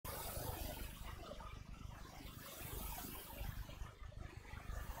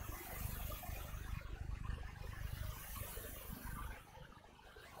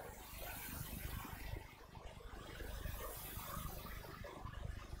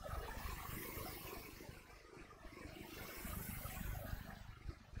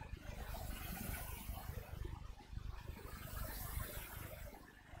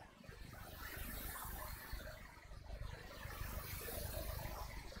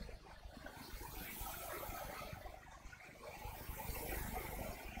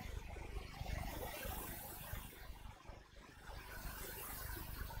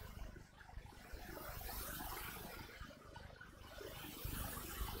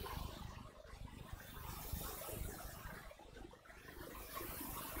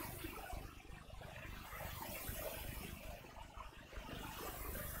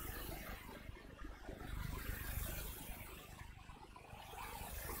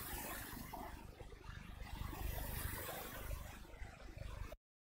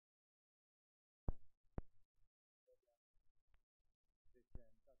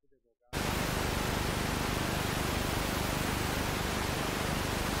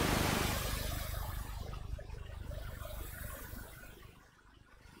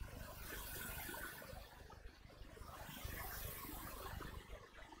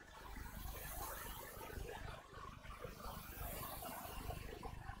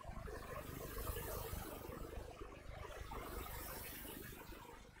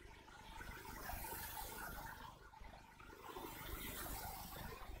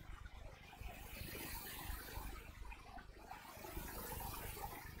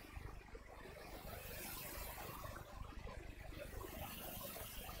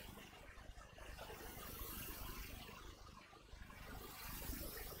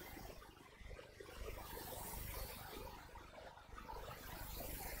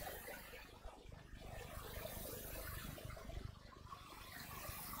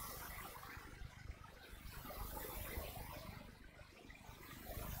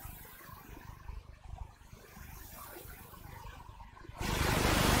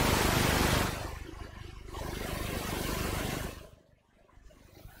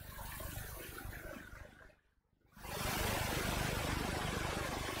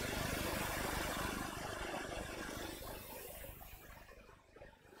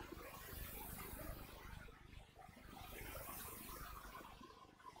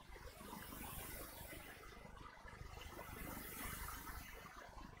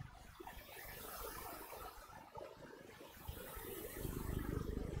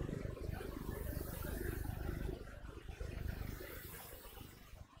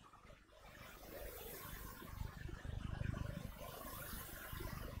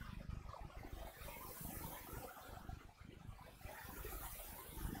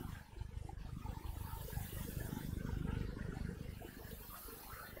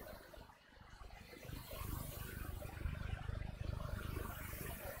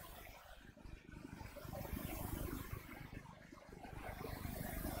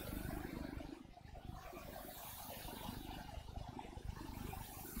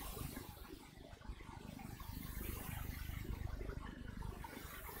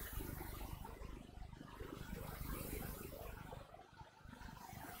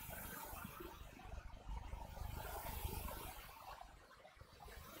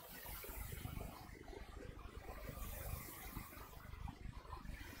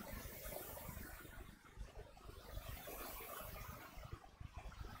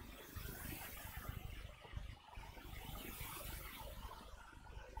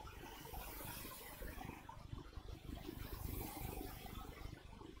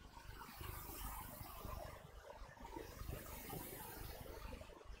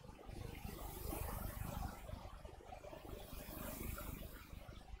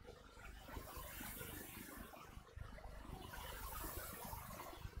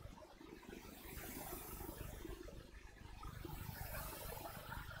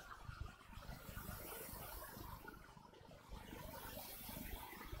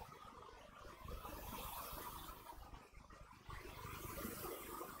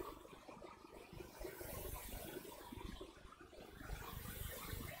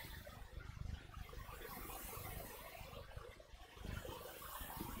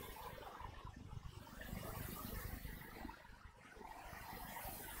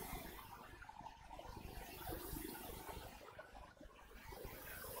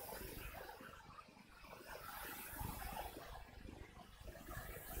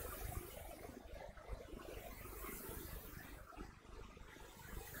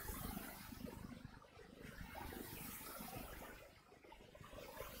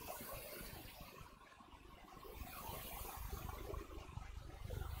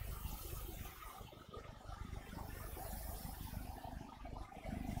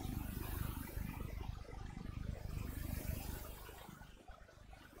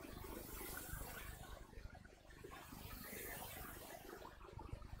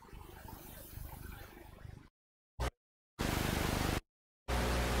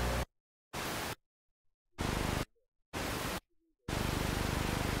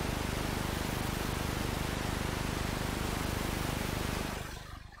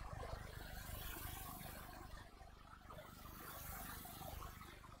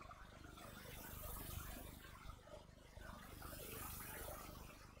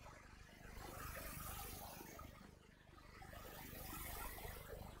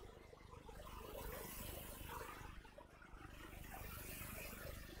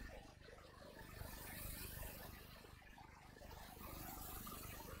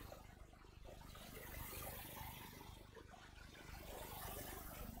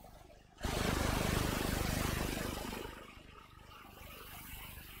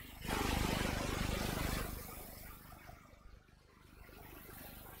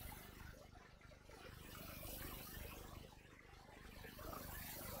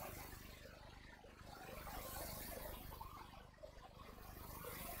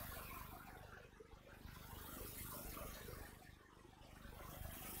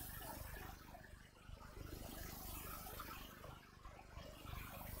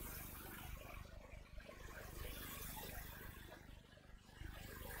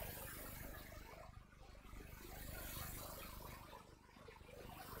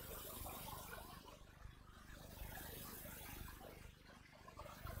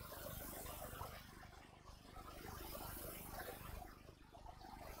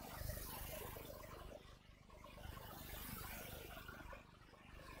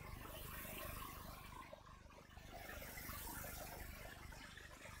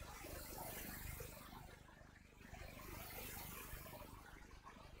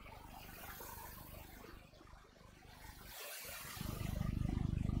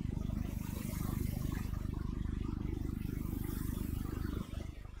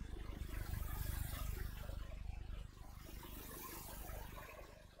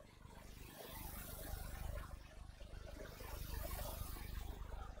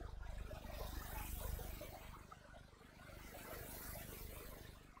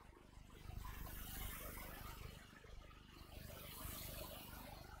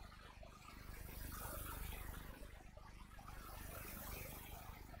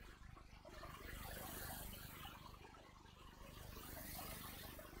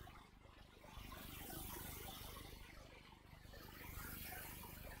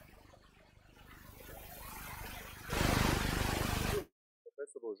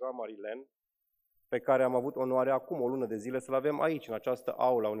profesorul Jean-Marie Len, pe care am avut onoarea acum o lună de zile să-l avem aici, în această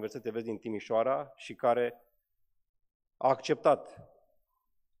aula Universității Vest din Timișoara și care a acceptat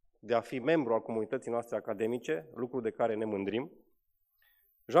de a fi membru al comunității noastre academice, lucru de care ne mândrim.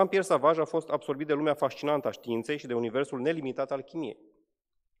 Jean-Pierre Sauvage a fost absorbit de lumea fascinantă a științei și de universul nelimitat al chimiei.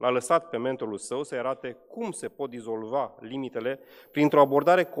 L-a lăsat pe mentorul său să arate cum se pot dizolva limitele printr-o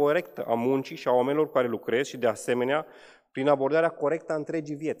abordare corectă a muncii și a oamenilor cu care lucrez și, de asemenea, prin abordarea corectă a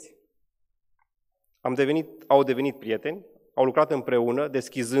întregii vieți. Au devenit prieteni, au lucrat împreună,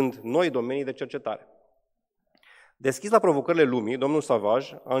 deschizând noi domenii de cercetare. Deschis la provocările lumii, domnul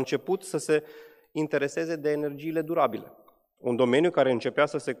Sauvage a început să se intereseze de energiile durabile, un domeniu care începea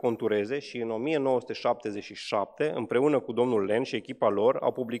să se contureze și în 1977, împreună cu domnul Len și echipa lor,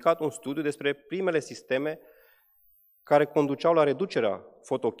 au publicat un studiu despre primele sisteme care conduceau la reducerea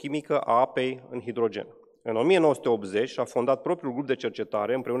fotochimică a apei în hidrogen. În 1980 a fondat propriul grup de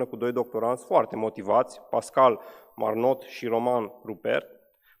cercetare împreună cu doi doctoranți foarte motivați, Pascal Marnot și Roman Rupert.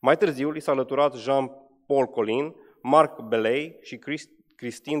 Mai târziu li s-a alăturat Jean-Paul Colin, Marc Belay și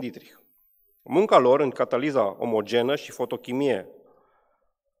Christine Dietrich. Munca lor în cataliza omogenă și fotochimie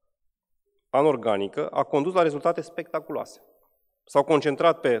anorganică a condus la rezultate spectaculoase. S-au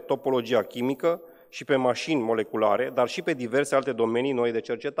concentrat pe topologia chimică și pe mașini moleculare, dar și pe diverse alte domenii noi de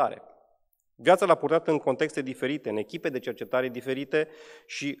cercetare. Viața l-a purtat în contexte diferite, în echipe de cercetare diferite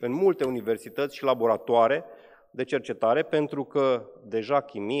și în multe universități și laboratoare de cercetare, pentru că deja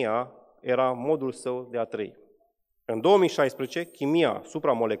chimia era modul său de a trăi. În 2016, chimia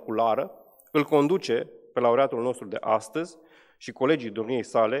supramoleculară îl conduce pe laureatul nostru de astăzi și colegii domniei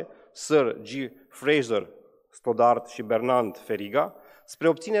sale, Sir G. Fraser Stoddart și Bernard Feriga, spre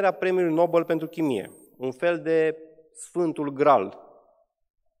obținerea premiului Nobel pentru chimie, un fel de sfântul Graal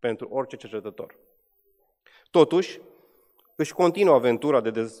pentru orice cercetător. Totuși, își continuă aventura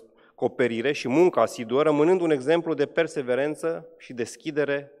de descoperire și munca asiduă, rămânând un exemplu de perseverență și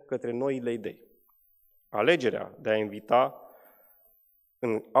deschidere către noile idei. Alegerea de a invita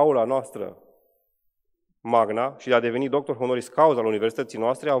în aula noastră magna și de a deveni doctor honoris causa al universității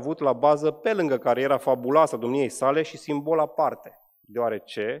noastre a avut la bază, pe lângă cariera fabuloasă a domniei sale, și simbol aparte,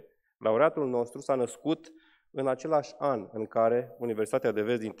 deoarece laureatul nostru s-a născut în același an în care Universitatea de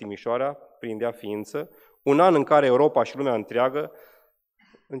Vest din Timișoara prindea ființă, un an în care Europa și lumea întreagă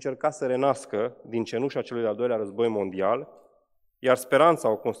încerca să renască din cenușa celui de-al doilea război mondial, iar speranța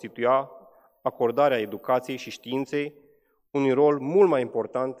o constituia acordarea educației și științei un rol mult mai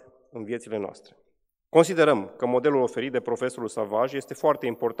important în viețile noastre. Considerăm că modelul oferit de profesorul Sauvage este foarte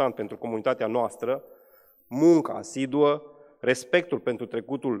important pentru comunitatea noastră, munca asiduă, respectul pentru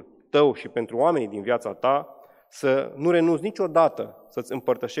trecutul tău și pentru oamenii din viața ta, să nu renunți niciodată să-ți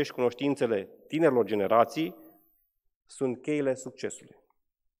împărtășești cunoștințele tinerilor generații, sunt cheile succesului.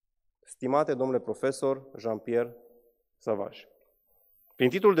 Stimate domnule profesor Jean-Pierre Sauvage, prin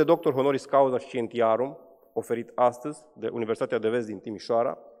titlul de doctor honoris causa scientiarum, oferit astăzi de Universitatea de Vest din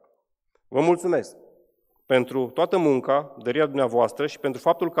Timișoara, vă mulțumesc pentru toată munca, dărirea dumneavoastră și pentru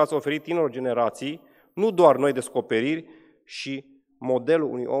faptul că ați oferit tinerilor generații nu doar noi descoperiri și modelul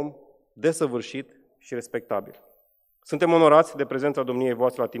unui om desăvârșit și respectabil. Suntem onorați de prezența domniei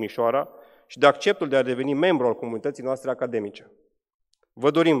voastre la Timișoara și de acceptul de a deveni membru al comunității noastre academice.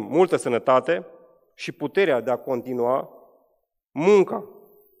 Vă dorim multă sănătate și puterea de a continua munca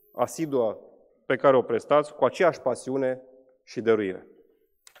asiduă pe care o prestați cu aceeași pasiune și dăruire.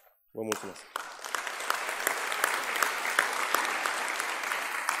 Vă mulțumesc!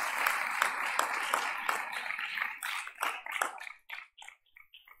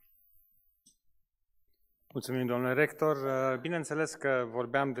 Mulțumim, domnule rector. Bineînțeles că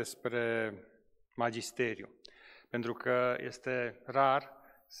vorbeam despre magisteriu, pentru că este rar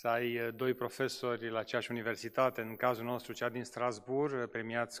să ai doi profesori la aceeași universitate, în cazul nostru cea din Strasbourg,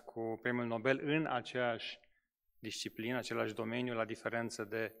 premiați cu premiul Nobel în aceeași disciplină, același domeniu, la diferență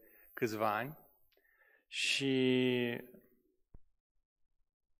de câțiva ani. Și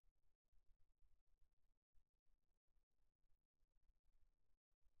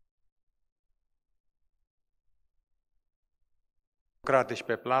Socrate și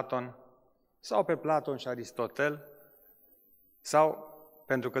pe Platon, sau pe Platon și Aristotel, sau,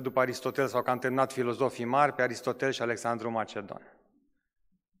 pentru că după Aristotel s-au cam terminat filozofii mari, pe Aristotel și Alexandru Macedon.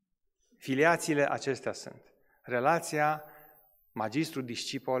 Filiațiile acestea sunt. Relația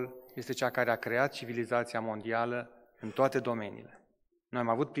magistru-discipol este cea care a creat civilizația mondială în toate domeniile. Noi am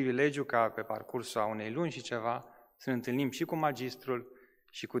avut privilegiul ca pe parcursul a unei luni și ceva să ne întâlnim și cu magistrul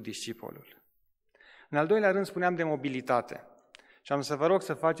și cu discipolul. În al doilea rând spuneam de mobilitate. Și am să vă rog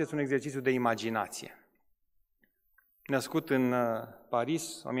să faceți un exercițiu de imaginație. Născut în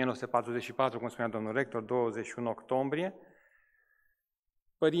Paris, 1944, cum spunea domnul rector, 21 octombrie,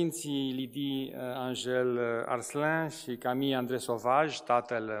 părinții Lydie Angèle Arslin și Camille André Sauvage,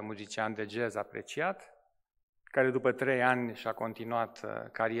 tatăl muzician de jazz apreciat, care după 3 ani și-a continuat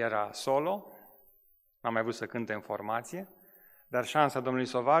cariera solo, n-a mai vrut să cânte în formație, dar șansa domnului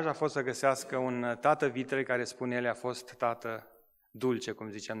Sauvage a fost să găsească un tată vitreg, care, spune el, a fost tată dulce, cum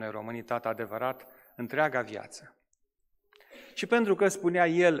zicem noi românii, tată adevărat, întreaga viață. Și pentru că, spunea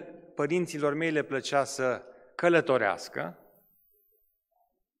el, părinților mei le plăcea să călătorească,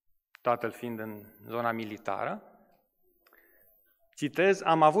 tatăl fiind în zona militară, citez,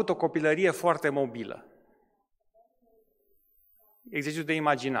 am avut o copilărie foarte mobilă. Exercițiu de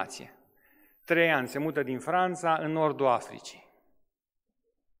imaginație. 3 ani se mută din Franța în nordul Africii.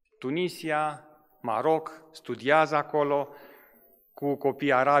 Tunisia, Maroc, studiază acolo, cu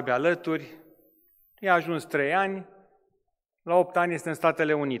copii arabi alături. I-a ajuns 3 ani, la 8 ani este în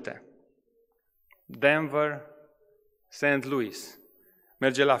Statele Unite. Denver, St. Louis.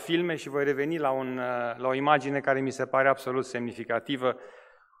 Merge la filme și voi reveni la o imagine care mi se pare absolut semnificativă.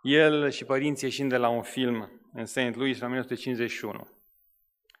 El și părinții ieșind de la un film în St. Louis în 1951.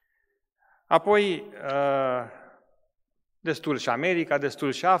 Apoi, destul și America,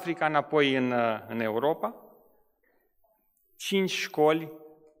 destul și Africa, înapoi în Europa. 5 școli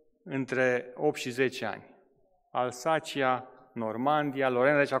între 8 și 10 ani. Alsacia, Normandia,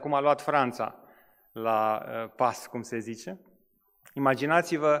 Lorena, deci acum a luat Franța la pas, cum se zice.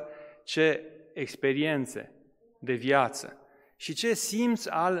 Imaginați-vă ce experiențe de viață și ce simț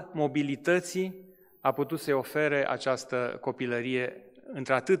al mobilității a putut să-i ofere această copilărie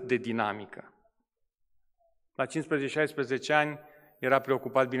într-atât de dinamică. La 15-16 ani era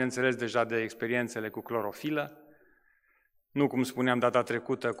preocupat, bineînțeles, deja de experiențele cu clorofilă, nu, cum spuneam data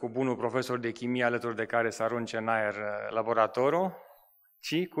trecută, cu bunul profesor de chimie alături de care să arunce în aer laboratorul,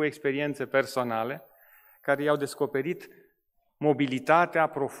 ci cu experiențe personale care i-au descoperit mobilitatea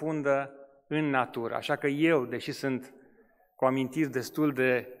profundă în natură. Așa că eu, deși sunt cu amintiri destul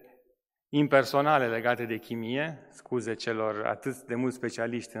de impersonale legate de chimie, scuze celor atât de mulți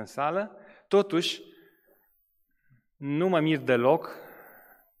specialiști în sală, totuși nu mă mir deloc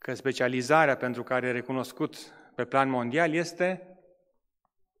că specializarea pentru care e recunoscut pe plan mondial este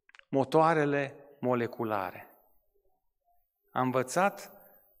motoarele moleculare. A învățat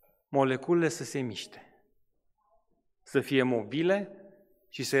moleculele să se miște, să fie mobile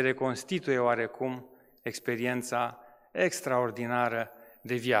și să reconstituie oarecum experiența extraordinară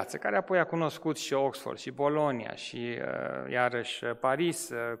de viață, care apoi a cunoscut și Oxford, și Bologna, și iarăși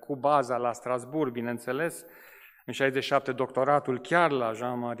Paris, cu baza la Strasbourg, bineînțeles, în 67 doctoratul chiar la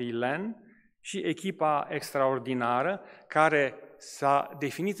Jean-Marie Laine și echipa extraordinară care s-a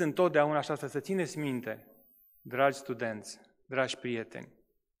definit întotdeauna așa, să țineți minte, dragi studenți, dragi prieteni,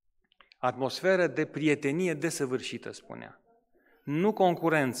 atmosferă de prietenie desăvârșită, spunea. Nu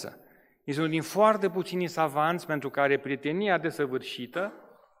concurență. Este unul din foarte puținii savanți pentru care prietenia desăvârșită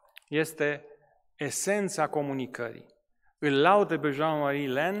este esența comunicării. Îl laudă pe Jean-Marie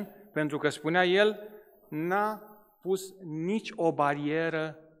Laine pentru că, spunea el, n-a pus nici o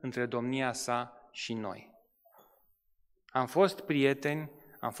barieră între domnia sa și noi. Am fost prieteni,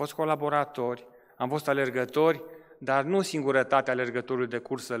 am fost colaboratori, am fost alergători, dar nu singurătatea alergătorului de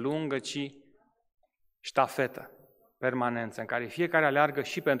cursă lungă, ci ștafetă, permanență, în care fiecare aleargă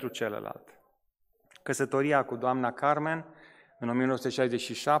și pentru celălalt. Căsătoria cu doamna Carmen, în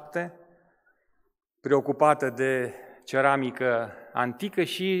 1967, preocupată de ceramică antică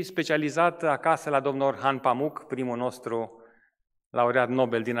și specializată acasă la domnul Orhan Pamuk, primul nostru laureat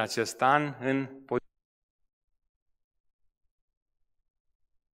Nobel din acest an, în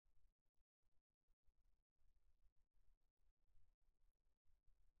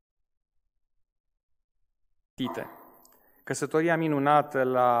Căsătoria minunată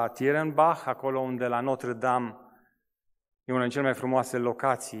la Tierenbach, acolo unde la Notre-Dame e una din cele mai frumoase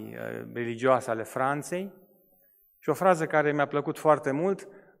locații religioase ale Franței. Și o frază care mi-a plăcut foarte mult,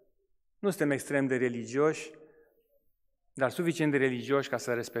 nu suntem extrem de religioși, dar suficient de religioși ca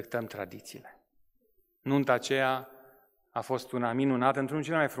să respectăm tradițiile. Nunta aceea a fost una minunată, într-unul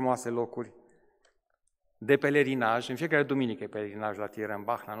din cele mai frumoase locuri de pelerinaj. În fiecare duminică e pelerinaj la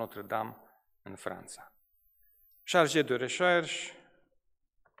Tierenbach, la Notre-Dame, în Franța. Chargé de recherche,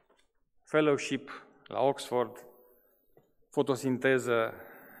 fellowship la Oxford, fotosinteză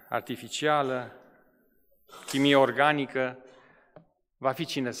artificială, chimie organică. Va fi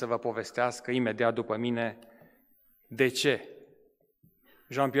cine să vă povestească imediat după mine de ce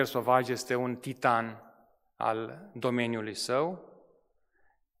Jean-Pierre Sauvage este un titan al domeniului său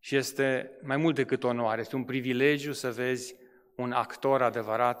și este mai mult decât onoare, este un privilegiu să vezi un actor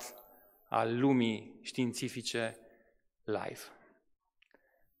adevărat al lumii științifice live.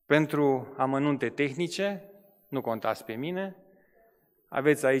 Pentru amănunte tehnice, nu contați pe mine,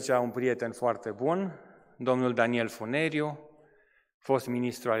 aveți aici un prieten foarte bun, domnul Daniel Funeriu, fost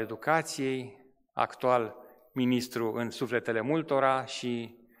ministru al educației, actual ministru în sufletele multora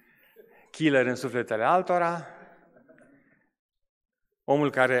și killer în sufletele altora,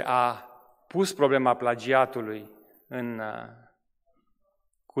 omul care a pus problema plagiatului în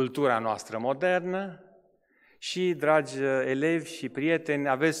cultura noastră modernă și, dragi elevi și prieteni,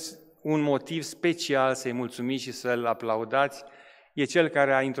 aveți un motiv special să-i mulțumiți și să-l aplaudați. E cel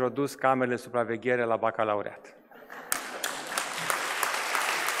care a introdus camerele de supraveghere la bacalaureat.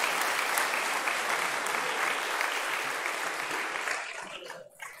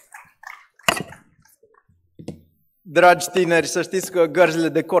 Dragi tineri, să știți că gărzile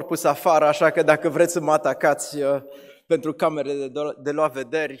de corpus afară, așa că dacă vreți să mă atacați pentru camerele de luat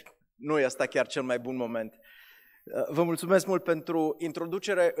vederi, nu e asta chiar cel mai bun moment. Vă mulțumesc mult pentru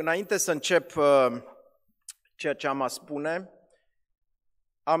introducere. Înainte să încep ceea ce am a spune,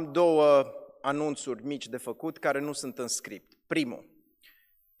 am două anunțuri mici de făcut care nu sunt în script.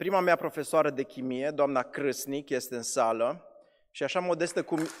 Prima mea profesoară de chimie, doamna Crâsnic, este în sală și așa modestă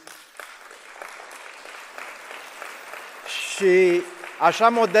cum... Și așa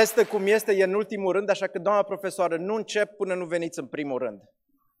modestă cum este, e în ultimul rând, așa că, doamna profesoară, nu încep până nu veniți în primul rând.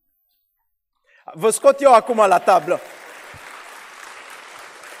 Vă scot eu acum la tablă.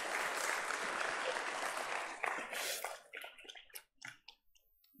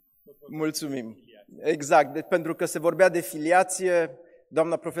 Mulțumim. Exact, pentru că se vorbea de filiație,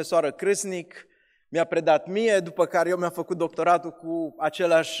 doamna profesoară Crâsnic mi-a predat mie, după care eu mi-am făcut doctoratul cu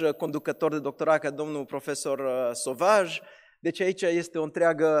același conducător de doctorat ca domnul profesor Sauvage. Deci aici este o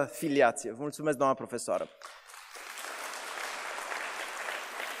întreagă filiație. Vă mulțumesc, doamna profesoară.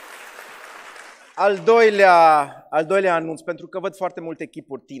 Al doilea anunț, pentru că văd foarte multe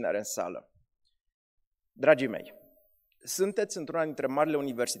echipuri tinere în sală. Dragii mei, sunteți într-una dintre marile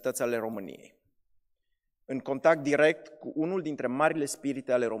universități ale României, în contact direct cu unul dintre marile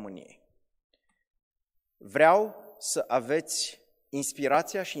spirite ale României. Vreau să aveți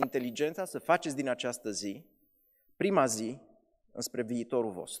inspirația și inteligența să faceți din această zi prima zi înspre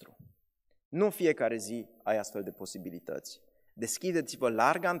viitorul vostru. Nu în fiecare zi ai astfel de posibilități. Deschideți-vă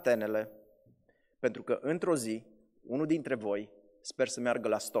larg antenele, pentru că într-o zi, unul dintre voi sper să meargă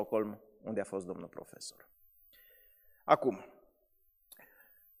la Stockholm, unde a fost domnul profesor. Acum,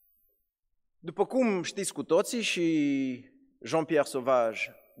 după cum știți cu toții și Jean-Pierre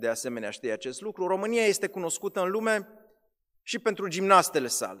Sauvage de asemenea știe acest lucru, România este cunoscută în lume și pentru gimnastele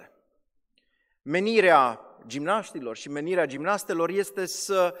sale. Menirea gimnaștilor și menirea gimnastelor este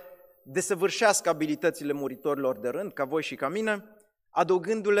să desăvârșească abilitățile muritorilor de rând, ca voi și ca mine,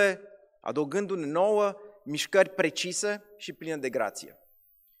 adăugându-ne nouă mișcări precise și pline de grație.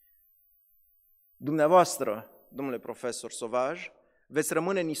 Dumneavoastră, domnule profesor Sauvage, veți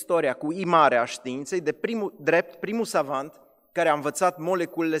rămâne în istoria cu I mare a științei de primul savant care a învățat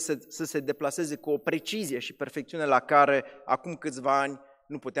moleculele să se deplaseze cu o precizie și perfecțiune la care acum câțiva ani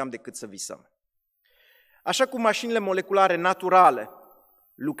nu puteam decât să visăm. Așa cum mașinile moleculare naturale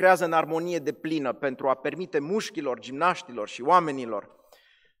lucrează în armonie deplină pentru a permite mușchilor, gimnaștilor și oamenilor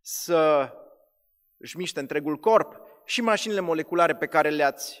să își miște întregul corp, și mașinile moleculare pe care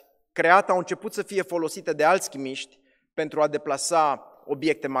le-ați creat au început să fie folosite de alți chimiști pentru a deplasa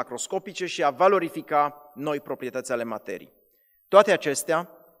obiecte macroscopice și a valorifica noi proprietăți ale materii. Toate acestea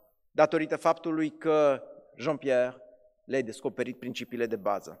datorită faptului că Jean-Pierre le-ai descoperit principiile de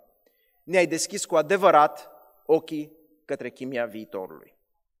bază. Ne-ai deschis cu adevărat ochii către chimia viitorului.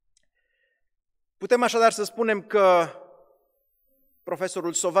 Putem așadar să spunem că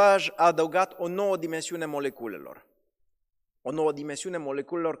profesorul Sauvage a adăugat o nouă dimensiune moleculelor. O nouă dimensiune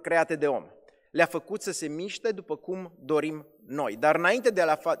moleculelor create de om. Le-a făcut să se miște după cum dorim noi. Dar înainte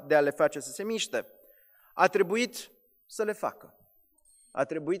de a le face să se miște, a trebuit să le facă. A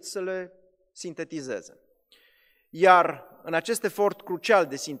trebuit să le sintetizeze. Iar în acest efort crucial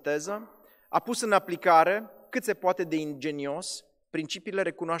de sinteză, a pus în aplicare cât se poate de ingenios principiile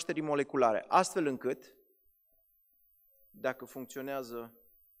recunoașterii moleculare, astfel încât, dacă funcționează...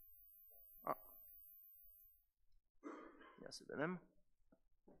 Ia să vedem.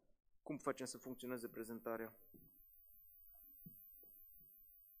 Cum facem să funcționeze prezentarea?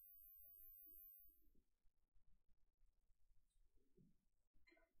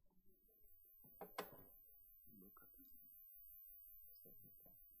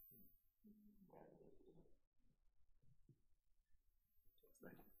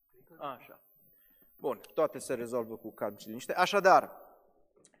 Așa. Bun, toate se rezolvă cu calm și liniște. Așadar,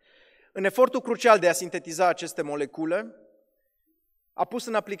 în efortul crucial de a sintetiza aceste molecule, a pus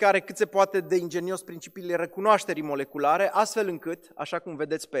în aplicare cât se poate de ingenios principiile recunoașterii moleculare, astfel încât, așa cum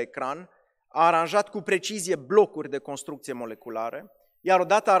vedeți pe ecran, a aranjat cu precizie blocuri de construcție moleculare, iar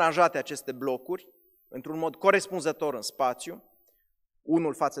odată aranjate aceste blocuri, într-un mod corespunzător în spațiu,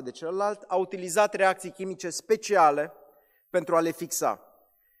 unul față de celălalt, a utilizat reacții chimice speciale pentru a le fixa,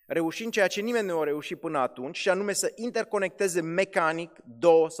 reușind ceea ce nimeni nu a reușit până atunci, și anume să interconecteze mecanic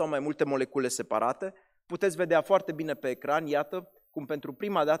două sau mai multe molecule separate. Puteți vedea foarte bine pe ecran, iată, cum pentru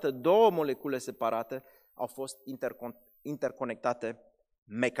prima dată două molecule separate au fost interconectate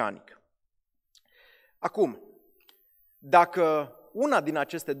mecanic. Acum, dacă una din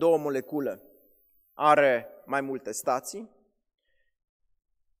aceste două molecule are mai multe stații,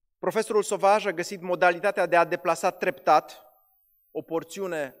 profesorul Sauvage a găsit modalitatea de a deplasa treptat o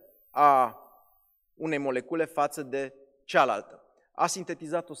porțiune a unei molecule față de cealaltă. A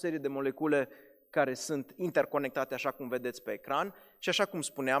sintetizat o serie de molecule care sunt interconectate, așa cum vedeți pe ecran, și așa cum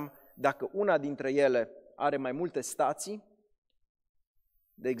spuneam, dacă una dintre ele are mai multe stații,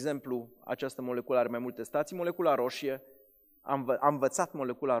 de exemplu, această moleculă are mai multe stații, molecula roșie, am învățat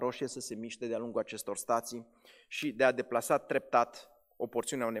molecula roșie să se miște de-a lungul acestor stații și de a deplasa treptat o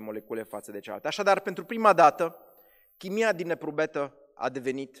porțiune a unei molecule față de cealaltă. Așadar, pentru prima dată, chimia din eprubetă a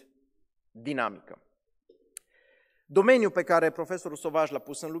devenit dinamică. Domeniul pe care profesorul Sauvage l-a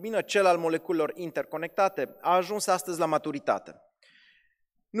pus în lumină, cel al moleculelor interconectate, a ajuns astăzi la maturitate.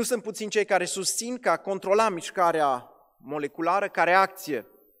 Nu sunt puțini cei care susțin că a controla mișcarea moleculară ca reacție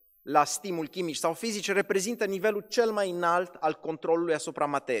la stimuli chimici sau fizici reprezintă nivelul cel mai înalt al controlului asupra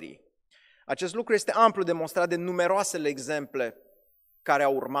materiei. Acest lucru este amplu demonstrat de numeroasele exemple care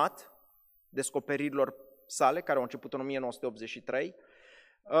au urmat descoperirilor sale, care au început în 1983,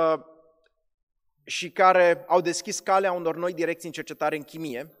 și care au deschis calea unor noi direcții în cercetare în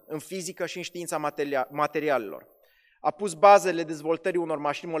chimie, în fizică și în știința materialelor. A pus bazele dezvoltării unor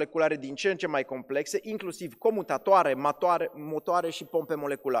mașini moleculare din ce în ce mai complexe, inclusiv comutatoare, motoare și pompe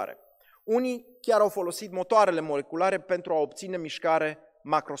moleculare. Unii chiar au folosit motoarele moleculare pentru a obține mișcare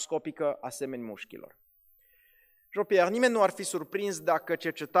macroscopică asemeni mușchilor. Jean-Pierre, nimeni nu ar fi surprins dacă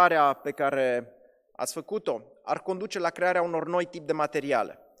cercetarea pe care ați făcut-o ar conduce la crearea unor noi tip de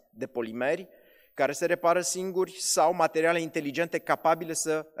materiale, de polimeri, care se repară singuri sau materiale inteligente capabile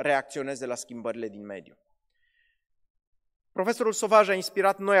să reacționeze la schimbările din mediu. Profesorul Sauvage a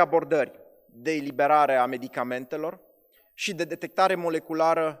inspirat noi abordări de eliberare a medicamentelor și de detectare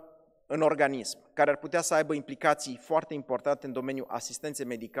moleculară în organism, care ar putea să aibă implicații foarte importante în domeniul asistenței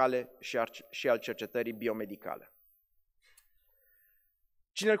medicale și al cercetării biomedicale.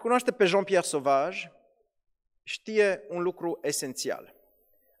 Cine îl cunoaște pe Jean-Pierre Sauvage știe un lucru esențial,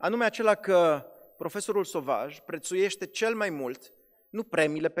 anume acela că profesorul Sauvage prețuiește cel mai mult nu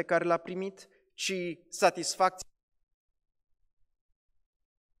premiile pe care le-a primit, ci satisfacția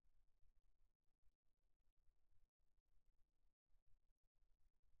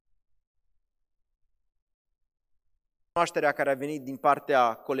cunoașterea care a venit din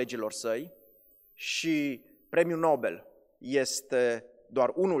partea colegilor săi, și premiul Nobel este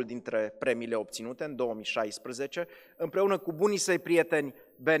doar unul dintre premiile obținute în 2016, împreună cu bunii săi prieteni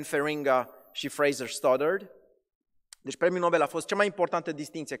Ben Feringa și Fraser Stoddart. Deci premiul Nobel a fost cea mai importantă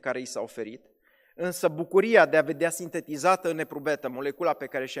distincție care i s-a oferit, însă bucuria de a vedea sintetizată în eprubetă molecula pe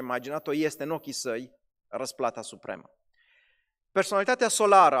care și-a imaginat-o este în ochii săi răsplata supremă. Personalitatea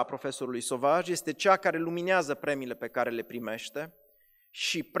solară a profesorului Sauvage este cea care luminează premiile pe care le primește,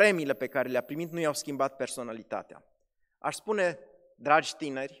 și premiile pe care le-a primit nu i-au schimbat personalitatea. Aș spune, dragi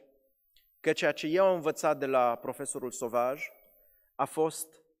tineri, că ceea ce eu am învățat de la profesorul Sauvage a fost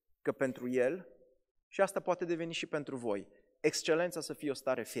că pentru el, și asta poate deveni și pentru voi, excelența să fie o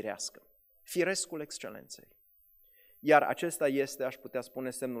stare firească, firescul excelenței. Iar acesta este, aș putea spune,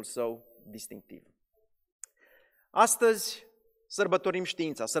 semnul său distinctiv. Astăzi sărbătorim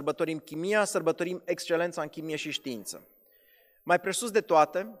știința, sărbătorim chimia, sărbătorim excelența în chimie și știință. Mai presus de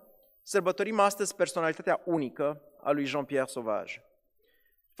toate, sărbătorim astăzi personalitatea unică a lui Jean-Pierre Sauvage.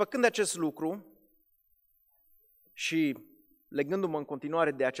 Făcând acest lucru și legându-mă în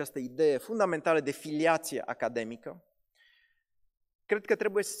continuare de această idee fundamentală de filiație academică, cred că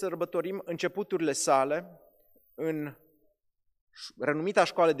trebuie să sărbătorim începuturile sale în renumita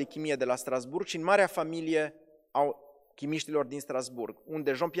școală de chimie de la Strasbourg și în marea familie a chimiștilor din Strasbourg,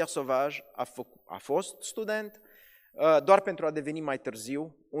 unde Jean-Pierre Sauvage a fost student, doar pentru a deveni mai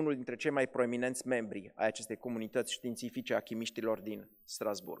târziu unul dintre cei mai proeminenți membri ai acestei comunități științifice a chimiștilor din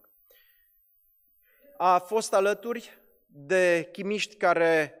Strasbourg. A fost alături de chimiști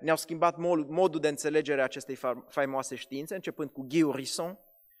care ne-au schimbat modul de înțelegere a acestei faimoase științe, începând cu 𝐏𝐞𝐬𝐢𝐿,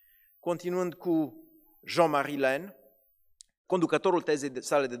 continuând cu Jean-Marie Laine, conducătorul tezei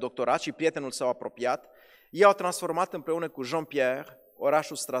sale de doctorat și prietenul său apropiat. Ei au transformat împreună cu Jean-Pierre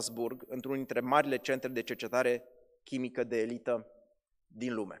orașul Strasbourg într-unul dintre marile centre de cercetare chimică de elită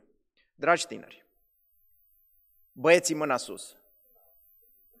din lume. Dragi tineri, băieții mâna sus.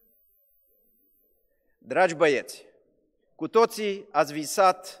 Dragi băieți, cu toții ați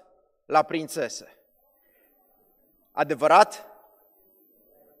visat la prințese. Adevărat?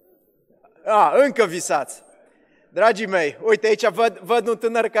 Încă visați. Dragii mei, uite aici văd un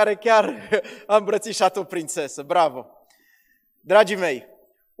tânăr care chiar a îmbrățișat o prințesă. Bravo! Dragii mei,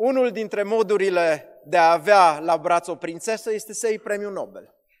 unul dintre modurile de a avea la braț o prințesă este să iei premiul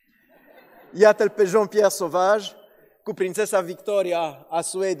Nobel. Iată-l pe Jean-Pierre Sauvage cu prințesa Victoria a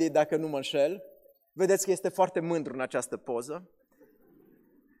Suediei, dacă nu mă înșel. Vedeți că este foarte mândru în această poză.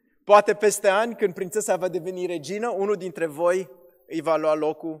 Poate peste ani, când prințesa va deveni regină, unul dintre voi îi va lua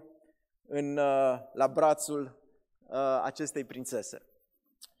locul la brațul acestei prințese.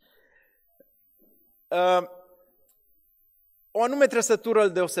 O anume trăsătură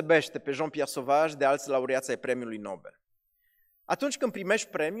îl deosebește pe Jean-Pierre Sauvage de alți laureați ai premiului Nobel. Atunci când primești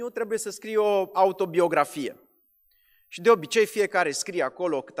premiul, trebuie să scrii o autobiografie. Și de obicei fiecare scrie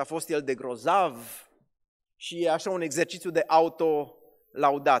acolo cât a fost el de grozav și e așa un exercițiu de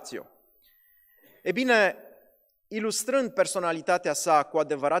autolaudatio. E bine, ilustrând personalitatea sa cu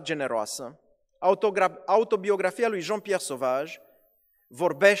adevărat generoasă, autobiografia lui Jean-Pierre Sauvage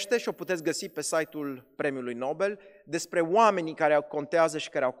vorbește, și o puteți găsi pe site-ul Premiului Nobel, despre oamenii care contează și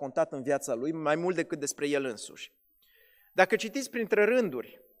care au contat în viața lui mai mult decât despre el însuși. Dacă citiți printre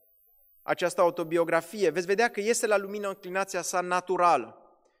rânduri această autobiografie, veți vedea că iese la lumină înclinația sa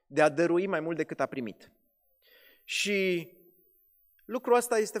naturală de a dărui mai mult decât a primit. Și lucrul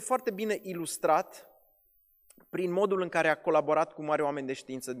ăsta este foarte bine ilustrat prin modul în care a colaborat cu mari oameni de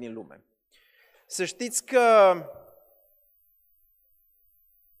știință din lume. Să știți că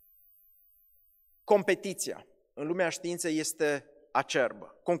competiția în lumea științei este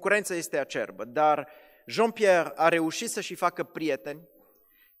acerbă, concurența este acerbă, dar Jean-Pierre a reușit să-și facă prieteni,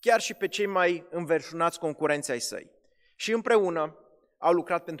 chiar și pe cei mai înverșunați concurenți ai săi. Și împreună au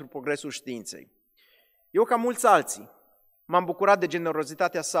lucrat pentru progresul științei. Eu, ca mulți alții, m-am bucurat de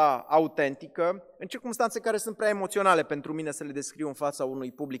generozitatea sa autentică, în circunstanțe care sunt prea emoționale pentru mine să le descriu în fața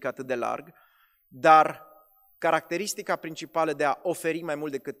unui public atât de larg, dar caracteristica principală de a oferi mai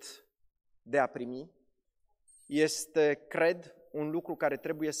mult decât de a primi este, cred, un lucru care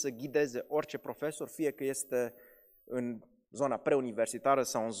trebuie să ghideze orice profesor, fie că este în zona preuniversitară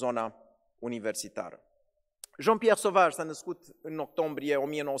sau în zona universitară. Jean-Pierre Sauvage s-a născut în octombrie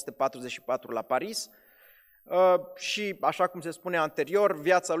 1944 la Paris și, așa cum se spune anterior,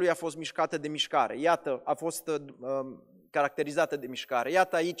 viața lui a fost mișcată de mișcare. Iată, a fost caracterizată de mișcare.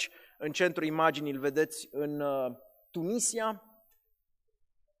 Iată aici, în centrul imaginii, îl vedeți în Tunisia.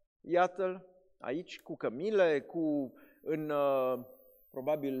 Iată-l aici, cu cămile,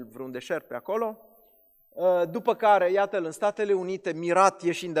 probabil vreun deșert pe acolo. După care, iată-l în Statele Unite, mirat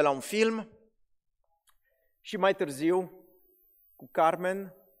ieșind de la un film. Și mai târziu, cu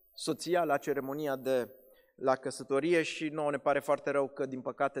Carmen, soția, la ceremonia la căsătorie, și nouă ne pare foarte rău că, din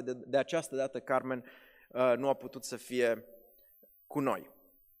păcate, de această dată Carmen nu a putut să fie cu noi.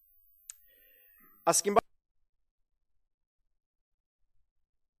 A schimbat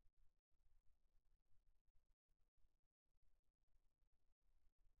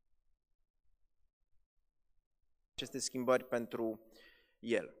aceste schimbări pentru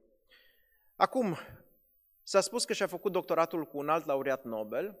el. Acum, s-a spus că și-a făcut doctoratul cu un alt laureat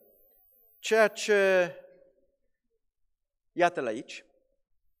Nobel, ceea ce, iată-l aici,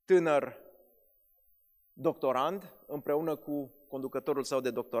 tânăr doctorand, împreună cu conducătorul său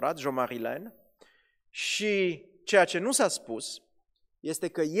de doctorat, Jean-Marie Laine, și ceea ce nu s-a spus este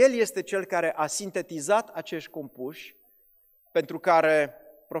că el este cel care a sintetizat acești compuși, pentru care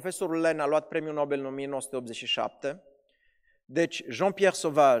profesorul Laine a luat premiul Nobel în 1987, deci Jean-Pierre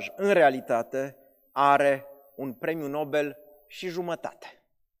Sauvage, în realitate, are un premiu Nobel și jumătate.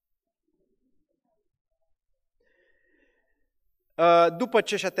 După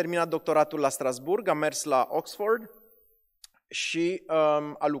ce și-a terminat doctoratul la Strasbourg, a mers la Oxford și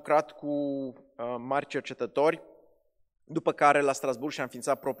a lucrat cu mari cercetători, după care la Strasbourg și-a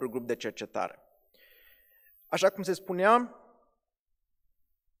înființat propriul grup de cercetare. Așa cum se spunea,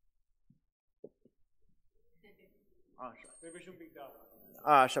 Trebuie și un pic de apă.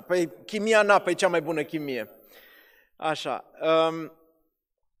 Așa, păi chimia în apă e cea mai bună chimie. Așa.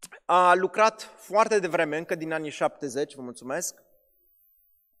 A lucrat foarte devreme, încă din anii 70, vă mulțumesc.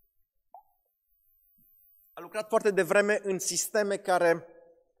 A lucrat foarte devreme în sisteme care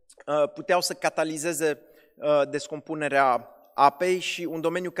puteau să catalizeze descompunerea apei și un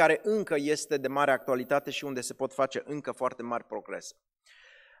domeniu care încă este de mare actualitate și unde se pot face încă foarte mari progrese.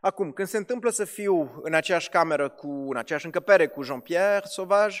 Acum, când se întâmplă să fiu în aceeași cameră, în aceeași încăpere cu Jean-Pierre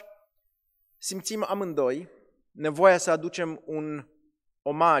Sauvage, simțim amândoi nevoia să aducem un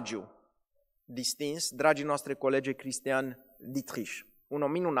omagiu distins dragii noastre colegi Christian Dietrich, un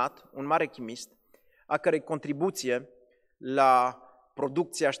om minunat, un mare chimist, a cărei contribuție la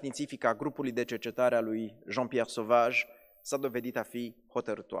producția științifică a grupului de cercetare a lui Jean-Pierre Sauvage s-a dovedit a fi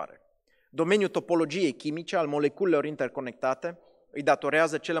hotărâtoare. Domeniul topologiei chimice al moleculelor interconectate îi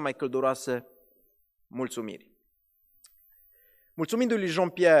datorează cele mai călduroase mulțumiri. Mulțumindu-i lui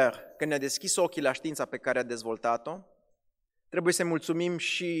Jean-Pierre că ne-a deschis ochii la știința pe care a dezvoltat-o, trebuie să mulțumim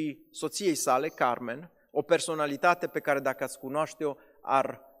și soției sale, Carmen, o personalitate pe care, dacă ați cunoaște-o,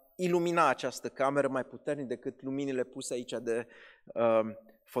 ar ilumina această cameră mai puternic decât luminile puse aici de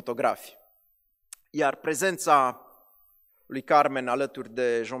fotografi. Iar prezența lui Carmen alături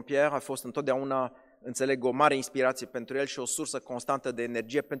de Jean-Pierre a fost întotdeauna, înțeleg, o mare inspirație pentru el și o sursă constantă de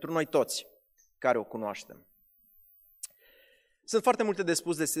energie pentru noi toți care o cunoaștem. Sunt foarte multe de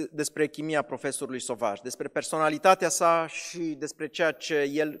spus despre chimia profesorului Sauvage, despre personalitatea sa și despre ceea ce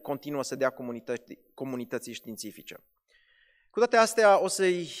el continuă să dea comunității științifice. Cu toate astea o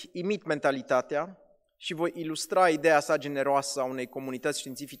să-i imit mentalitatea și voi ilustra ideea sa generoasă a unei comunități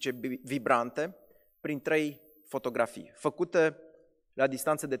științifice vibrante prin 3 fotografii, făcute la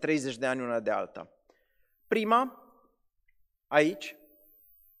distanță de 30 de ani una de alta. Prima, aici,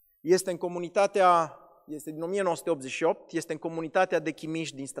 este din 1988, este în comunitatea de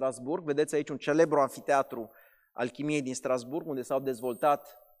chimiști din Strasbourg. Vedeți aici un celebru anfiteatru al chimiei din Strasbourg, unde s-au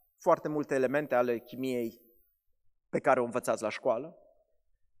dezvoltat foarte multe elemente ale chimiei pe care o învățați la școală.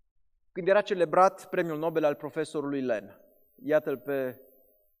 Când era celebrat premiul Nobel al profesorului Len, iată-l pe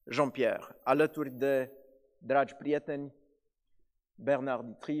Jean-Pierre, alături de dragi prieteni, Bernard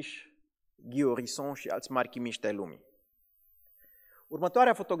Dietrich, 𝐏𝐤 și alți mari chimiști ai lumii.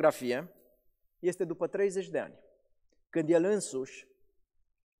 Următoarea fotografie este după 30 de ani, când el însuși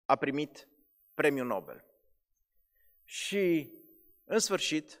a primit premiul Nobel. Și, în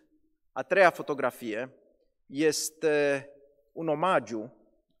sfârșit, a 3-a fotografie este un omagiu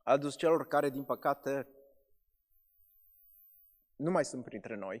adus celor care, din păcate, nu mai sunt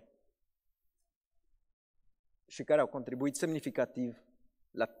printre noi și care au contribuit semnificativ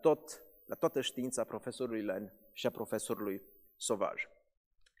la toată știința profesorului Len și a profesorului Sauvage.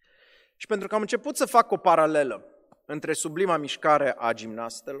 Și pentru că am început să fac o paralelă între sublima mișcare a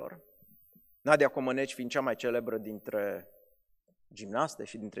gimnastelor, Nadia Comăneci fiind cea mai celebră dintre gimnaste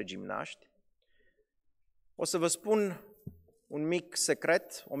și dintre gimnaști, o să vă spun un mic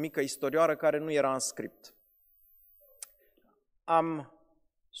secret, o mică istorioară care nu era în script. Am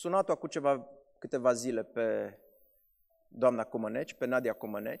sunat-o acum câteva zile pe doamna Comăneci, pe Nadia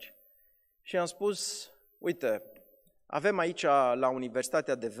Comăneci, și am spus, uite, avem aici la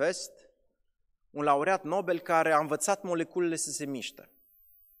Universitatea de Vest un laureat Nobel care a învățat moleculele să se miște.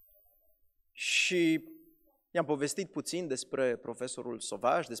 Și i-am povestit puțin despre profesorul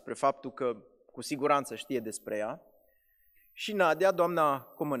Sauvage, despre faptul că cu siguranță știe despre ea. Și Nadia, doamna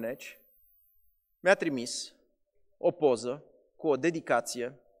Comăneci, mi-a trimis o poză cu o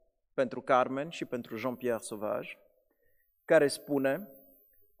dedicație pentru Carmen și pentru Jean-Pierre Sauvage, care spune,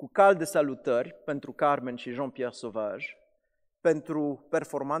 cu calde salutări pentru Carmen și Jean-Pierre Sauvage, pentru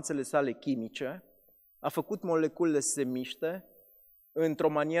performanțele sale chimice, a făcut moleculele să se miște într-o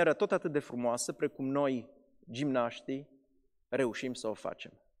manieră tot atât de frumoasă precum noi, gimnaștii, reușim să o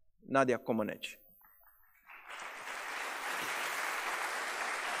facem. Nadia Comăneci.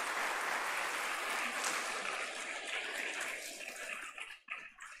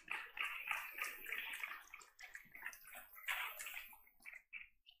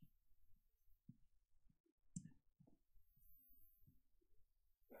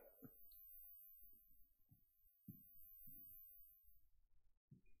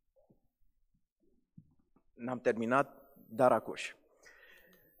 N-am terminat, dar acuși.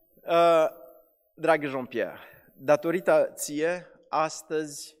 Dragă Jean-Pierre, datorită ție,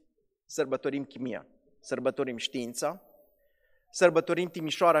 astăzi sărbătorim chimia, sărbătorim știința, sărbătorim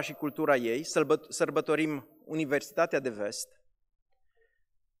Timișoara și cultura ei, sărbătorim Universitatea de Vest,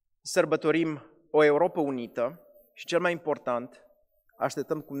 sărbătorim o Europă unită și, cel mai important,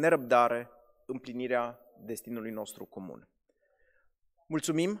 așteptăm cu nerăbdare împlinirea destinului nostru comun.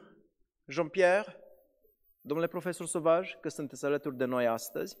 Mulțumim, Jean-Pierre, domnule profesor Sauvage, că sunteți alături de noi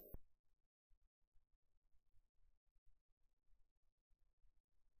astăzi.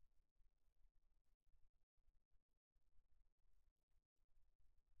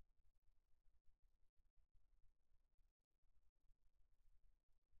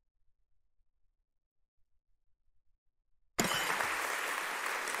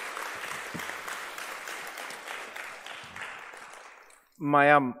 Mai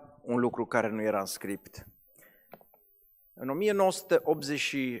am un lucru care nu era în script. În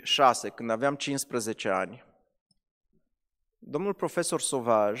 1986, când aveam 15 ani, domnul profesor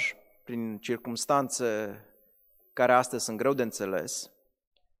Sauvage, prin circumstanțe care astăzi sunt greu de înțeles,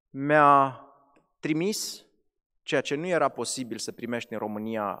 mi-a trimis, ceea ce nu era posibil să primești în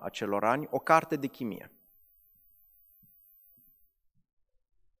România acelor ani, o carte de chimie.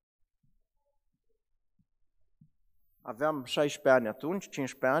 Aveam 16 ani atunci,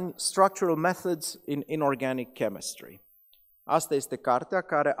 15 ani, Structural Methods in Inorganic Chemistry. Asta este cartea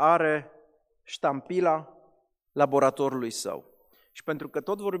care are ștampila laboratorului său. Și pentru că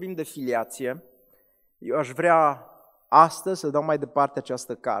tot vorbim de filiație, eu aș vrea astăzi să dau mai departe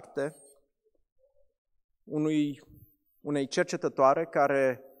această carte unei cercetătoare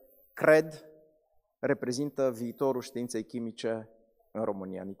care, cred, reprezintă viitorul științei chimice în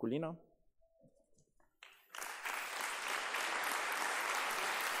România. Niculina?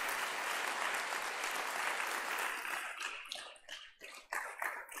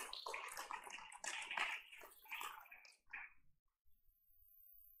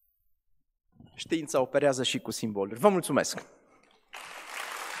 Știința operează și cu simboluri. Vă mulțumesc!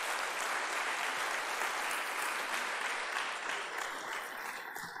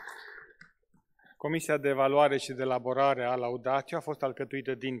 Comisia de evaluare și de elaborare a laudatio a fost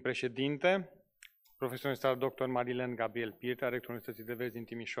alcătuită din președinte, profesor universitar dr. Marilyn Gabriel Pirtea, rectorul Universității de Vest din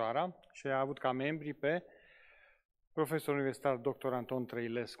Timișoara, și a avut ca membri pe profesor universitar dr. Anton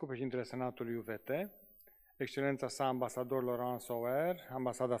Trăilescu, președintele Senatului UVT, excelența sa ambasador Laurent Sauer,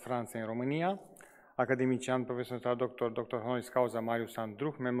 ambasada Franței în România, academician, profesor universitar dr. honoris causa Marius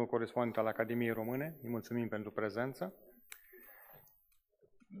Andruch, membru corespondent al Academiei Române, îi mulțumim pentru prezență,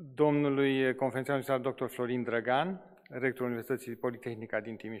 domnului conferențiar universitar dr. Florin Drăgan, rectorul Universității Politehnica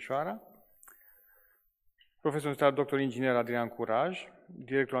din Timișoara, profesor universitar dr. inginer Adrian Curaj,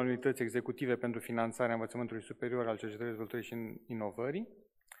 directorul al Unității Executive pentru Finanțarea Învățământului Superior al Cercetării, Dezvoltării și Inovării,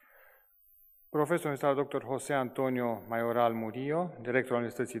 profesor universitar dr. José Antonio Mayoral Murillo, directorul al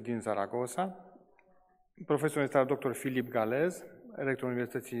Universității din Zaragoza, profesor universitar dr. Philippe Galez, rectorul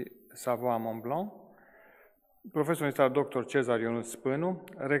Universității Savoie-Mont-Blanc, profesor universitar dr. Cezar Ionuț Spânu,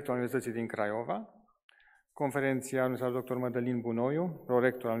 rectorul Universității din Craiova, conferențiar universitar dr. Mădălin Bunoiu,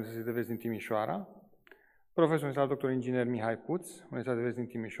 prorector al Universității de Vest din Timișoara, profesor universitar dr. inginer Mihai Puț, Universitatea de Vest din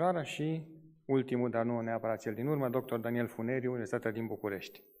Timișoara și ultimul, dar nu neapărat cel din urmă, dr. Daniel Funeriu, Universitatea din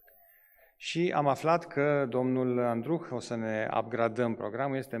București. Și am aflat că domnul Andruch, o să ne upgradăm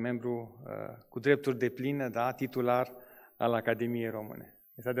programul, este membru cu drepturi depline, da, titular al Academiei Române.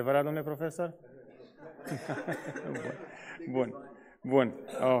 Este adevărat, domnule profesor? Bun,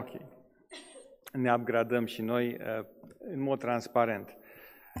 ok. Ne upgradăm și noi în mod transparent.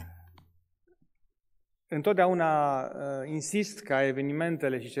 Întotdeauna insist ca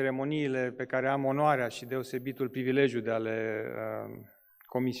evenimentele și ceremoniile pe care am onoarea și deosebitul privilegiu de a le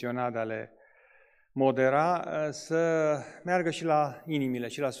comisiona, de a le modera, să meargă și la inimile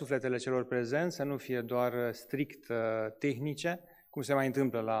și la sufletele celor prezenți, să nu fie doar strict tehnice, cum se mai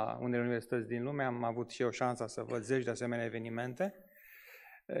întâmplă la unele universități din lume. Am avut și eu șansa să văd zeci de asemenea evenimente.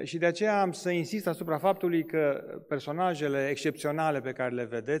 Și de aceea am să insist asupra faptului că personajele excepționale pe care le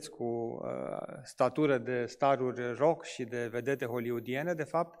vedeți, cu statură de staruri rock și de vedete hollywoodiene, de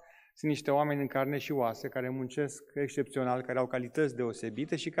fapt, sunt niște oameni în carne și oase, care muncesc excepțional, care au calități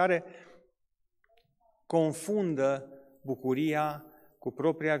deosebite și care confundă bucuria cu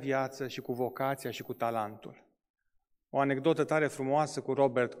propria viață și cu vocația și cu talentul. O anecdotă tare frumoasă cu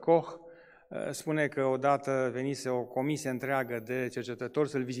Robert Koch spune că odată venise o comisie întreagă de cercetători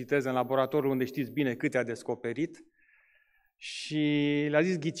să-l viziteze în laboratorul unde știți bine câte a descoperit și le-a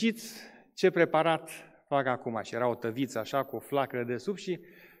zis: ghiciți ce preparat fac acum. Și era o tăviță așa cu o flacără de sub și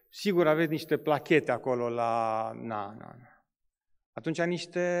sigur aveți niște plachete acolo la... Atunci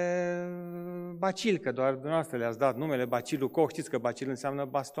niște bacili, că doar dumneavoastră le-ați dat numele, bacilul Koch, știți că bacil înseamnă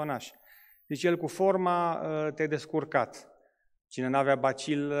bastonaș. Deci el cu forma te-ai descurcat. Cine n-avea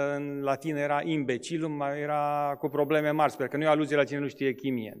bacil în latină era imbecilum, era cu probleme mari. Sper că nu e aluzie la cine nu știe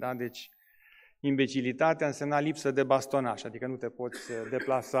chimie. Da? Deci imbecilitatea însemna lipsă de bastonaș, adică nu te poți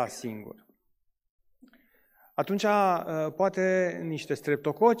deplasa singur. Atunci, poate niște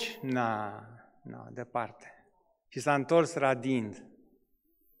streptococi? No, departe. Și s-a întors radind.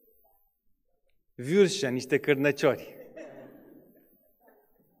 Vârșă, niște cârnăciori.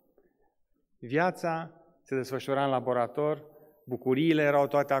 Viața se desfășura în laborator, bucuriile erau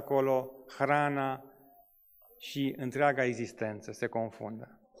toate acolo, hrana și întreaga existență se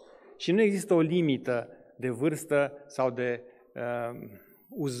confundă. Și nu există o limită de vârstă sau de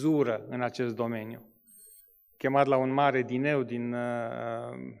uzură în acest domeniu. Chemat la un mare dineu din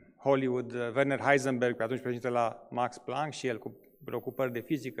Hollywood, Werner Heisenberg, pe atunci președinte la Max Planck, și el cu preocupări de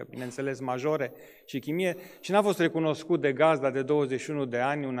fizică, bineînțeles majore, și chimie, și n-a fost recunoscut de gazda de 21 de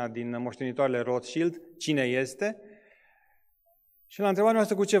ani, una din moștenitoarele Rothschild, cine este. Și l-a întrebat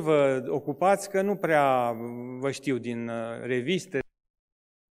noastră cu ce vă ocupați, că nu prea vă știu din reviste.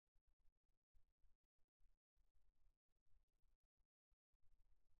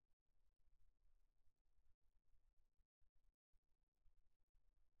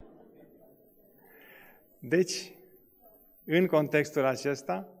 Deci, în contextul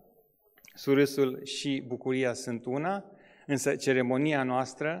acesta, surâsul și bucuria sunt una, însă ceremonia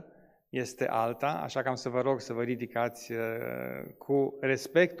noastră este alta, așa că am să vă rog să vă ridicați cu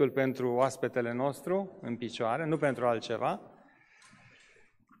respectul pentru oaspetele nostru în picioare, nu pentru altceva,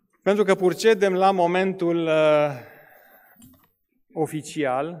 pentru că procedem la momentul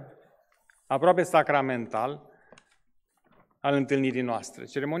oficial, aproape sacramental, al întâlnirii noastre.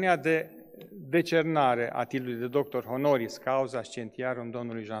 Ceremonia de decernare a titlului de doctor honoris causa scientiarum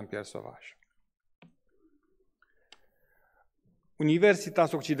domnului Jean-Pierre Sauvage.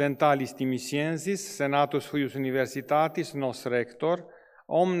 Universitas Occidentalis Timișensis, Senatus Huius Universitatis, nos rector,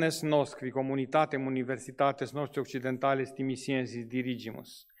 omnes nosqui communitatem universitates nostri occidentales Timișensis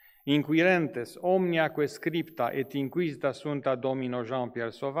dirigimus, inquirentes omnia quae scripta et inquisita sunt ad domino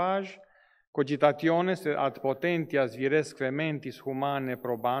Jean-Pierre Sauvage, cogitationes ad potentias viresque mentis humane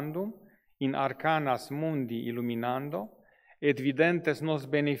probandum, in arcanas mundi illuminando, et videntes nos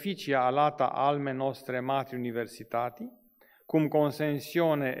beneficia alata alme nostre matri universitati, cum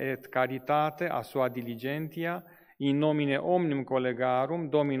consensione et caritate a sua diligentia, in nomine omnium collegarum,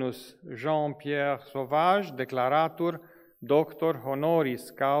 Dominus Jean-Pierre Sauvage, declaratur doctor honoris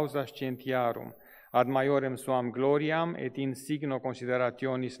causa scientiarum, ad maiorem suam gloriam et in signo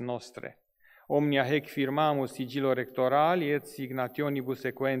considerationis nostre. Omnia hec firmamus sigillo rectorali et signationibus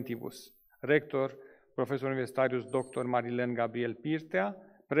equentibus. Rector, professor universitarius dr. Marilen Gabriel Pirtea,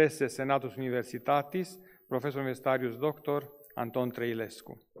 presse Senatus Universitatis, professor universitarius dr. Anton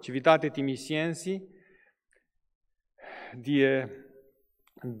Trăilescu. Civitate Timișensi, die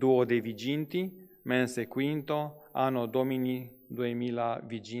 2 de viginti, mense quinto, anno domini 2000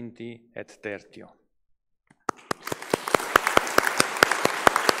 viginti et tertio.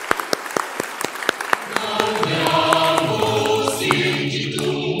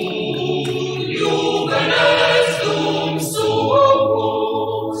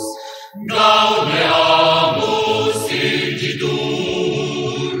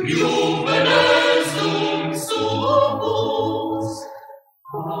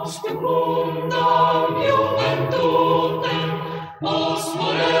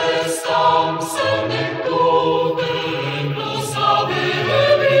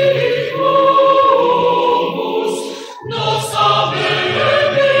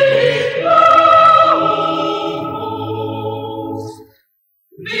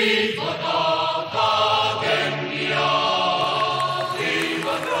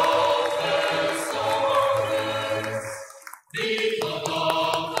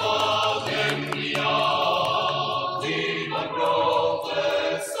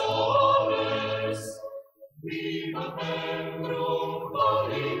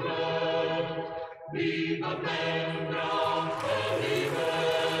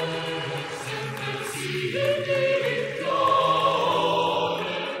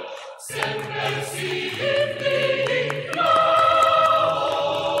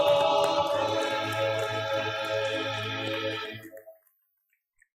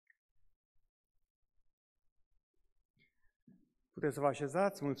 Puteți să vă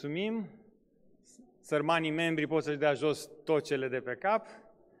așezați, mulțumim. Sărmanii membri pot să-și dea jos tot cele de pe cap.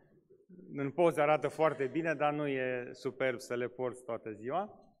 În poze arată foarte bine, dar nu e superb să le porți toată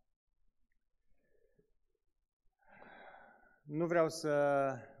ziua. Nu vreau să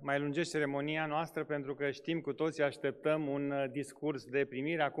mai lungesc ceremonia noastră, pentru că știm cu toții, așteptăm un discurs de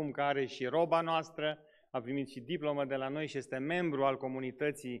primire, acum că are și roba noastră, a primit și diplomă de la noi și este membru al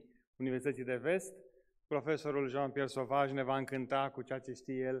comunității Universității de Vest. Profesorul Jean-Pierre Sauvage ne va încânta cu ceea ce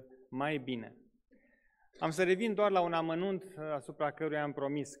știe el mai bine. Am să revin doar la un amănunt asupra căruia am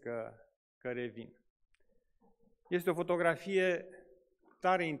promis că revin. Este o fotografie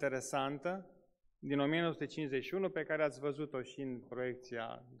tare interesantă, din 1951, pe care ați văzut-o și în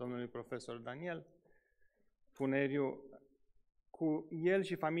proiecția domnului profesor Daniel Funeriu, cu el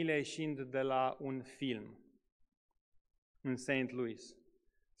și familia ieșind de la un film în St. Louis.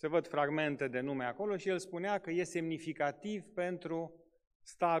 Se văd fragmente de nume acolo și el spunea că e semnificativ pentru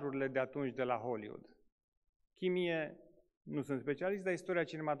starurile de atunci de la Hollywood. Chimie, nu sunt specialist, dar istoria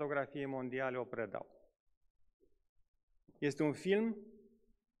cinematografiei mondiale o predau. Este un film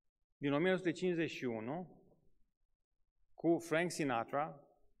din 1951 cu Frank Sinatra,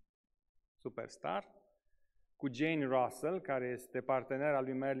 superstar, cu Jane Russell, care este partenera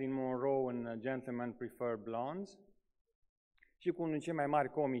lui Marilyn Monroe în Gentlemen Prefer Blondes, și cu unul dintre cei mai mari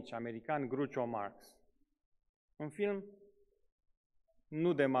comici americani, Groucho Marx. Un film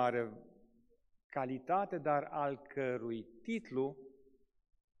nu de mare calitate, dar al cărui titlu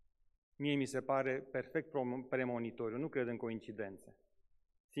mie mi se pare perfect premonitoriu, nu cred în coincidențe.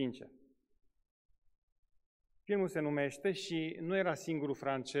 Sincer. Filmul se numește, și nu era singurul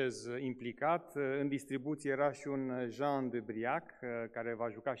francez implicat, în distribuție era și un Jean de Briac, care va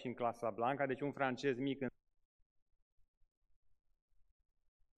juca și în Clasa Blanca, deci un francez mic.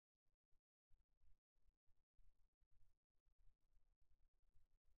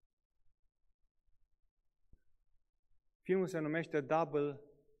 Filmul se numește Double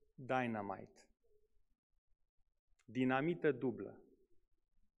Dynamite. Dinamită dublă.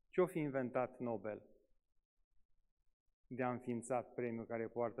 Ce-o fi inventat Nobel de a înființat premiul care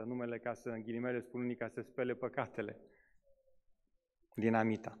poartă numele, ca să, în ghilimele spun unii, ca să spele păcatele?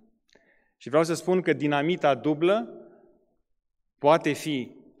 Dinamita. Și vreau să spun că dinamita dublă poate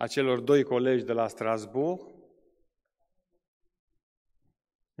fi a celor doi colegi de la Strasbourg,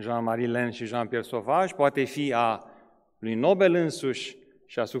 Jean-Marie Len și Jean-Pierre Sauvage, poate fi a lui Nobel însuși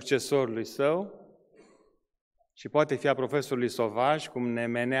și a succesorului său, și poate fi a profesorului Sauvage, cum ne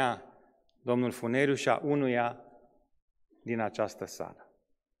menea domnul Funeriu, și a unuia din această sală.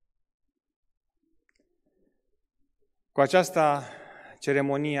 Cu aceasta,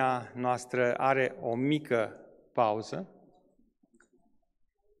 ceremonia noastră are o mică pauză,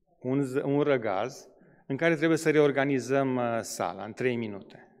 un răgaz, în care trebuie să reorganizăm sala în 3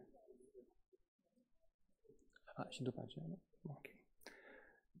 minute. Și după aceea, okay.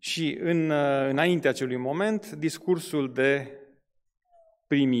 Și înaintea acelui moment, discursul de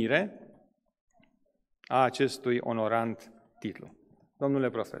primire a acestui onorant titlu. Domnule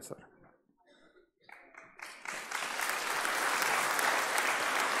profesor.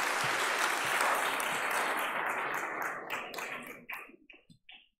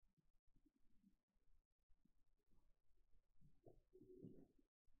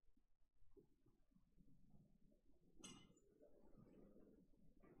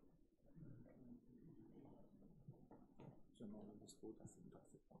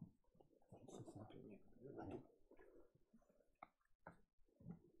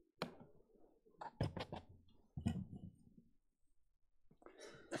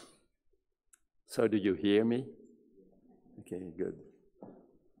 So do you hear me? Okay, good.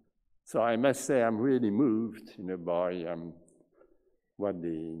 So I must say I'm really moved, by what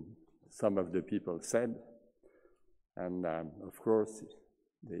some of the people said, and of course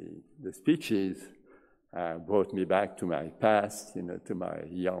the speeches brought me back to my past, to my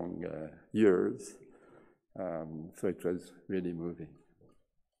young years. So it was really moving.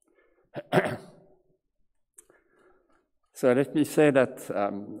 So let me say that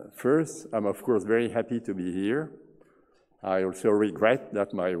first, I'm of course very happy to be here. I also regret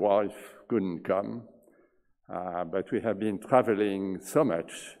that my wife couldn't come, but we have been traveling so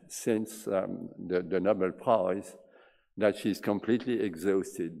much since the Nobel Prize that she's completely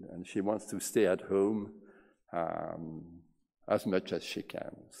exhausted and she wants to stay at home as much as she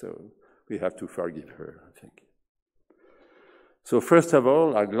can. So we have to forgive her, I think. So first of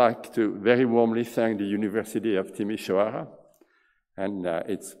all, I'd like to very warmly thank the University of Timișoara and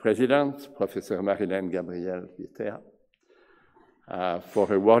its president, Professor Marilyn Gabriel-Pietea,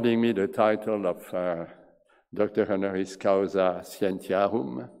 for awarding me the title of Doctor Honoris Causa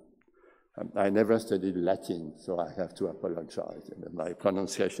Scientiarum. I never studied Latin, so I have to apologize. My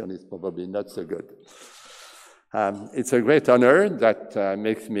pronunciation is probably not so good. It's a great honor that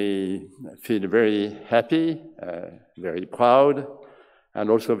makes me feel very happy, very proud, and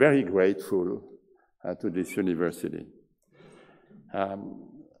also very grateful to this university.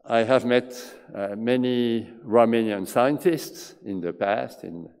 I have met many Romanian scientists in the past,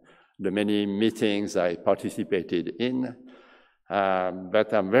 in the many meetings I participated in,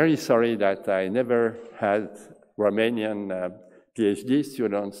 but I'm very sorry that I never had Romanian PhD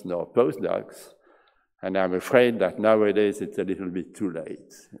students nor postdocs. And I'm afraid that nowadays it's a little bit too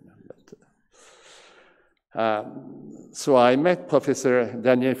late. So I met Professor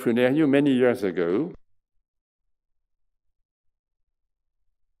Daniel Funeriu many years ago.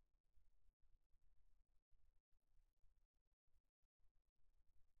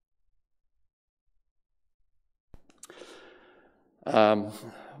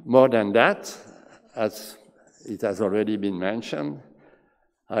 More than that, as it has already been mentioned,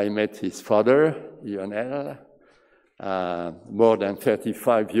 I met his father, Lionel, more than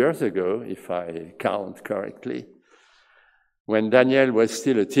 35 years ago, if I count correctly, when Daniel was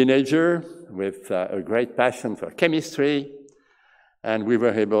still a teenager with a great passion for chemistry, and we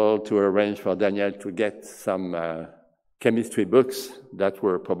were able to arrange for Daniel to get some chemistry books that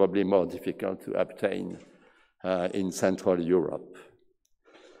were probably more difficult to obtain in Central Europe.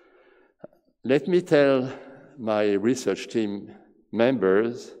 Let me tell my research team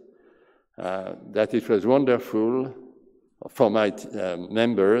members that it was wonderful for my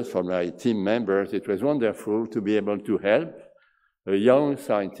members, for my team members, it was wonderful to be able to help a young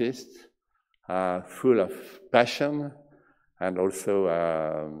scientist full of passion and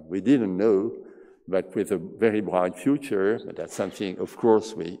also, we didn't know, but with a very bright future. But that's something, of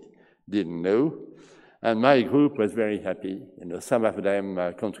course, we didn't know. And my group was very happy. You know, some of them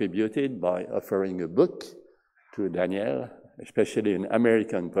contributed by offering a book to Daniel, especially an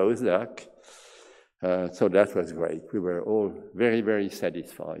American postdoc. So that was great. We were all very, very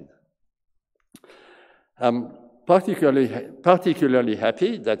satisfied. I'm particularly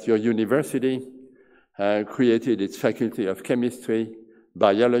happy that your university created its Faculty of Chemistry,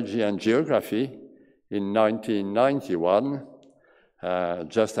 Biology, and Geography in 1991,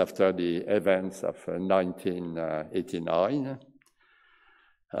 just after the events of 1989.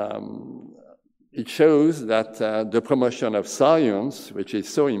 It shows that the promotion of science, which is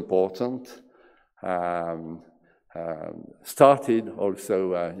so important, started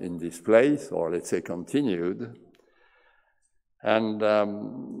also in this place, or let's say continued. And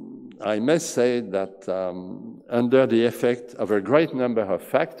I must say that under the effect of a great number of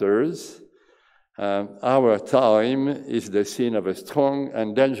factors, our time is the scene of a strong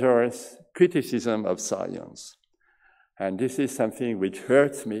and dangerous criticism of science. And this is something which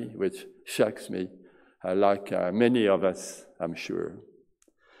hurts me, which shocks me, like many of us, I'm sure.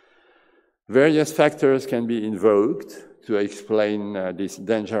 Various factors can be invoked to explain this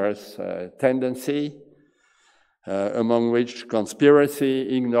dangerous tendency, among which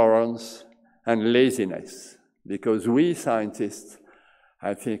conspiracy, ignorance, and laziness. Because we scientists,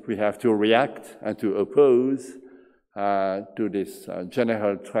 I think we have to react and to oppose to this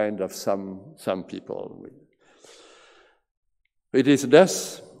general trend of some people. It is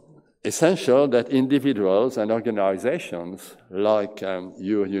thus essential that individuals and organizations like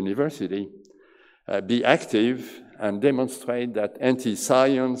your university be active and demonstrate that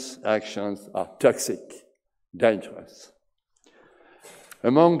anti-science actions are toxic, dangerous.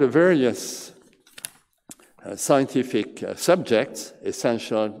 Among the various scientific subjects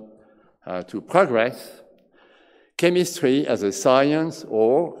essential to progress, chemistry as a science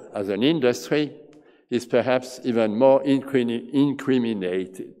or as an industry is perhaps even more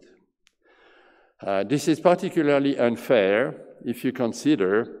incriminated. This is particularly unfair if you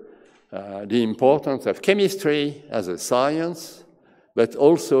consider the importance of chemistry as a science, but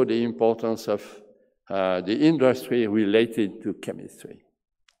also the importance of the industry related to chemistry.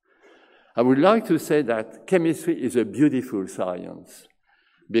 I would like to say that chemistry is a beautiful science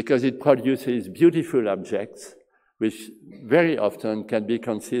because it produces beautiful objects which very often can be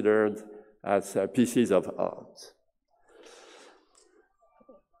considered as pieces of art.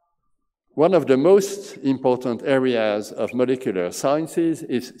 One of the most important areas of molecular sciences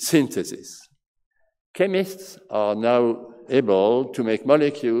is synthesis. Chemists are now able to make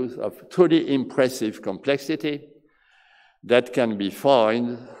molecules of truly impressive complexity that can be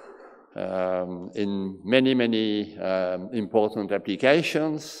found in many important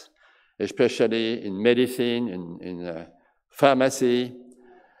applications, especially in medicine, in pharmacy,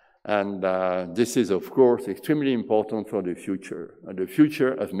 and this is, of course, extremely important for the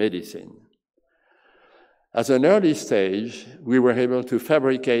future of medicine. As an early stage, we were able to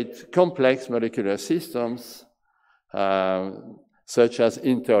fabricate complex molecular systems such as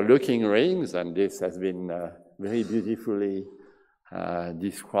interlocking rings, and this has been very beautifully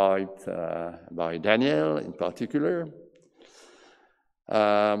described by Daniel in particular.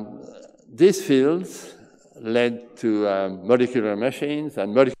 These fields led to molecular machines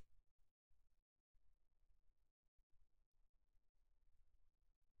and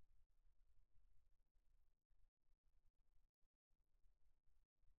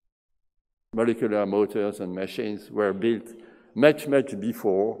molecular motors and machines were built much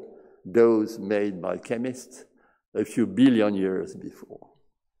before those made by chemists a few billion years before.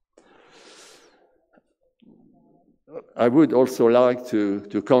 I would also like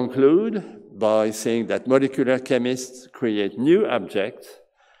to conclude by saying that molecular chemists create new objects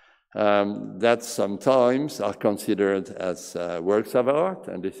that sometimes are considered as works of art,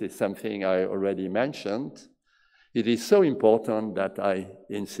 and this is something I already mentioned. It is so important that I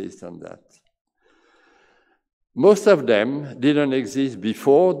insist on that. Most of them didn't exist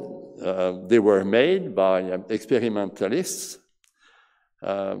before they were made by experimentalists,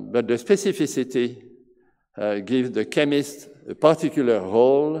 but the specificity gives the chemist a particular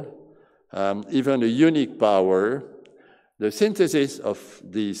role, even a unique power. The synthesis of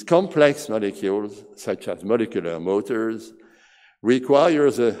these complex molecules, such as molecular motors,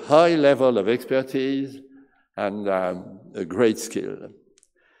 requires a high level of expertise and a great skill.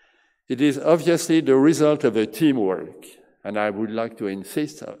 It is obviously the result of a teamwork, and I would like to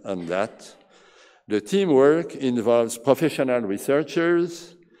insist on that. The teamwork involves professional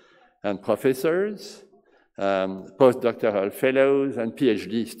researchers and professors, postdoctoral fellows, and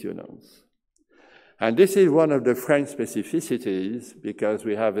PhD students. And this is one of the French specificities, because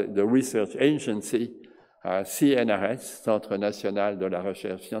we have the research agency, CNRS, Centre National de la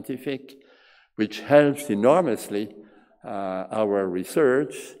Recherche Scientifique, which helps enormously our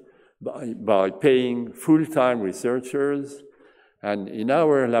research by paying full-time researchers. And in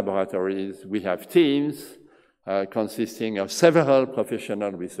our laboratories, we have teams consisting of several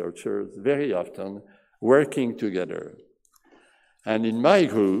professional researchers, very often working together. And in my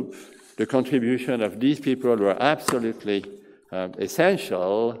group, the contribution of these people were absolutely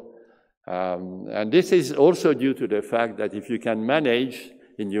essential. And this is also due to the fact that if you can manage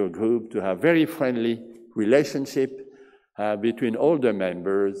in your group to have very friendly relationship between all the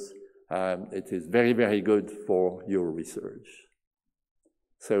members, it is very, very good for your research.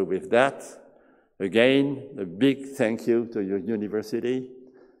 So with that, again, a big thank you to your university,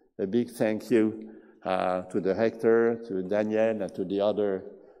 a big thank you to the rector, to Daniel, and to the other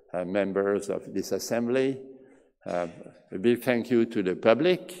members of this assembly. A big thank you to the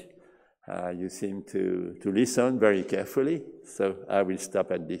public. You seem to listen very carefully, so I will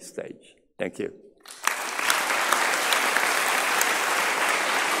stop at this stage. Thank you.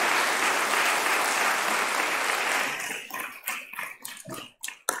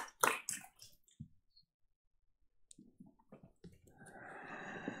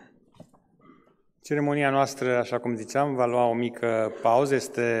 Ceremonia noastră, așa cum ziceam, va lua o mică pauză.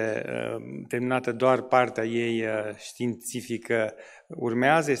 Este terminată doar partea ei științifică.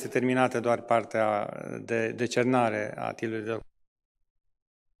 Urmează, este terminată doar partea de decernare a titlului de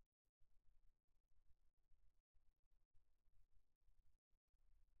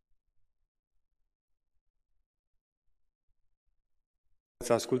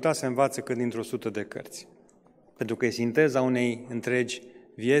să asculta, se învață cât dintr-o 100 de cărți. Pentru că e sinteza unei întregi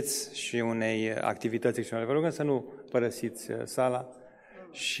vieți și unei activități excepționale. Vă rugăm să nu părăsiți sala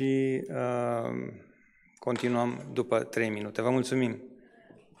și continuăm după 3 minute. Vă mulțumim!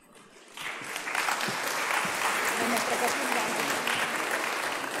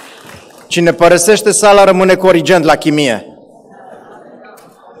 Cine părăsește sala rămâne corigent la chimie.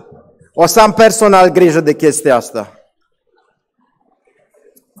 O să am personal grijă de chestia asta.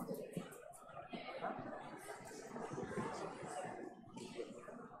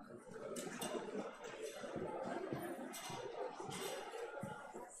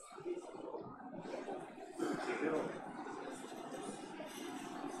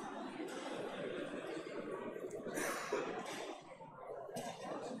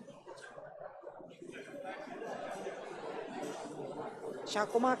 Și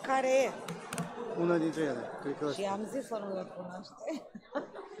acum care e? Una dintre ele. Cred că Și am zis să nu le cunoaște.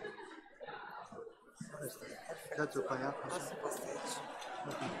 Dați-o pe aia. Asta e aici.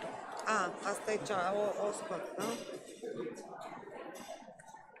 A, asta e cea, o scot, da?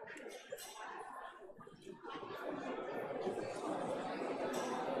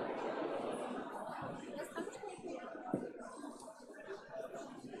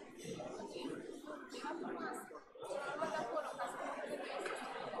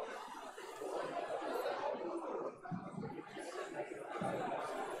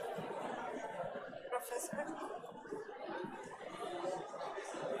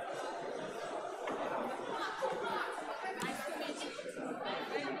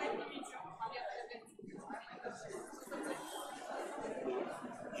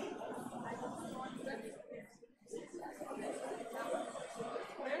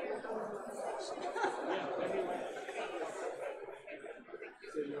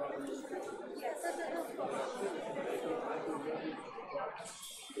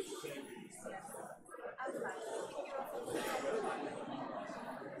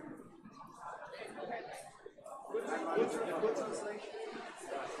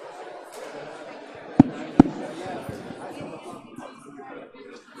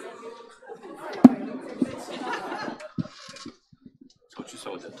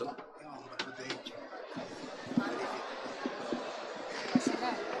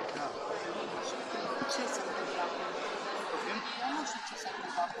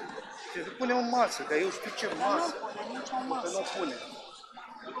 Trebuie să punem o masă, dar eu știu ce masă. Nu pune nicio masă. Că nu pune.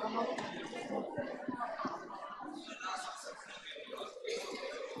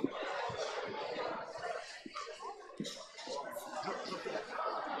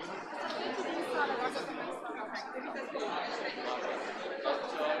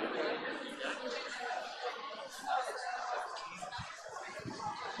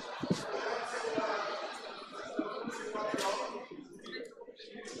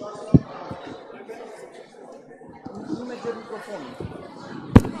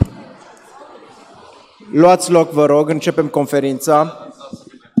 Luați loc, vă rog, începem conferința.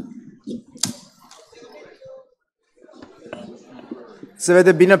 Se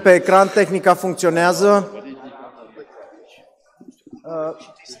vede bine pe ecran, tehnica funcționează.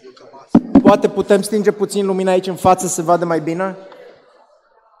 Poate putem stinge puțin lumina aici în față să se vadă mai bine?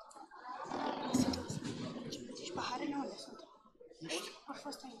 Paharele unde sunt? Au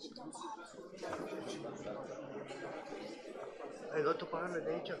fost aici, două pahare. Ai luat-o paharele de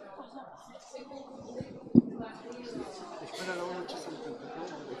aici? Deci până la urmă ce se întâmplă?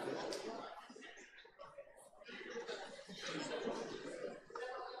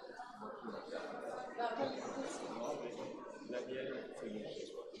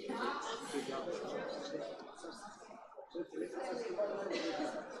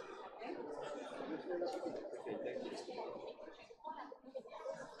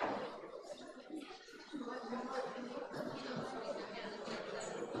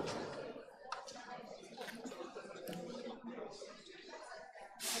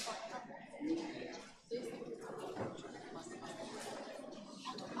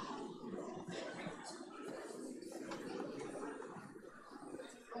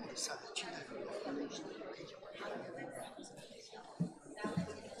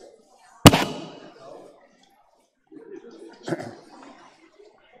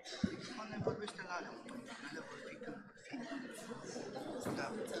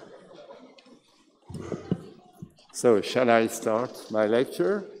 So, shall I start my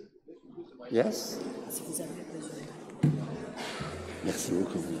lecture? Yes? Merci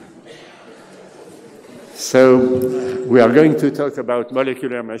beaucoup. So, we are going to talk about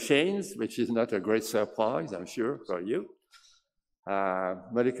molecular machines, which is not a great surprise, I'm sure, for you.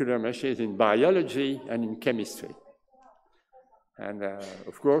 Molecular machines in biology and in chemistry. And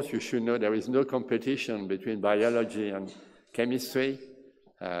of course, you should know there is no competition between biology and chemistry.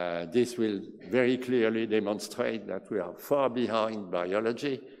 This will very clearly demonstrate that we are far behind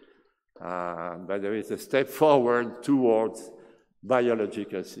biology, but there is a step forward towards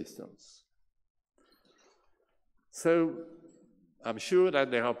biological systems. So I'm sure that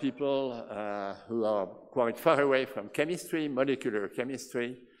there are people who are quite far away from chemistry, molecular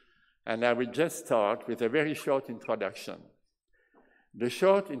chemistry, and I will just start with a very short introduction. The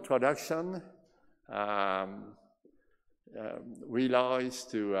short introduction relies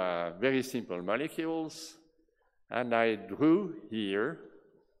to very simple molecules, and I drew here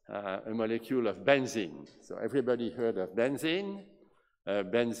a molecule of benzene. So everybody heard of benzene?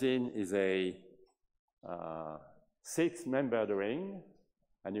 Benzene is a 6-membered ring,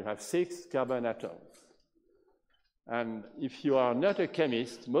 and you have 6 carbon atoms. And if you are not a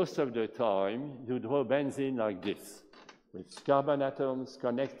chemist, most of the time you draw benzene like this, with carbon atoms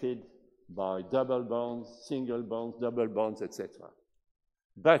connected by double bonds, single bonds, double bonds, etc.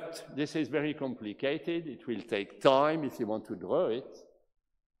 But this is very complicated. It will take time if you want to draw it.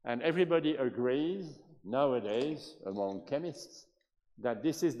 And everybody agrees nowadays among chemists that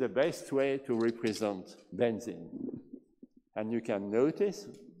this is the best way to represent benzene. And you can notice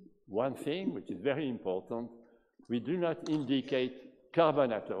one thing, which is very important. We do not indicate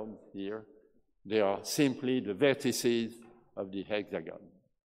carbon atoms here. They are simply the vertices of the hexagon.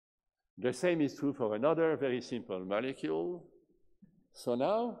 The same is true for another very simple molecule. So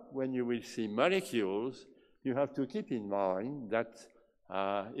now, when you will see molecules, you have to keep in mind that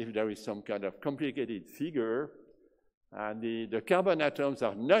if there is some kind of complicated figure, the carbon atoms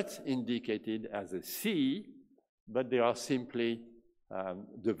are not indicated as a C, but they are simply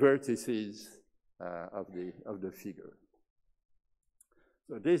the vertices of the figure.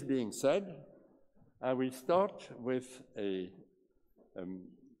 So this being said, I will start with a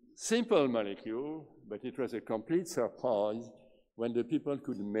simple molecule, but it was a complete surprise when the people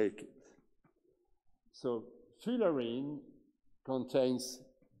could make it. So fullerene contains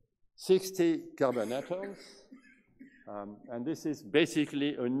 60 carbon atoms, and this is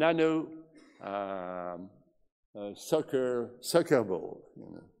basically a nano soccer ball,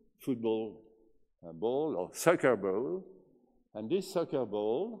 football ball or soccer ball. And this soccer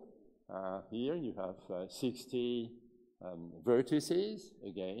ball, here you have 60 vertices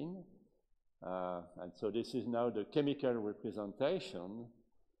again, And so this is now the chemical representation.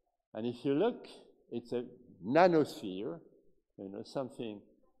 And if you look, it's a nanosphere, you know, something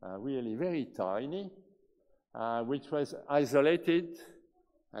really very tiny, which was isolated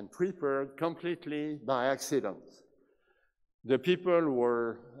and prepared completely by accident. The people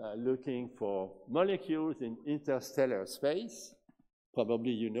were looking for molecules in interstellar space.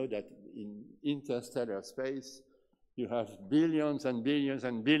 Probably you know that in interstellar space, you have billions and billions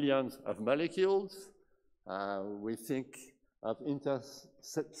and billions of molecules. We think of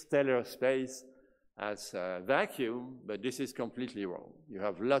interstellar space as a vacuum, but this is completely wrong. You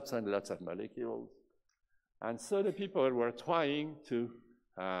have lots and lots of molecules. And so the people were trying to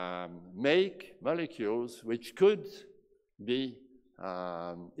make molecules which could be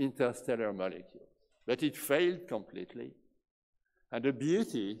interstellar molecules. But it failed completely. And the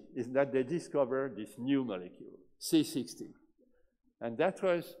beauty is that they discovered this new molecule, C60. And that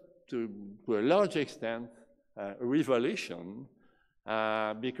was, to a large extent, a revolution,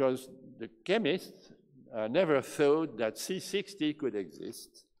 because the chemists never thought that C60 could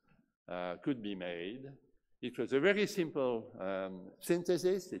exist, could be made. It was a very simple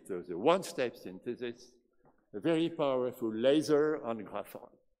synthesis. It was a one-step synthesis, a very powerful laser on graphite.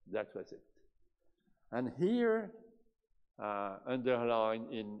 That was it. And here,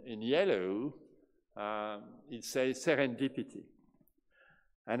 underlined in yellow, it says serendipity.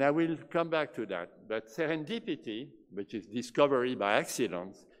 And I will come back to that. But serendipity, which is discovery by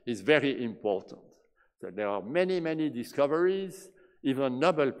accident, is very important. So there are many, many discoveries, even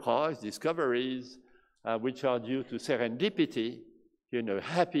Nobel Prize discoveries, which are due to serendipity, you know,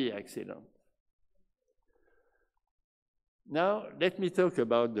 happy accident. Now, let me talk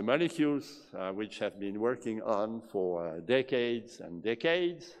about the molecules which have been working on for decades and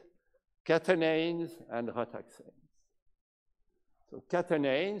decades, catenanes and rotaxanes. So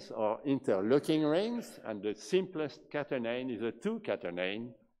catenanes are interlocking rings, and the simplest catenane is a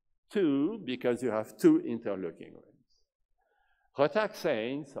 2-catenane, 2 because you have 2 interlocking rings.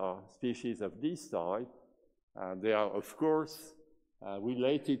 Rotaxanes are species of this type. They are, of course,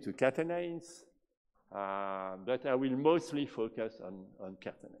 related to catenanes, but I will mostly focus on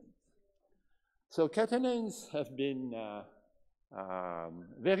catenanes. So catenanes have been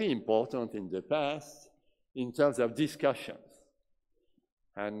very important in the past in terms of discussions.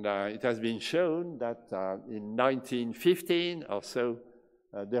 And it has been shown that in 1915 or so,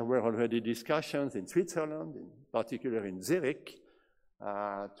 there were already discussions in Switzerland, in particular in Zurich,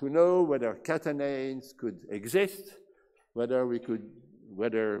 to know whether catenanes could exist, whether we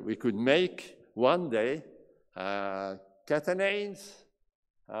could make one day catenanes,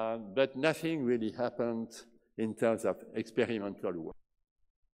 but nothing really happened in terms of experimental work.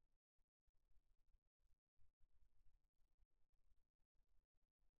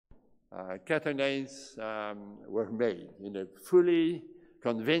 Catenanes were made in a fully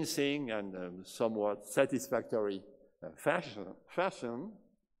convincing and somewhat satisfactory fashion.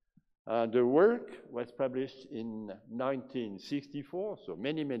 The work was published in 1964, so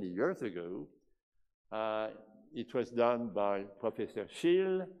many, many years ago. It was done by Professor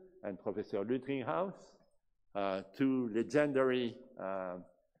Schill and Professor Lüttringhaus, two legendary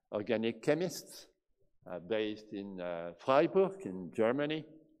organic chemists based in Freiburg in Germany.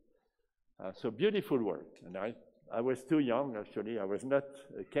 So beautiful work. And I was too young, actually. I was not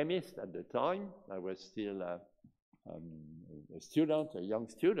a chemist at the time. I was still a student, a young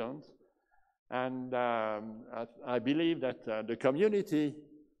student. And I believe that the community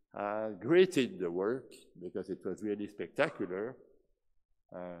greeted the work because it was really spectacular.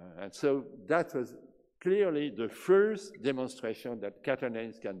 And so that was clearly the first demonstration that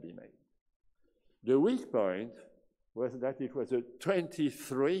catenanes can be made. The weak point was that it was a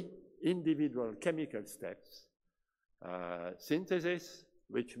 23 individual chemical steps synthesis,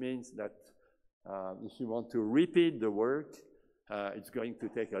 which means that if you want to repeat the work, it's going to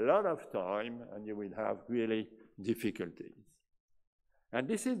take a lot of time and you will have really difficulties. And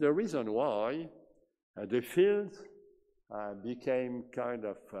this is the reason why the field became kind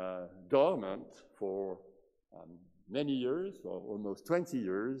of dormant for many years, or almost 20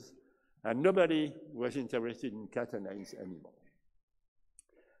 years, and nobody was interested in catenanes anymore.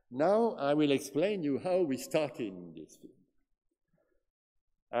 Now I will explain you how we started in this field.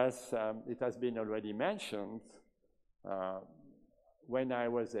 As it has been already mentioned, when I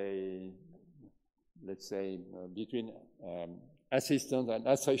was let's say, between assistant and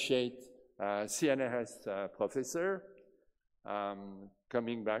associate CNRS professor,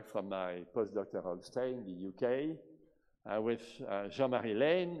 coming back from my postdoctoral stay in the UK, with Jean-Marie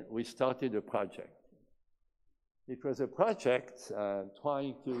Lane, we started a project. It was a project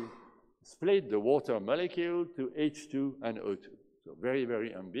trying to split the water molecule to H2 and O2. So very,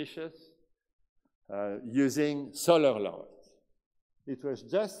 very ambitious, using solar light. It was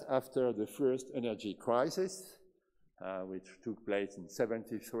just after the first energy crisis, which took place in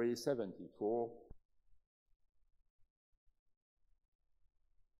 73, 74.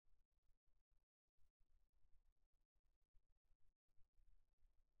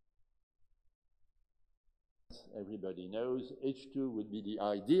 Everybody knows H2 would be the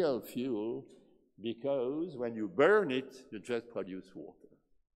ideal fuel because when you burn it, you just produce water.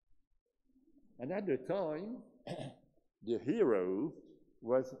 And at the time, the hero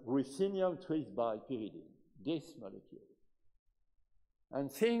was ruthenium trisbipyridine, this molecule.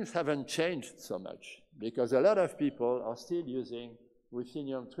 And things haven't changed so much because a lot of people are still using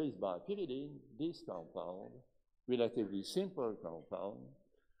ruthenium trisbipyridine, this compound, relatively simple compound.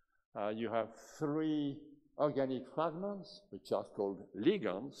 You have 3 organic fragments, which are called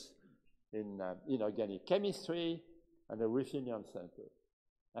ligands in inorganic chemistry, and a ruthenium center.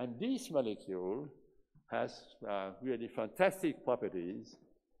 And this molecule has really fantastic properties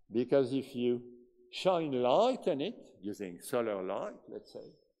because if you shine light on it, using solar light, let's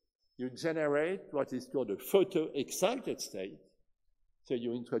say, you generate what is called a photoexcited state. So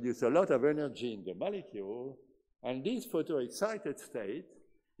you introduce a lot of energy in the molecule, and this photoexcited state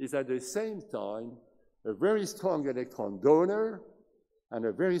is at the same time a very strong electron donor and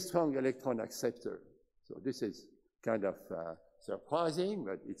a very strong electron acceptor. So this is kind of surprising,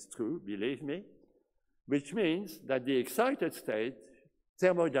 but it's true, believe me, which means that the excited state,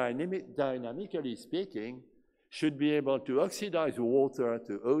 thermodynamically speaking, should be able to oxidize water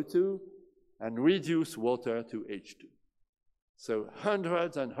to O2 and reduce water to H2. So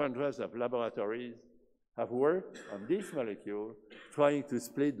hundreds and hundreds of laboratories have worked on this molecule, trying to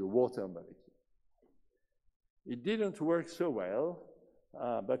split the water molecule. It didn't work so well,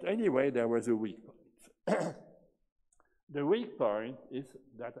 but anyway, there was a weak point. The weak point is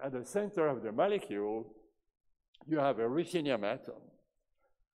that at the center of the molecule, you have a ruthenium atom.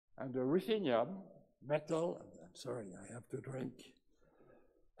 And the ruthenium metal, I'm sorry, I have to drink.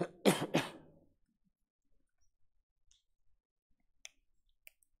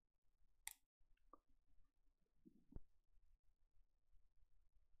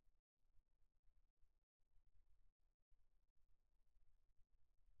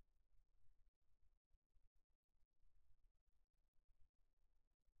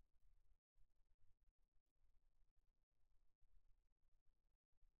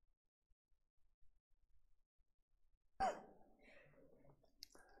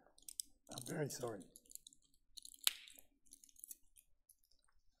 I'm very sorry.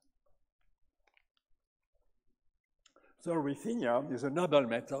 So ruthenium is a noble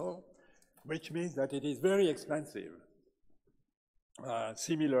metal, which means that it is very expensive,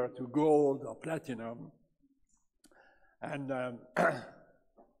 similar to gold or platinum. And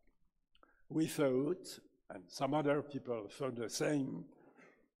we thought, and some other people thought the same,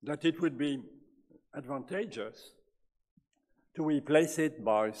 that it would be advantageous to replace it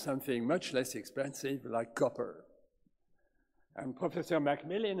by something much less expensive like copper. And Professor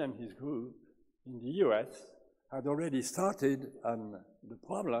Macmillan and his group in the US had already started on the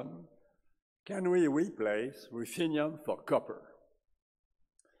problem, can we replace ruthenium for copper?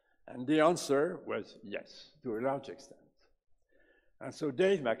 And the answer was yes, to a large extent. And so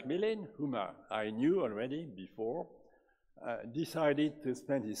Dave Macmillan, whom I knew already before, decided to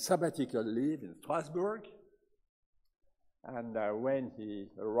spend his sabbatical leave in Strasbourg. And when he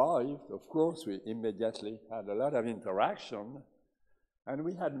arrived, of course, we immediately had a lot of interaction. And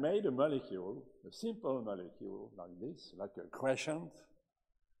we had made a molecule, a simple molecule like this, like a crescent.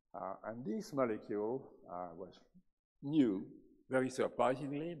 And this molecule was new, very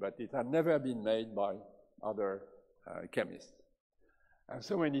surprisingly, but it had never been made by other chemists. And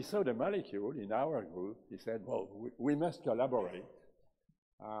so when he saw the molecule in our group, he said, well, we must collaborate.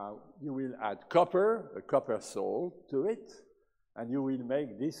 You will add copper, a copper salt to it, and you will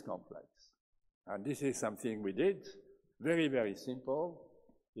make this complex. And this is something we did, very, very simple.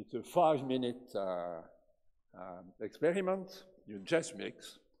 It's a 5-minute experiment. You just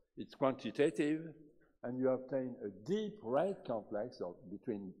mix. It's quantitative, and you obtain a deep red complex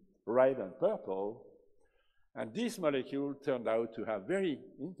between red and purple. And this molecule turned out to have very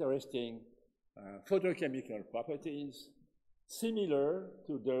interesting photochemical properties, similar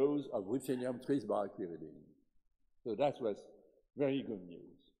to those of ruthenium trisbipyridine. So that was very good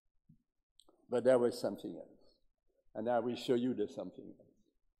news. But there was something else. And I will show you the something else.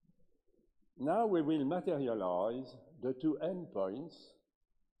 Now we will materialize the 2 endpoints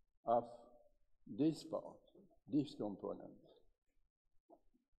of this part, this component.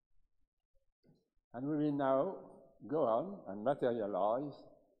 And we will now go on and materialize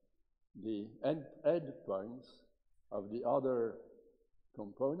the end points of the other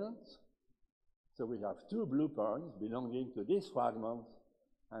components. So we have two blue points belonging to this fragment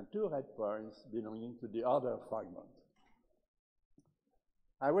and two red points belonging to the other fragment.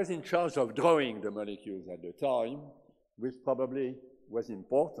 I was in charge of drawing the molecules at the time, which probably was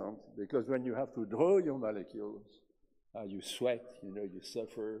important because when you have to draw your molecules, you sweat, you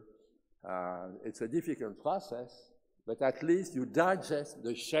suffer. It's a difficult process, but at least you digest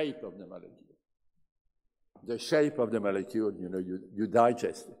the shape of the molecule. The shape of the molecule, you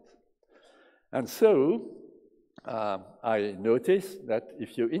digest it. And so I noticed that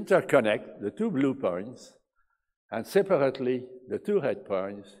if you interconnect the two blue points and separately the two red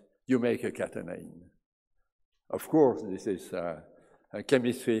points, you make a catenane. Of course, this is a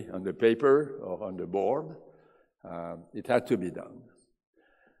chemistry on the paper or on the board. It had to be done.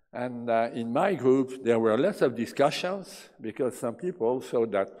 And in my group, there were lots of discussions because some people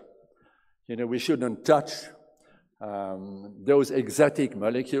thought that, we shouldn't touch those exotic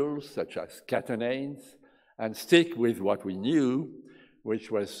molecules, such as catenanes, and stick with what we knew, which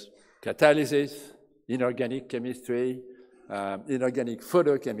was catalysis, inorganic chemistry, inorganic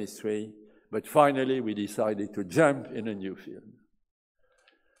photochemistry, but finally we decided to jump in a new field.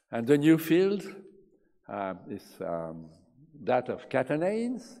 And the new field is that of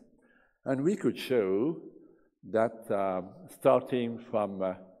catenanes, and we could show that starting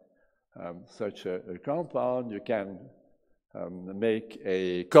from such a compound, you can make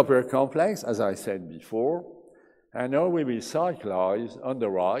a copper complex, as I said before, and now we will cyclize on the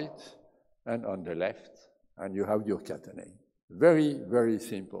right and on the left, and you have your catenane. Very, very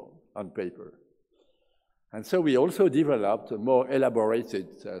simple on paper. And so we also developed a more elaborated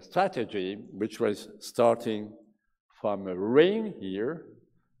strategy, which was starting from a ring here,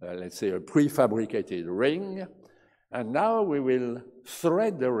 let's say a prefabricated ring, and now we will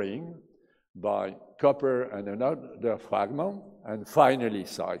thread the ring by copper and another fragment, and finally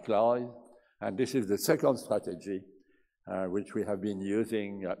cyclize. And this is the second strategy which we have been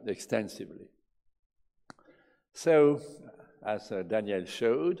using extensively. So, as Daniel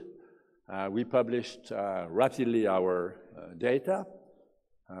showed, we published rapidly our data.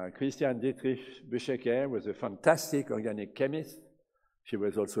 Christiane Dietrich Büchecker was a fantastic organic chemist. She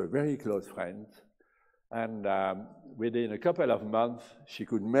was also a very close friend. And within a couple of months, she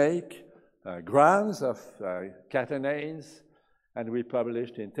could make grams of catenanes, and we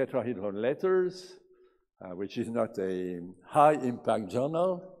published in Tetrahedron Letters, which is not a high-impact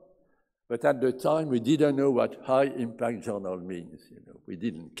journal, but at the time we didn't know what high-impact journal means. We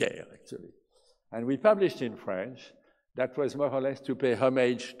didn't care, actually. And we published in French. That was more or less to pay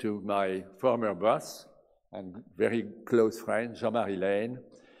homage to my former boss and very close friend, Jean-Marie Lehn,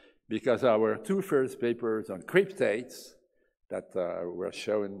 because our two first papers on cryptates that were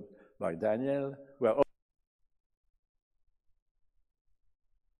shown by Daniel were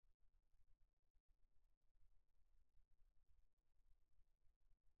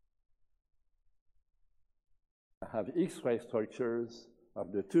have X-ray structures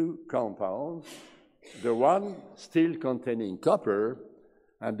of the two compounds, the one still containing copper,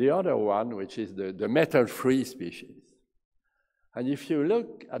 and the other one, which is the metal-free species. And if you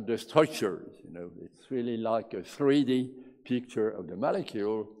look at the structures, it's really like a 3D picture of the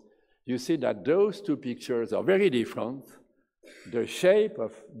molecule. You see that those two pictures are very different. The shape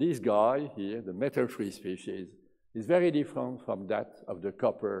of this guy here, the metal-free species, is very different from that of the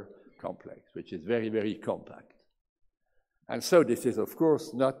copper complex, which is very, very compact. And so this is, of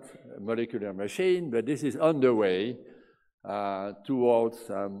course, not a molecular machine, but this is on the way towards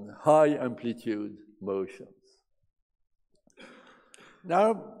high-amplitude motions.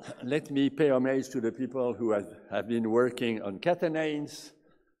 Now, let me pay homage to the people who have been working on catenanes.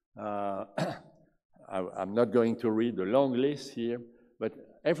 I'm not going to read the long list here, but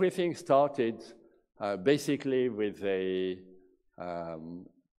everything started basically with a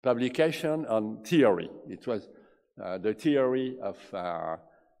publication on theory. It was the theory of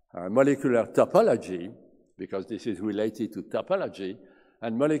molecular topology, because this is related to topology,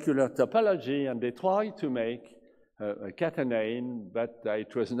 and molecular topology, and they tried to make a catenane, but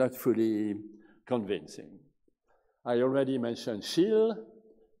it was not fully convincing. I already mentioned Schill,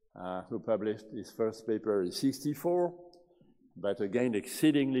 who published his first paper in '64, but again,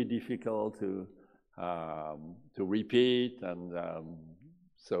 exceedingly difficult to repeat, and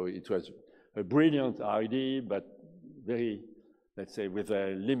so it was a brilliant idea, but very, let's say, with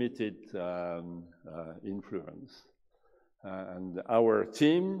a limited influence. And our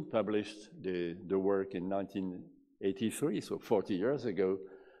team published the work in 1983, so 40 years ago,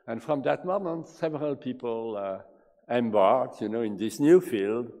 And from that moment, several people embarked, in this new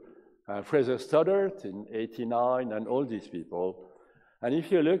field. Fraser Stoddart in '89, and all these people. And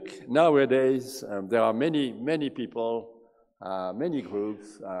if you look nowadays, there are many people, many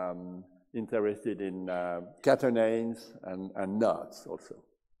groups interested in catenanes and knots also.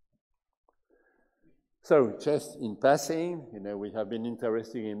 So just in passing, we have been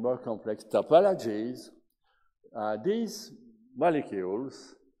interested in more complex topologies. These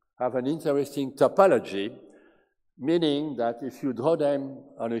molecules have an interesting topology, meaning that if you draw them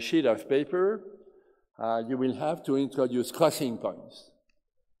on a sheet of paper, you will have to introduce crossing points.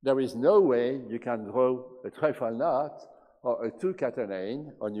 There is no way you can draw a triple knot or a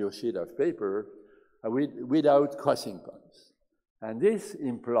 2-catenane on your sheet of paper without crossing points. And this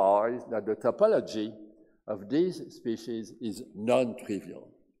implies that the topology of these species is non-trivial.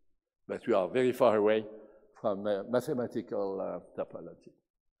 But we are very far away from mathematical topology.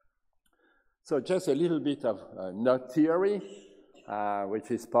 So just a little bit of knot theory,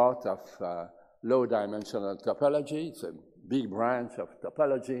 which is part of low-dimensional topology. It's a big branch of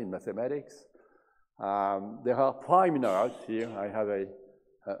topology in mathematics. There are prime knots here. I have a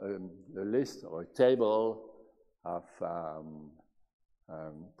list or a table of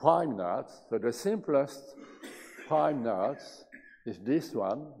prime knots. So the simplest prime knots is this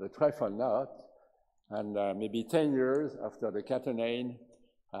one, the triple knot. And maybe 10 years after the catenane,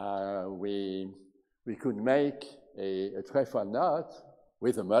 we could make a triple knot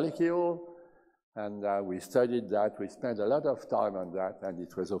with a molecule. And we studied that. We spent a lot of time on that. And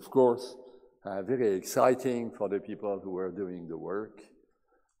it was, of course, very exciting for the people who were doing the work.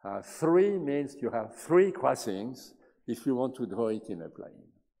 3 means you have 3 crossings if you want to draw it in a plane.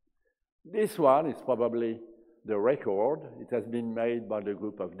 This one is probably the record. It has been made by the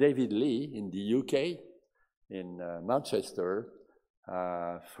group of David Lee in the UK, in Manchester,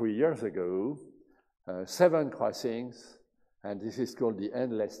 3 years ago. 7 crossings, and this is called the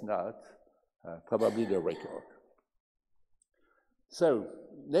endless knot, probably the record. So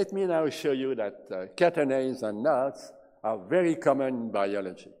let me now show you that catenanes and knots are very common in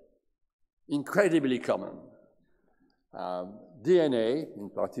biology, incredibly common. DNA, in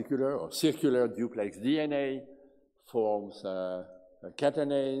particular, or circular duplex DNA, forms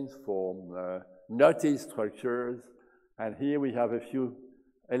catenanes, form knotty structures, and here we have a few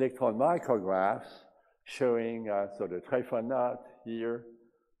electron micrographs showing so the triple knot here,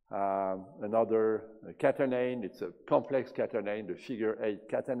 another catenane. It's a complex catenane, the figure 8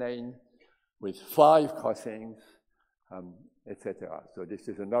 catenane, with 5 crossings, etc. So this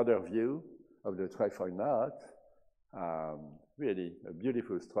is another view of the triple knot. Really a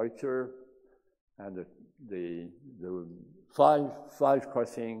beautiful structure, and the 5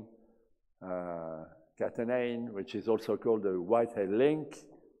 crossing catenane, which is also called the Whitehead link,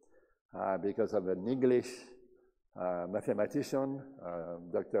 because of an English mathematician,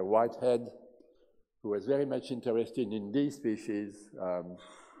 Dr. Whitehead, who was very much interested in these species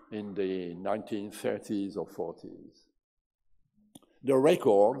in the 1930s or 40s. The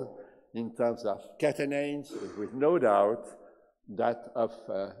record in terms of catenanes is with no doubt that of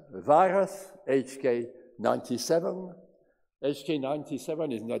virus 𝐏𝐞97.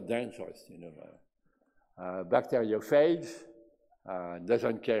 𝐏𝐞97 is not dangerous, Bacteriophage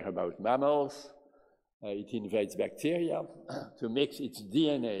doesn't care about mammals. It invades bacteria to mix its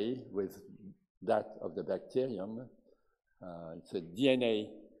DNA with that of the bacterium. It's a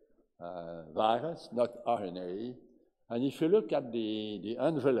DNA virus, not RNA. And if you look at the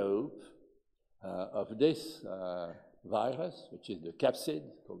envelope of this virus, which is the capsid,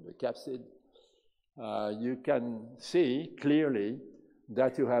 called the capsid, you can see clearly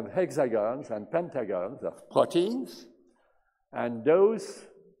that you have hexagons and pentagons of proteins, and those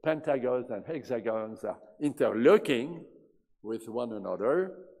pentagons and hexagons are interlocking with one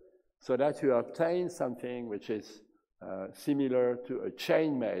another so that you obtain something which is similar to a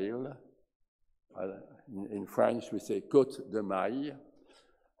chainmail. In French, we say côte de maille.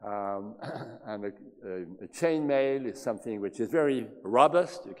 And a chainmail is something which is very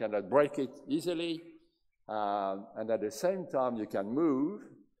robust. You cannot break it easily. And at the same time, you can move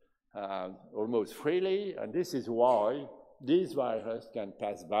almost freely. And this is why these viruses can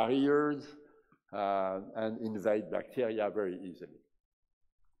pass barriers and invade bacteria very easily.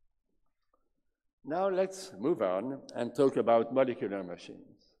 Now let's move on and talk about molecular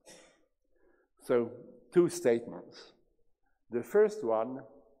machines. So 2 statements. The first one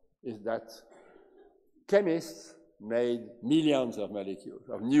is that chemists made millions of molecules,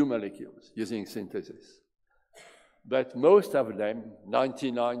 of new molecules, using synthesis. But most of them,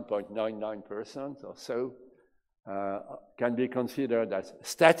 99.99% or so, can be considered as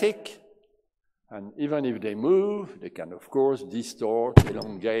static, and even if they move, they can, of course, distort,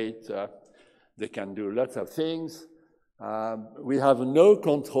 elongate, they can do lots of things. We have no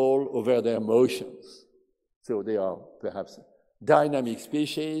control over their motions. So they are perhaps dynamic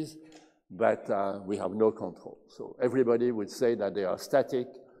species, but we have no control. So everybody would say that they are static,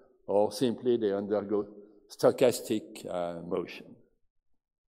 or simply they undergo stochastic motion.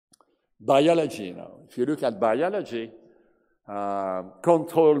 Biology now. If you look at biology,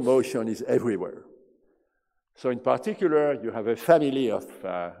 control motion is everywhere. So in particular, you have a family of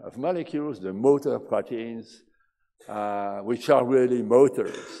molecules, the motor proteins, which are really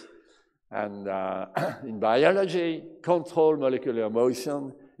motors. And in biology, control molecular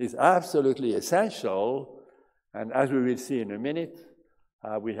motion is absolutely essential. And as we will see in a minute,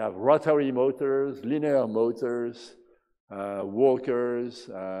 we have rotary motors, linear motors, walkers,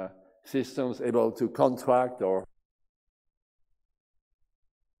 systems able to contract or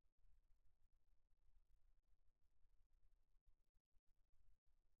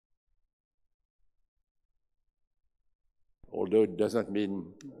although it doesn't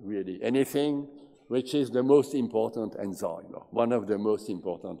mean really anything, which is the most important enzyme, or one of the most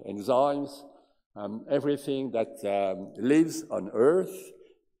important enzymes. Everything that lives on Earth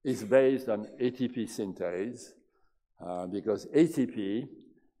is based on ATP synthase, because ATP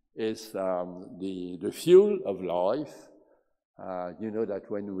is the fuel of life. You know that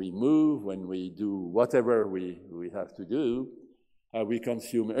when we move, when we do whatever we have to do, we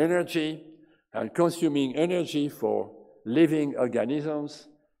consume energy, and consuming energy for living organisms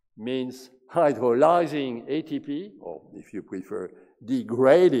means hydrolyzing ATP, or if you prefer,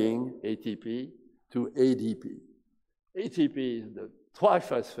 degrading ATP to ADP. ATP is the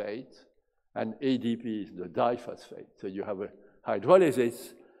triphosphate, and ADP is the diphosphate. So you have a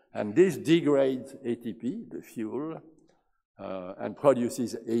hydrolysis, and this degrades ATP, the fuel, and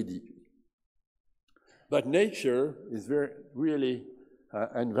produces ADP. But nature is really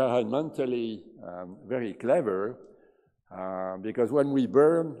environmentally very clever, because when we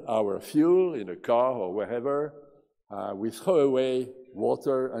burn our fuel in a car or wherever, we throw away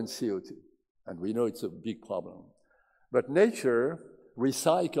water and CO2. And we know it's a big problem. But nature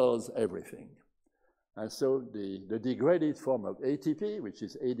recycles everything. And so the degraded form of ATP, which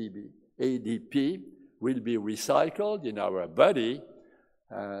is ADP, will be recycled in our body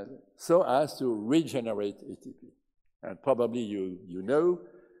so as to regenerate ATP. And probably you know,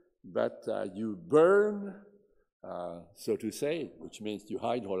 but you burn, so to say, which means you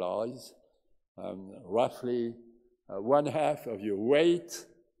hydrolyze roughly 1/2 of your weight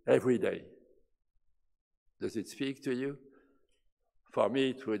every day. Does it speak to you? For me,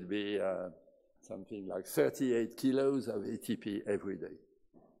 it would be something like 38 kilos of ATP every day.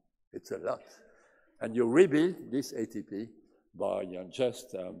 It's a lot. And you rebuild this ATP by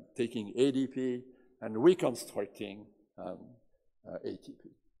just taking ADP and reconstructing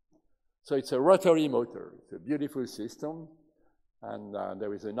ATP. So it's a rotary motor. It's a beautiful system. And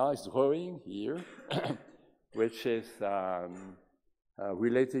there is a nice drawing here, which is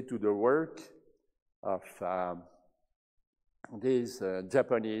related to the work of these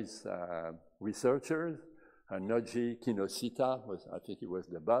Japanese researchers. Noji Kinoshita I think he was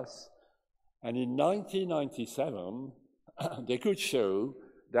the boss. And in 1997, they could show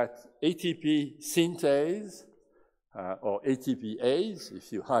that ATP synthase, or ATPase,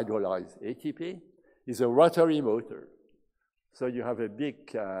 if you hydrolyze ATP, is a rotary motor. So you have a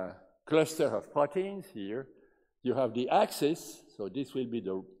big cluster of proteins here. You have the axis, so this will be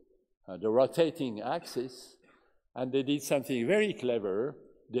the rotating axis. And they did something very clever.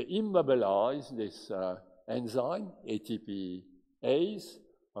 They immobilized this enzyme, ATPase,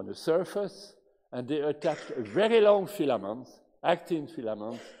 on the surface, and they attached a very long filament, actin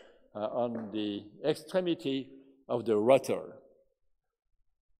filament, on the extremity of the rotor.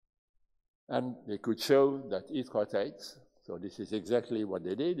 And they could show that it rotates. So this is exactly what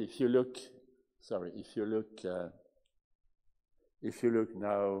they did. If you look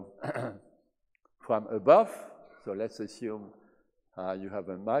now from above, so let's assume you have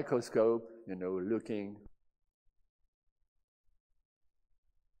a microscope, looking.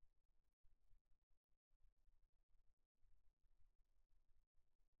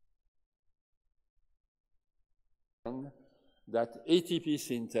 That ATP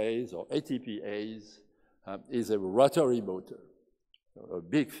synthase or ATPase is a rotary motor, so a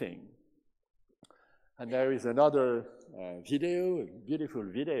big thing. And there is another video, a beautiful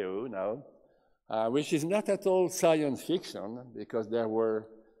video now, which is not at all science fiction, because there were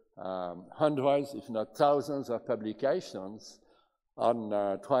hundreds, if not thousands, of publications on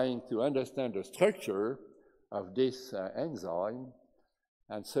trying to understand the structure of this enzyme.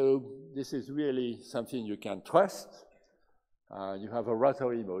 And so this is really something you can trust. You have a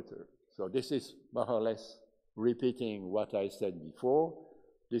rotary motor. So this is more or less repeating what I said before.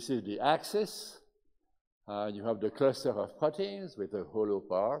 This is the axis. You have the cluster of proteins with a hollow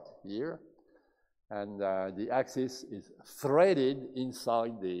part here. And the axis is threaded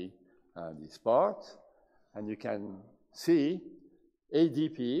inside this part. And you can see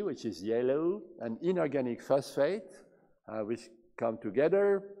ADP, which is yellow, and inorganic phosphate, which come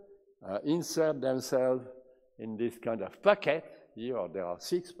together, insert themselves in this kind of packet. Here there are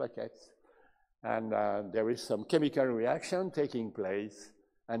 6 packets. And there is some chemical reaction taking place,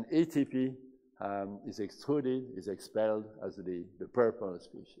 and ATP is extruded, is expelled as the purple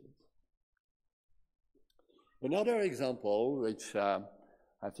species. Another example, which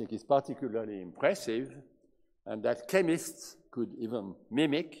I think is particularly impressive, and that chemists could even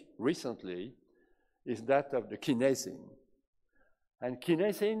mimic recently, is that of the kinesin. And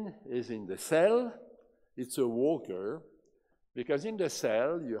kinesin is in the cell. It's a walker, because in the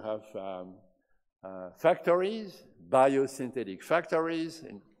cell you have factories, biosynthetic factories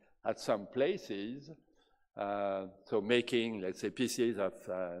at some places, so making, let's say, pieces of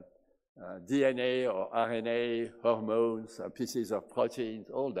DNA or RNA, hormones, pieces of proteins,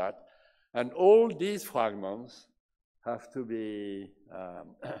 all that. And all these fragments have to be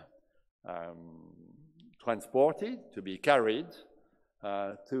transported, to be carried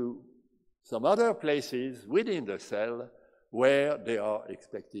to some other places within the cell where they are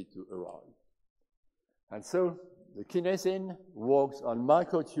expected to arrive. And so the kinesin works on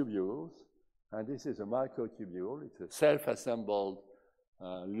microtubules, and this is a microtubule. It's a self-assembled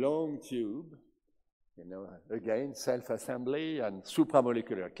long tube, you know, again, self-assembly and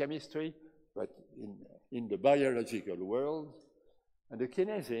supramolecular chemistry, but in the biological world. And the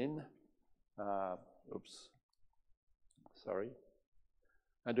kinesin,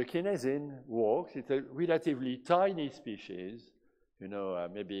 and the kinesin works. It's a relatively tiny species, you know,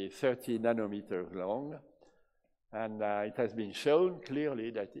 maybe 30 nanometers long. And it has been shown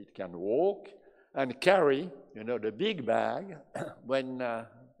clearly that it can walk and carry, you know, the big bag when,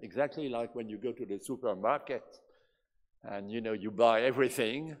 exactly like when you go to the supermarket and, you know, you buy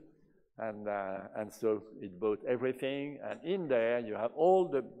everything. And so it bought everything. And in there, you have all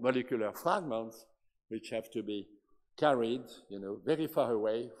the molecular fragments which have to be carried, you know, very far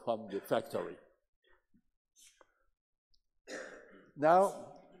away from the factory. Now,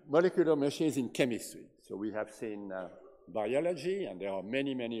 molecular machines in chemistry. So we have seen biology, and there are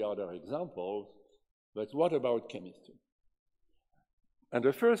many, many other examples. But what about chemistry? And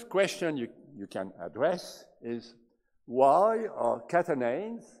the first question you can address is, why are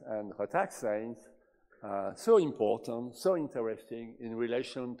catenanes and rotaxanes so important, so interesting in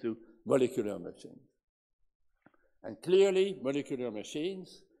relation to molecular machines? And clearly, molecular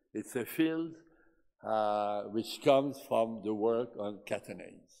machines, it's a field which comes from the work on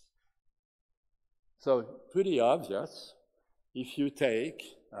catenanes. So pretty obvious, if you take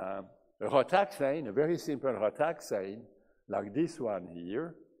a rotaxane, a very simple rotaxane, like this one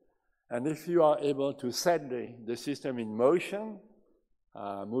here, and if you are able to set the system in motion,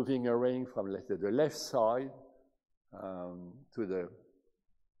 moving a ring from, let's say, the left side to the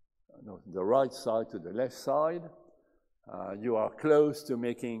right side to the left side, you are close to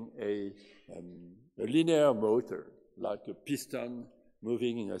making a linear motor, like a piston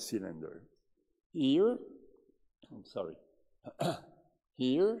moving in a cylinder. Here,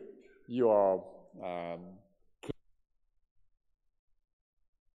 here you are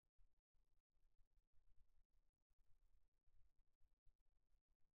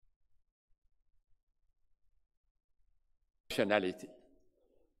functionality.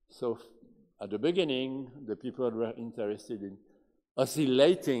 So at the beginning, the people were interested in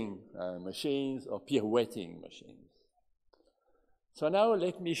oscillating machines or pirouetting machines. So now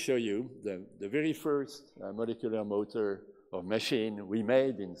let me show you the very first molecular motor or machine we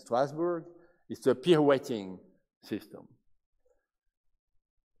made in Strasbourg. It's a pirouetting system.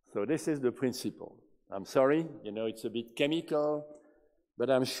 So this is the principle. I'm sorry, you know, it's a bit chemical, but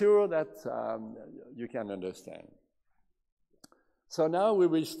I'm sure that you can understand. So now we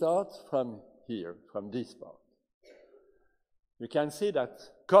will start from here, from this part. You can see that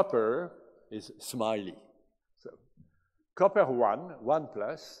copper is smiley. So copper 1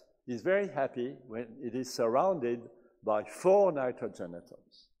 plus, is very happy when it is surrounded by 4 nitrogen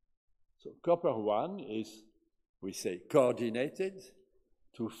atoms. So copper 1 is, we say, coordinated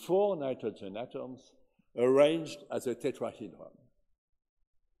to 4 nitrogen atoms arranged as a tetrahedron.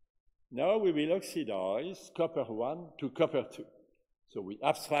 Now we will oxidize copper 1 to copper 2. So we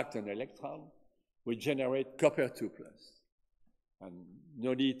abstract an electron, we generate copper 2+. And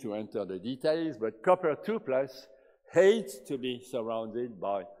no need to enter the details, but copper 2+ hates to be surrounded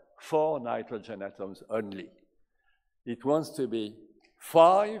by 4 nitrogen atoms only. It wants to be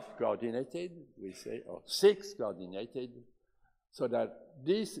 5 coordinated, we say, or 6 coordinated, so that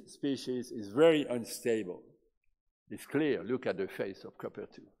this species is very unstable. It's clear, look at the face of copper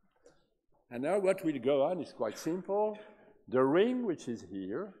 2. And now what will go on is quite simple. The ring, which is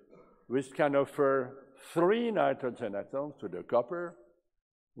here, which can offer 3 nitrogen atoms to the copper,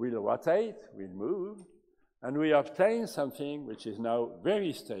 will rotate, will move, and we obtain something which is now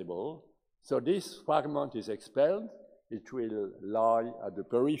very stable. So this fragment is expelled. It will lie at the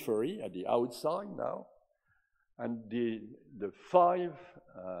periphery, at the outside now. And the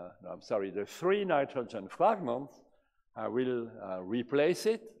 3 nitrogen fragments will replace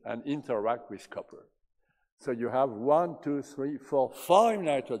it and interact with copper. So you have 1, 2, 3, 4, 5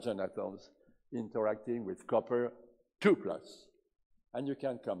 nitrogen atoms interacting with copper 2+. And you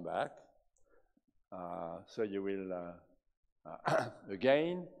can come back. So you will,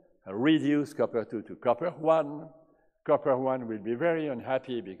 again, reduce copper 2 to copper 1. Copper 1 will be very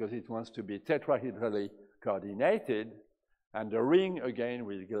unhappy because it wants to be tetrahedrally coordinated, and the ring again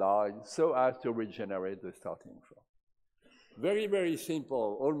will glide so as to regenerate the starting form. Very, very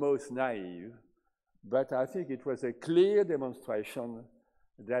simple, almost naive, but I think it was a clear demonstration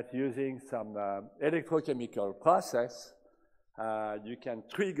that using some electrochemical process, you can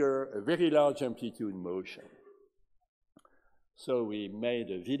trigger a very large amplitude motion. So we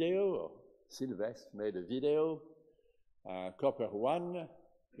made a video, or Sylvestre made a video, copper 1,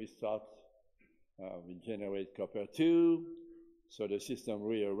 we start, we generate copper 2, so the system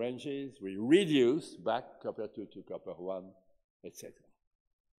rearranges, we reduce back copper 2 to copper 1, etc.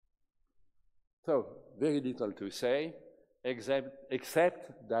 So very little to say,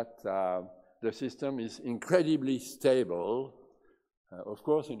 except that the system is incredibly stable. Of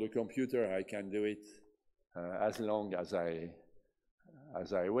course, in the computer, I can do it as long as I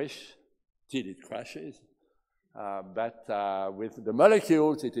wish, till it crashes. But with the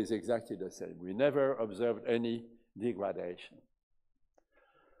molecules, it is exactly the same. We never observed any degradation.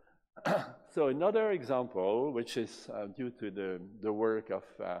 So another example, which is due to the work of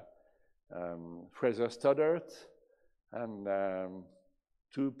Fraser Stoddart and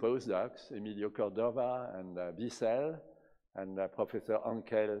 2 postdocs, Emilio Cordova and Bissell, and Professor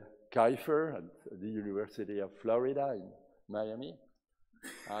Ankel Kiefer at the University of Florida in Miami.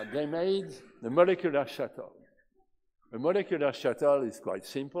 They made the molecular shuttle. A molecular shuttle is quite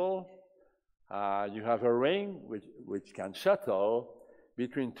simple. You have a ring which can shuttle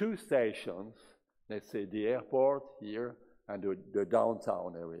between 2 stations, let's say the airport here and the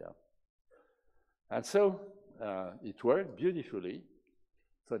downtown area. And so it worked beautifully.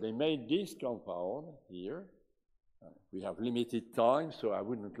 So they made this compound here. We have limited time, so I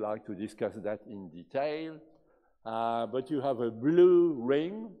wouldn't like to discuss that in detail. But you have a blue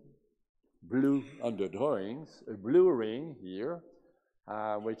ring, blue on the drawings, a blue ring here,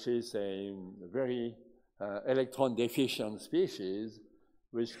 which is a very electron deficient species,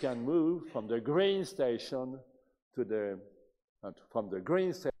 which can move from the green station to the, from the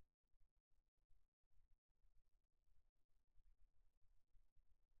green station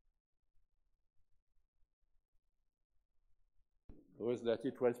was that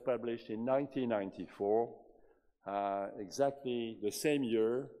it was published in 1994, exactly the same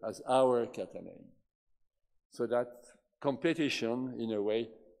year as our catenane. So that competition, in a way,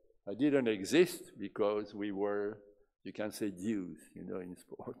 didn't exist because we were, you can say, dues, you know, in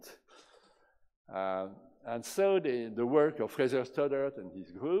sport. And so the work of Fraser Stoddart and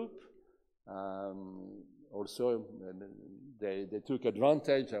his group, also they took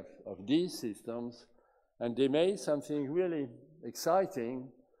advantage of these systems, and they made something really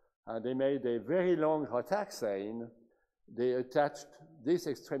exciting. They made a very long rotaxane. They attached this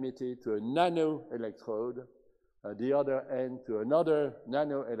extremity to a nano electrode, the other end to another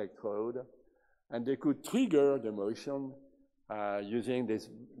nano electrode, and they could trigger the motion using this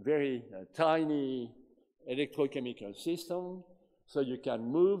very tiny electrochemical system. So you can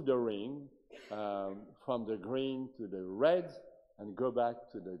move the ring from the green to the red and go back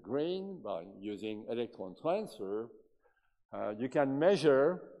to the green by using electron transfer. You can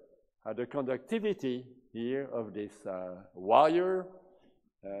measure the conductivity here of this wire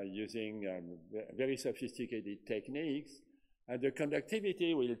using very sophisticated techniques. And the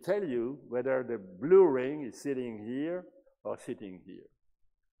conductivity will tell you whether the blue ring is sitting here or sitting here.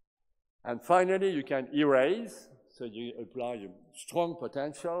 And finally, you can erase. So you apply a strong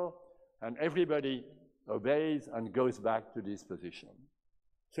potential, and everybody obeys and goes back to this position.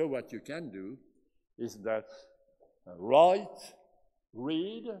 So what you can do is that write,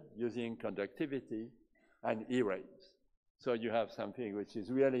 read using conductivity, and erase. So you have something which is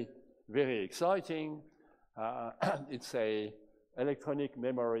really very exciting. It's a electronic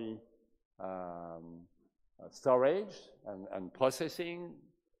memory storage and processing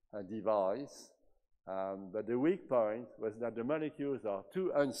device. But the weak point was that the molecules are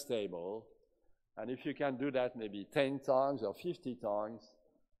too unstable. And if you can do that maybe 10 times or 50 times,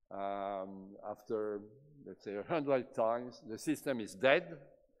 after, let's say, 100 times, the system is dead.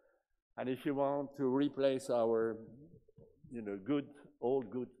 And if you want to replace our, old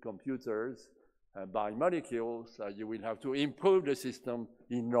good computers by molecules, you will have to improve the system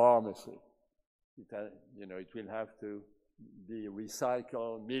enormously. It will have to be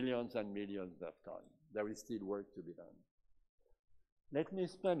recycled millions and millions of times. There is still work to be done. Let me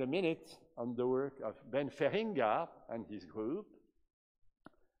spend a minute on the work of 𝐵𝐞𝐻𝐻𝐿 and his group.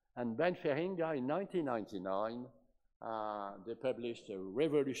 And 𝐵𝐞𝐻𝐻𝐿 in 1999, they published a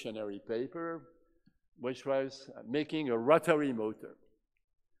revolutionary paper which was making a rotary motor.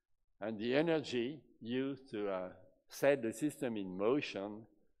 And the energy used to set the system in motion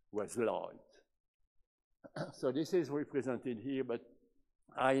was light. So this is represented here, but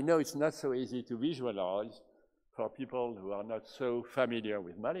I know it's not so easy to visualize for people who are not so familiar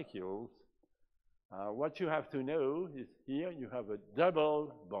with molecules. What you have to know is here you have a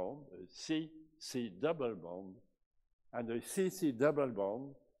double bond, a C-C double bond, and the C-C double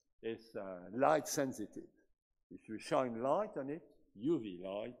bond is light sensitive. If you shine light on it, UV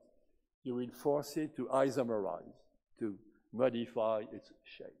light, you will force it to isomerize, to modify its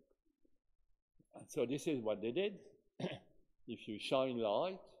shape. And so this is what they did. If you shine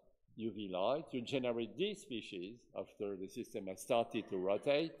light, UV light, you generate this species after the system has started to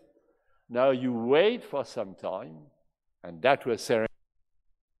rotate. Now you wait for some time, and that was Ceremonie.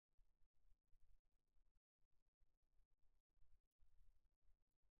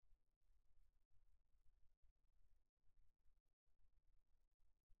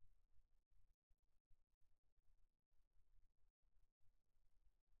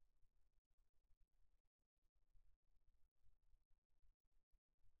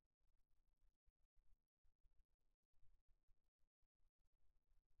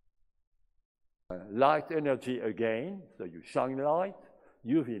 Light energy again, so you shine light,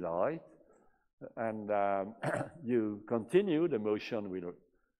 UV light, and you continue, the motion will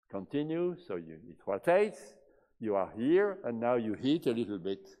continue, so it rotates, you are here, and now you heat a little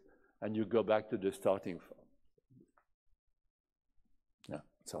bit, and you go back to the starting point. Yeah,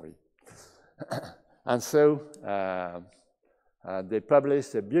 sorry. And so they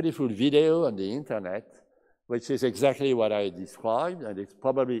published a beautiful video on the internet, which is exactly what I described, and it's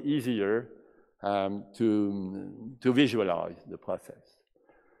probably easier to visualize the process.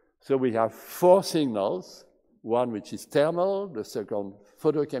 So we have 4 signals, one which is thermal, the second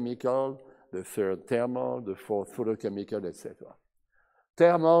photochemical, the third thermal, the fourth photochemical, etc.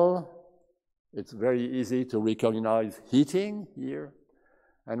 Thermal, it's very easy to recognize heating here.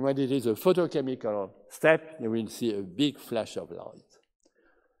 And when it is a photochemical step, you will see a big flash of light.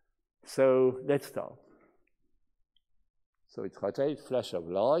 So let's start. So it rotates, flash of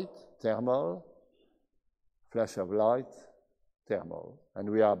light, thermal, flash of light, thermal. And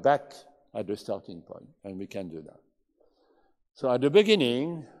we are back at the starting point, and we can do that. So at the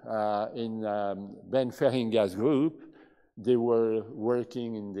beginning, in 𝐵𝐞𝐻𝐻𝐿's group, they were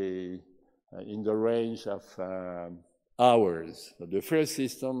working in the range of hours. So the first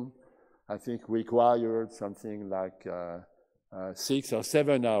system, I think, required something like 6 or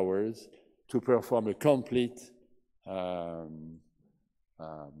 7 hours to perform a complete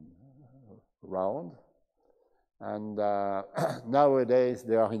round. And nowadays,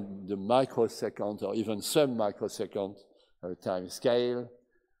 they are in the microsecond or even sub-microsecond time scale,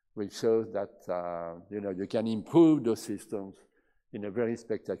 which shows that you can improve those systems in a very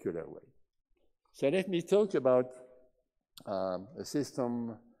spectacular way. So let me talk about a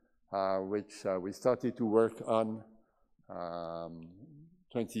system which we started to work on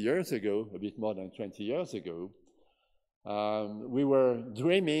 20 years ago, a bit more than 20 years ago. We were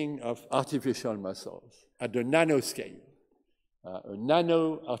dreaming of artificial muscles at the nanoscale, a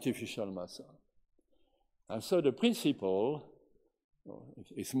nano artificial muscle. And so the principle,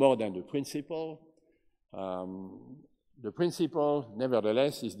 it's more than the principle. The principle,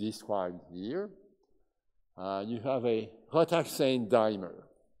 nevertheless, is described here. You have a rotaxane dimer.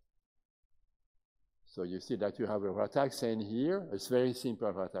 So you see that you have a rotaxane here, a very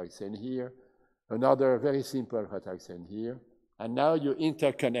simple rotaxane here, another very simple rotaxane here, and now you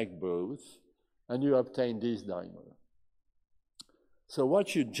interconnect both, and you obtain this dimer. So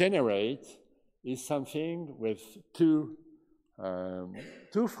what you generate is something with two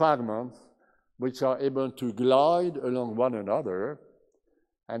fragments which are able to glide along one another.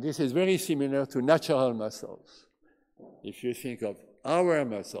 And this is very similar to natural muscles. If you think of our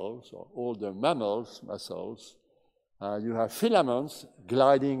muscles, or all the mammals' muscles, you have filaments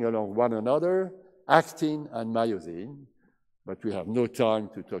gliding along one another, actin and myosin, but we have no time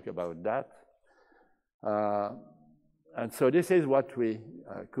to talk about that. And so this is what we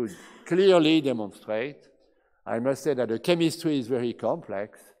could clearly demonstrate. I must say that the chemistry is very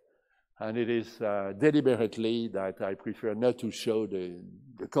complex, and it is deliberately that I prefer not to show the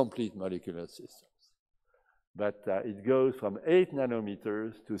complete molecular systems. But it goes from 8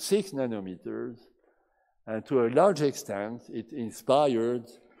 nanometers to 6 nanometers, and to a large extent, it inspired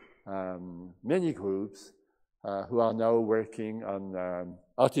many groups who are now working on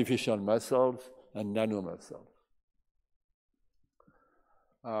artificial muscles and nanomuscles.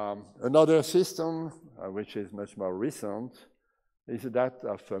 Another system, which is much more recent, is that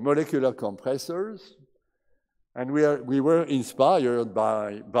of molecular compressors. And we were inspired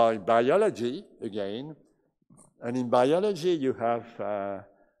by biology again. And in biology, you have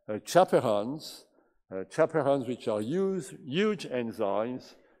chaperones which are huge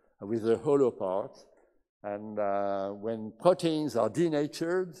enzymes with a hollow part. And when proteins are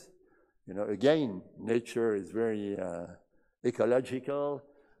denatured, you know, again, nature is very ecological.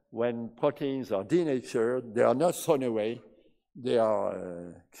 When proteins are denatured, they are not thrown away. They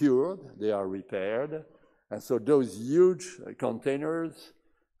are cured, they are repaired. And so those huge containers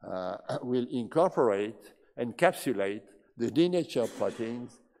will encapsulate the denatured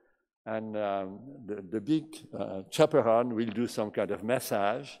proteins, and the big chaperone will do some kind of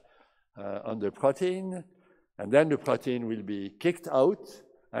massage on the protein, and then the protein will be kicked out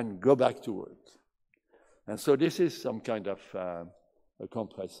and go back to work. And so this is some kind of a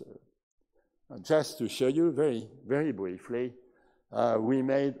compressor. And just to show you very, very briefly, we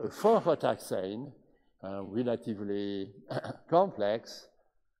made a 4-rotaxane, relatively complex,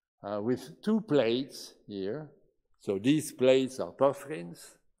 with 2 plates here. So these plates are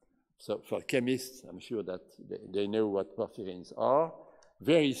porphyrins. So for chemists, I'm sure that they know what porphyrins are.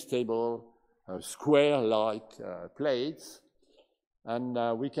 Very stable, square-like plates. And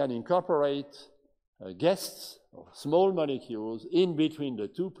we can incorporate guests or small molecules in between the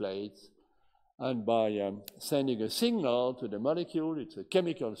 2 plates. And by sending a signal to the molecule, it's a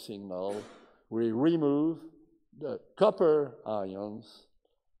chemical signal, we remove the copper ions.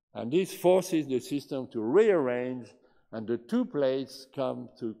 And this forces the system to rearrange, and the 2 plates come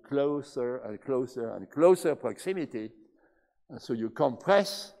to closer and closer and closer proximity. And so you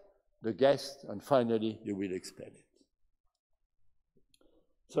compress the guest, and finally you will expel it.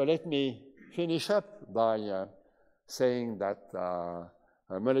 So let me finish up by saying that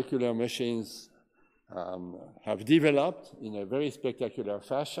molecular machines have developed in a very spectacular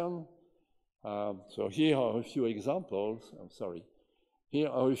fashion. So here are a few examples. I'm sorry. Here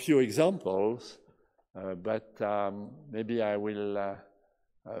are a few examples, but maybe I will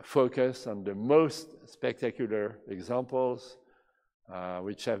focus on the most spectacular examples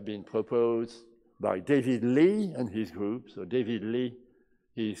which have been proposed by David Lee and his group. So David Lee,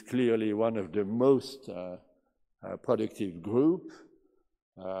 he is clearly one of the most productive group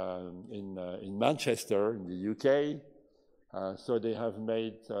in Manchester, in the UK. So they have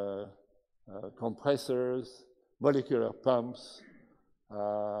made compressors, molecular pumps.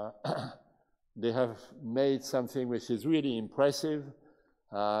 They have made something which is really impressive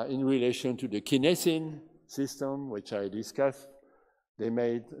in relation to the kinesin system, which I discussed. They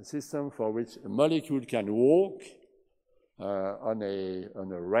made a system for which a molecule can walk on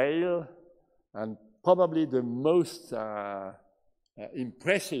a rail, and probably the most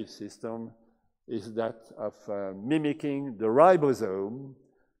impressive system is that of mimicking the ribosome.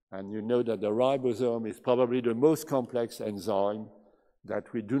 And you know that the ribosome is probably the most complex enzyme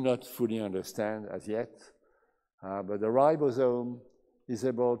that we do not fully understand as yet. But the ribosome is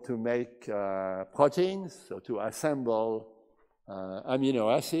able to make proteins, so to assemble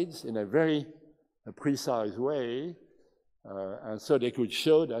amino acids in a very precise way. And so they could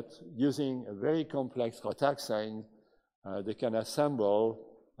show that using a very complex rotaxane, they can assemble,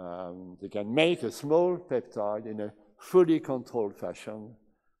 they can make a small peptide in a fully controlled fashion.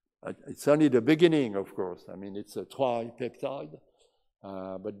 It's only the beginning, of course. I mean, it's a tripeptide,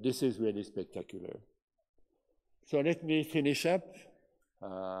 but this is really spectacular. So let me finish up.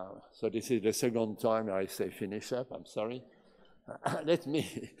 So this is the second time I say finish up, I'm sorry. Let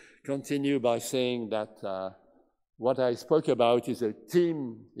me continue by saying that what I spoke about is a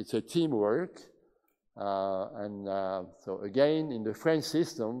team, it's a teamwork. So again, in the French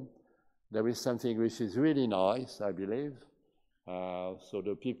system, there is something which is really nice, I believe. So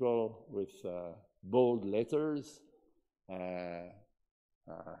the people with bold letters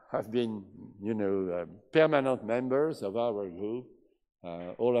have been, permanent members of our group.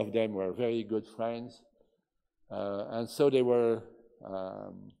 All of them were very good friends. And so they were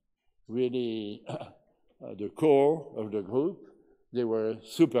really the core of the group. They were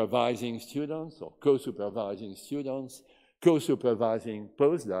supervising students or co-supervising students, co-supervising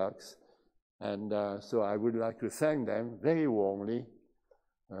postdocs. And so I would like to thank them very warmly.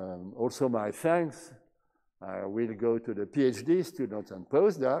 Also my thanks will go to the PhD students and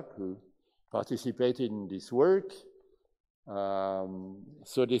postdocs who participated in this work.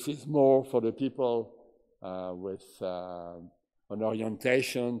 So this is more for the people with an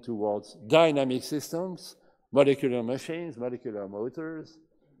orientation towards dynamic systems, molecular machines, molecular motors.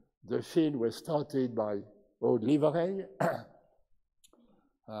 The field was started by 𝐷𝐢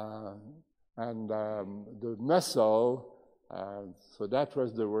and the muscle, so that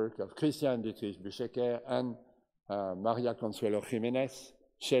was the work of Christian Dietrich Büchecker and Maria Consuelo Jiménez,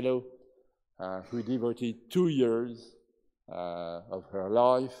 cello, who devoted 2 years of her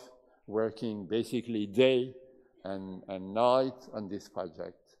life working basically day and night on this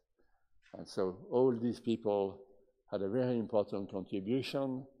project. And so all these people had a very important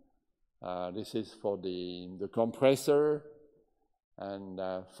contribution. This is for the compressor. And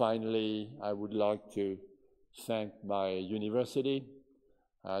finally, I would like to thank my university,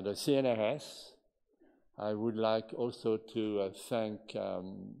 the CNRS. I would like also to thank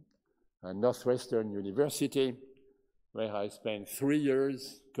Northwestern University, where I spent 3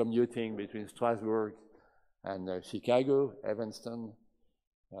 years commuting between Strasbourg and Chicago, Evanston,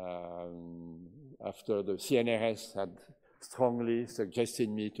 after the CNRS had strongly suggested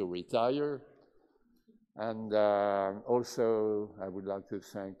me to retire. And also, I would like to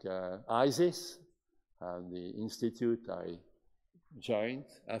thank ISIS, the institute I joined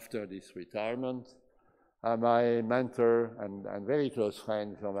after this retirement, my mentor and very close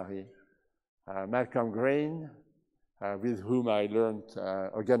friend, Jean-Marie, Malcolm Green, with whom I learned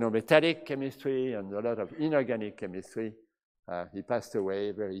organometallic chemistry and a lot of inorganic chemistry. He passed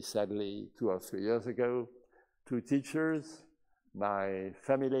away very sadly 2 or 3 years ago. 2 teachers, my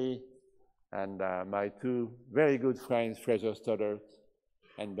family, and my 2 very good friends, Fraser Stoddart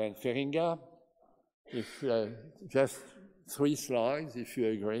and Ben Feringa. If just 3 slides, if you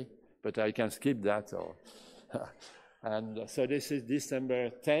agree, but I can skip that. Or and so this is December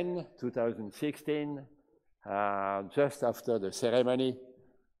 10, 2016, just after the ceremony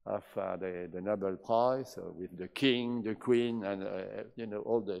of the Nobel Prize, with the king, the queen, and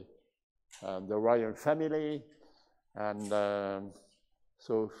all the royal family. And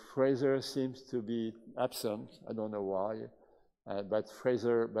so Fraser seems to be absent. I don't know why, but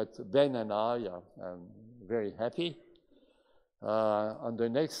Ben and I are very happy. On the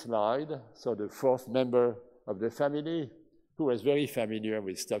next slide, so the 4th member of the family, who was very familiar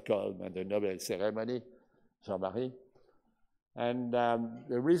with Stockholm and the Nobel ceremony, Jean-Marie. And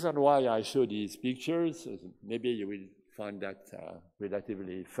the reason why I show these pictures, maybe you will find that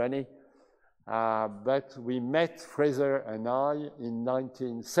relatively funny, but we met, Fraser and I, in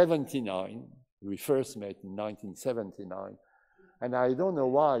 1979. We first met in 1979. And I don't know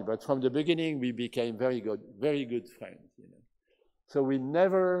why, but from the beginning, we became very good friends. So we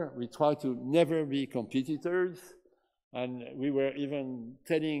tried to never be competitors. And we were even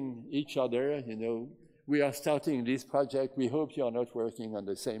telling each other, we are starting this project. We hope you are not working on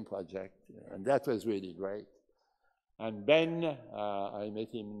the same project. And that was really great. And Ben, I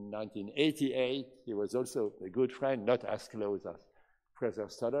met him in 1988. He was also a good friend, not as close as Fraser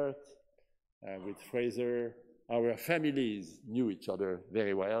Stoddart. With Fraser, our families knew each other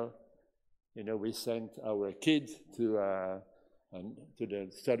very well. We sent our kid to the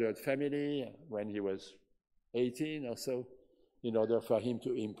Stoddart family when he was 18 or so, in order for him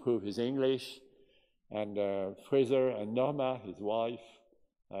to improve his English. And Fraser and Norma, his wife,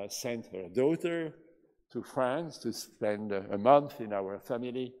 sent her daughter to France to spend a month in our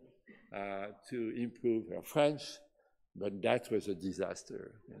family to improve her French. But that was a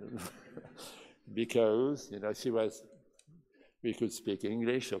disaster, because, we could speak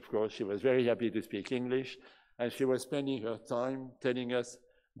English, of course. She was very happy to speak English. And she was spending her time telling us,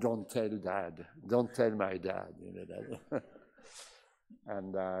 don't tell Dad, don't tell my dad. That.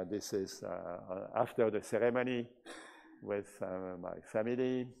 And this is after the ceremony with my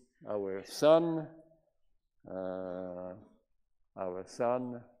family, our son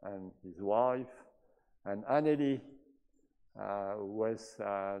and his wife, and Anneli was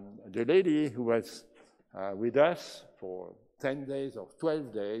the lady who was with us for 10 days or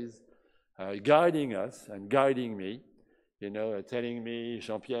 12 days guiding us and guiding me, telling me,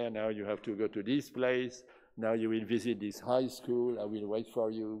 Jean-Pierre, now you have to go to this place, now you will visit this high school, I will wait for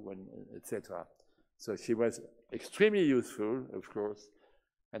you, etc. So she was extremely useful, of course,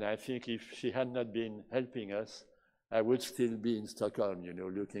 and I think if she had not been helping us, I would still be in Stockholm,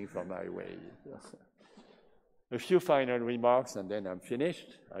 looking for my way. A few final remarks, and then I'm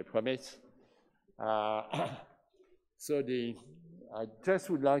finished, I promise. So I just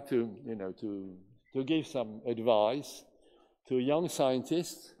would like to, to give some advice to young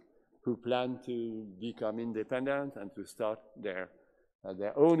scientists who plan to become independent and to start their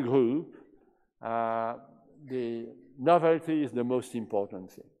own group. The novelty is the most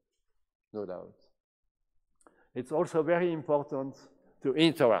important thing, no doubt. It's also very important to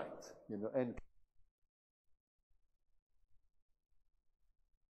interact, and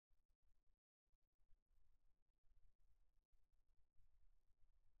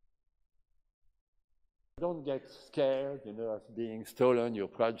don't get scared, of being stolen your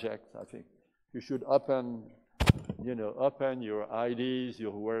project. I think you should open your ideas,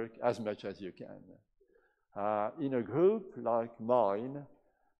 your work as much as you can. In a group like mine,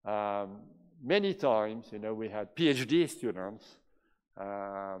 many times, we had PhD students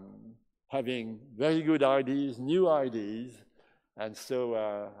having very good ideas, new ideas, and so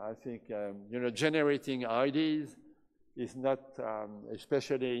I think, generating ideas is not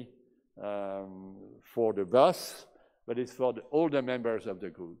especially for the boss, but it's for all the members of the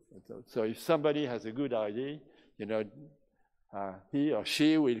group. So if somebody has a good idea, he or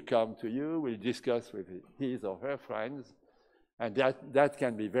she will come to you, will discuss with his or her friends, and that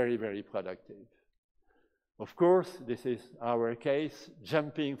can be very, very productive. Of course, this is our case,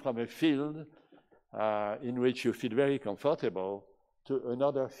 jumping from a field in which you feel very comfortable to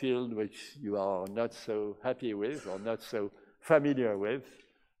another field which you are not so happy with or not so familiar with,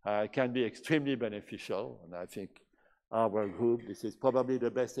 can be extremely beneficial. And I think our group, this is probably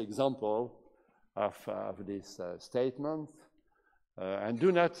the best example of this statement. And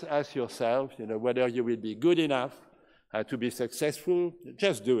do not ask yourself, whether you will be good enough to be successful.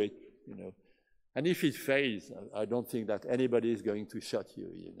 Just do it, And if it fails, I don't think that anybody is going to shoot you,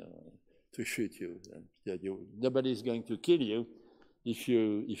 to shoot you. Nobody is going to kill you. If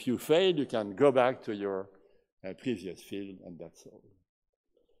you fail, you can go back to your previous field, and that's all.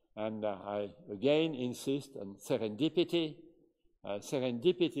 And I again insist on serendipity.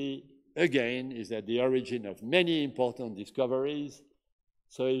 Serendipity, again, is at the origin of many important discoveries.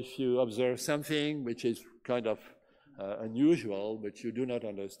 So if you observe something which is kind of unusual, but you do not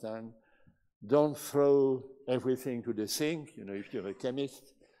understand, don't throw everything to the sink. If you're a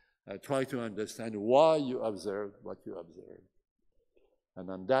chemist, try to understand why you observe what you observe. And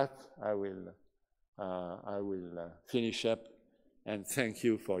on that, I will finish up, and thank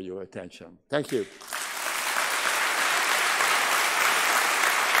you for your attention. Thank you.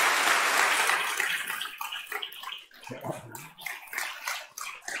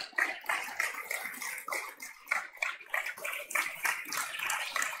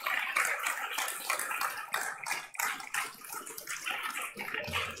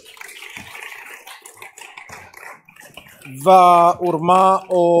 Va urma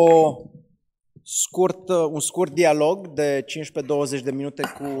un scurt dialog de 15-20 de minute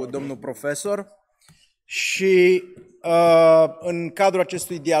cu domnul profesor și în cadrul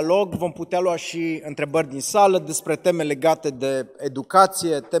acestui dialog vom putea lua și întrebări din sală despre teme legate de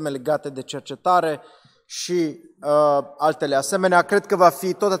educație, teme legate de cercetare și altele asemenea. Cred că va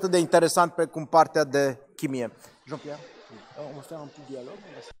fi tot atât de interesant precum partea de chimie. Jean-Pierre, on va faire un petit dialogue.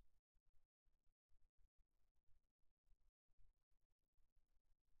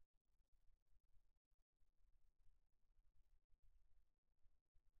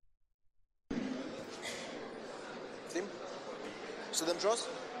 Să dăm jos?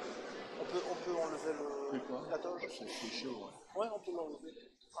 On peut enlever la toge? C'est chaud. Ouais, on peut l'enlever.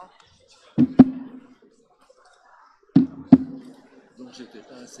 Donc j'étais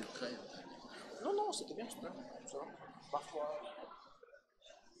pas assez prêt. Non, non, c'était bien, c'était bien. Ça va. Parfois.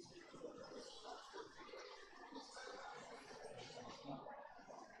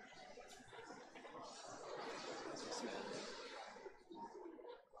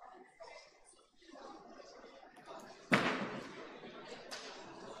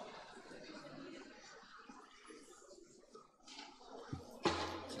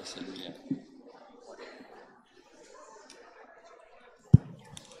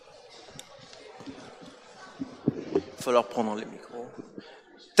 Il va falloir prendre les micros.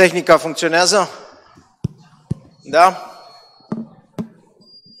 Tehnica funcționează? Da?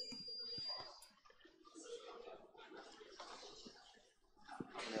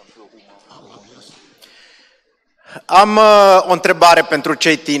 Am o întrebare pentru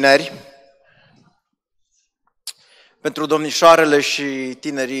cei tineri, pentru domnișoarele și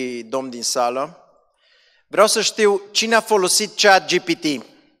tinerii domni din sală. Vreau să știu cine a folosit ChatGPT.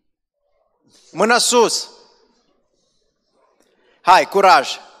 Mâna sus! Hai, curaj!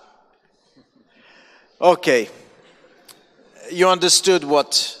 Ok. You understood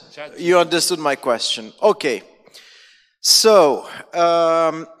my question. Okay. So,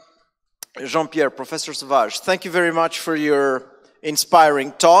 Jean-Pierre, Professor Sauvage, thank you very much for your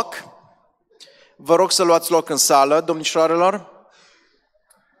inspiring talk. Vă rog să luați loc în sală, domnișoarelor.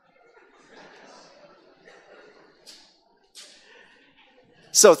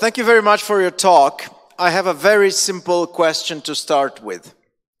 So, thank you very much for your talk. I have a very simple question to start with.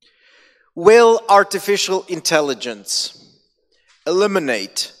 Will artificial intelligence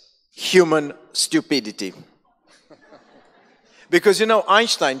eliminate human stupidity? Because, you know,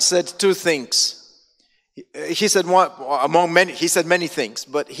 Einstein said two things. He said he said many things,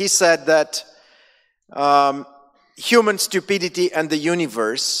 but he said that human stupidity and the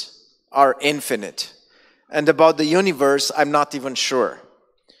universe are infinite. And about the universe, I'm not even sure.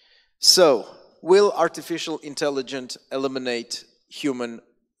 So, will artificial intelligence eliminate human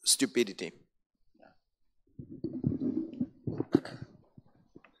stupidity?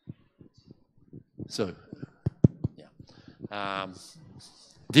 So, yeah.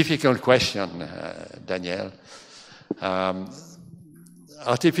 Difficult question, Daniel.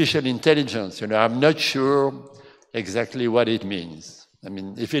 Artificial intelligence, you know, I'm not sure exactly what it means. I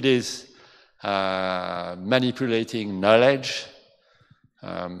mean, if it is manipulating knowledge,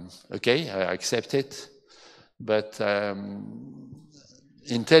 okay, I accept it. But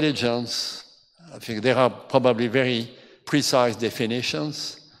intelligence, I think there are probably very precise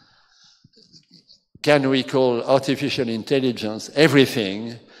definitions. Can we call artificial intelligence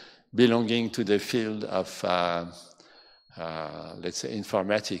everything belonging to the field of, let's say,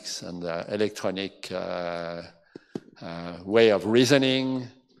 informatics and electronic way of reasoning?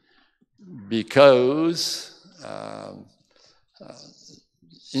 Because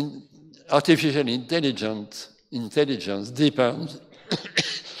artificial intelligence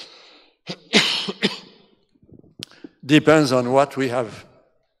depends on what we have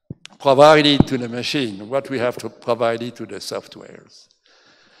provided to the machine, what we have to provide it to the softwares.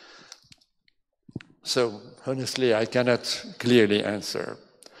 So honestly, I cannot clearly answer.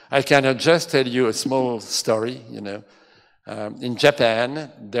 I cannot just tell you a small story, you know. In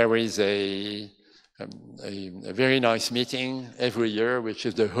Japan, there is a very nice meeting every year, which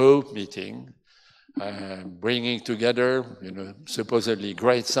is the Hope meeting, bringing together, you know, supposedly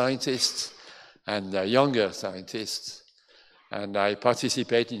great scientists and younger scientists. And I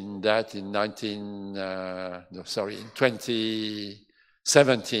participated in that in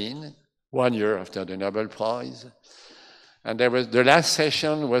 2017, 1 year after the Nobel Prize. And the last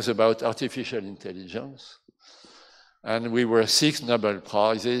session was about artificial intelligence. And we were 6 Nobel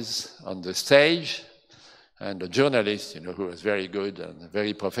Prizes on the stage. And the journalist, you know, who was very good and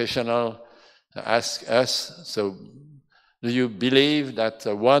very professional, asked us, so do you believe that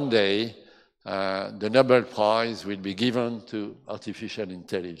one day the Nobel Prize will be given to artificial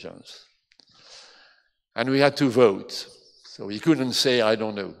intelligence? And we had to vote. So we couldn't say, I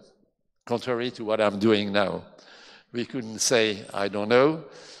don't know, contrary to what I'm doing now. We couldn't say, I don't know.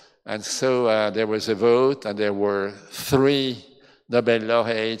 And so there was a vote, and there were 3 Nobel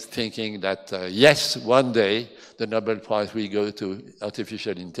laureates thinking that, yes, one day the Nobel Prize will go to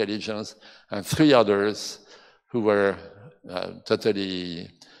artificial intelligence, and 3 others who were totally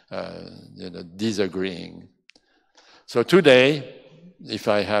disagreeing. So today, if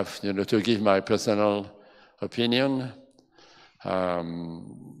I have, you know, to give my personal opinion,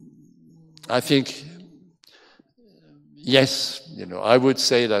 I think, yes, you know, I would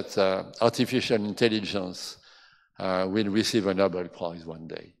say that artificial intelligence will receive a Nobel Prize one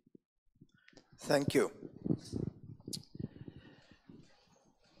day. Thank you.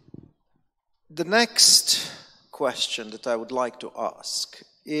 The next question that I would like to ask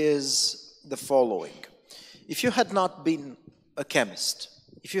is the following. If you had not been a chemist,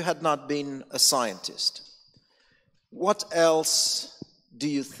 if you had not been a scientist, what else do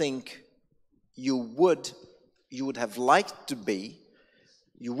you think you would have liked to be,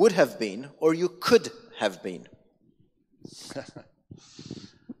 you would have been, or you could have been?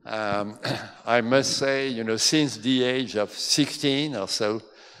 I must say, you know, since the age of 16 or so,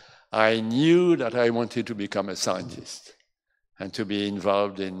 I knew that I wanted to become a scientist and to be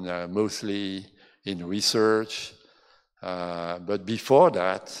involved in mostly in research. But before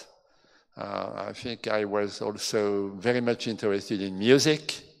that, I think I was also very much interested in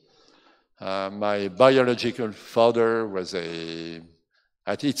music. My biological father was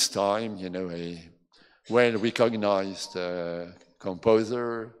at its time, you know, a well-recognized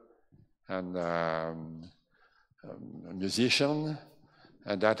composer and musician,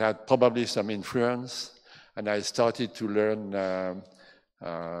 and that had probably some influence. And I started to learn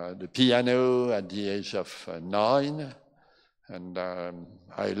the piano at the age of 9, and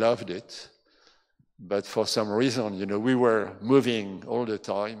I loved it. But for some reason, you know, we were moving all the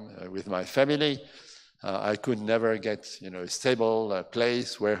time with my family. I could never get, you know, a stable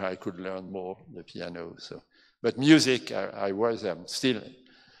place where I could learn more the piano. So, but music, I was still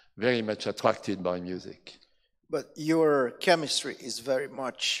very much attracted by music. But your chemistry is very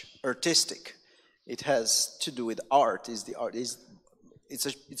much artistic. It has to do with art.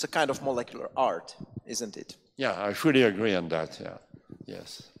 It's a kind of molecular art, isn't it? Yeah, I fully agree on that. Yeah,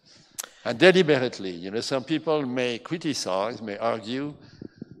 yes. And deliberately, you know, some people may criticize, may argue.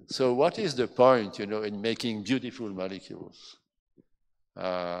 So what is the point, you know, in making beautiful molecules?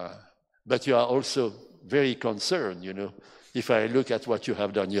 But you are also very concerned, you know. If I look at what you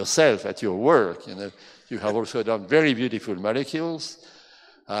have done yourself at your work, you know, you have also done very beautiful molecules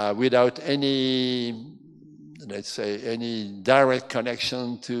without any, let's say, any direct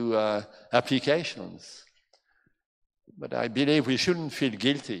connection to applications. But I believe we shouldn't feel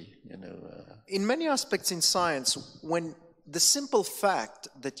guilty, you know. In many aspects in science, when the simple fact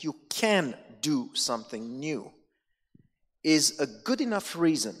that you can do something new is a good enough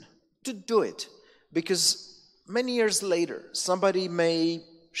reason to do it, because many years later, somebody may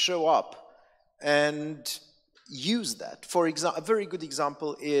show up and use that. For example, a very good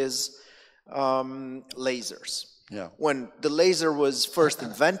example is lasers. Yeah. When the laser was first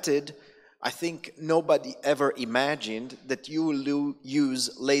invented, I think nobody ever imagined that you will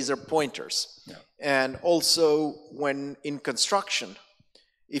use laser pointers. Yeah. And also when in construction,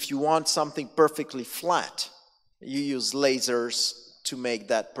 if you want something perfectly flat, you use lasers to make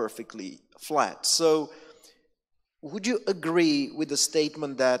that perfectly flat. So would you agree with the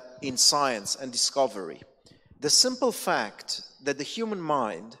statement that in science and discovery, the simple fact that the human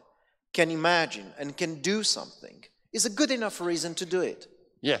mind can imagine and can do something is a good enough reason to do it?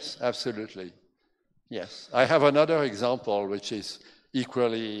 Yes, absolutely. Yes. I have another example which is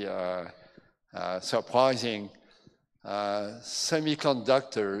equally surprising.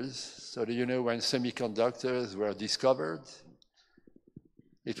 Semiconductors. So do you know when semiconductors were discovered?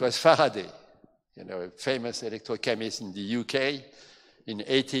 It was Faraday, you know, a famous electrochemist in the UK in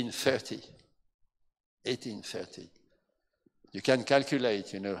 1830. 1830. You can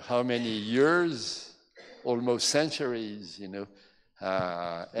calculate, you know, how many years, almost centuries, you know,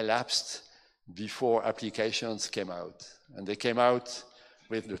 elapsed before applications came out. And they came out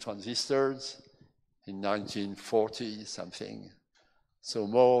with the transistors in 1940 something. So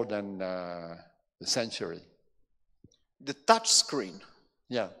more than a century. The touch screen.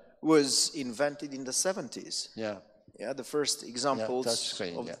 Yeah. Was invented in the 70s. Yeah. Yeah, the first examples of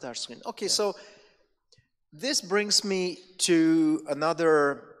the touch screen. Okay, yeah. So this brings me to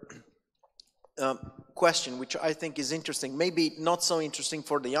another question, which I think is interesting. Maybe not so interesting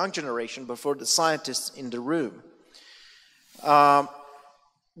for the young generation, but for the scientists in the room.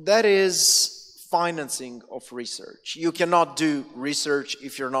 That is financing of research. You cannot do research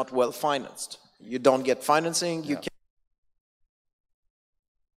if you're not well financed. You don't get financing, you can't.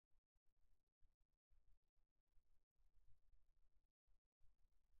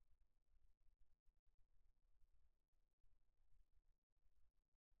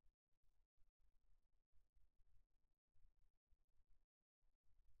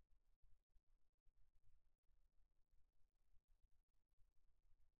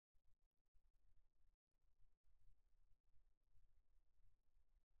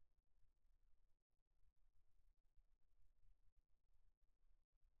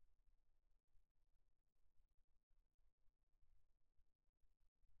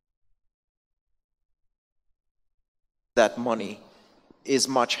 That money is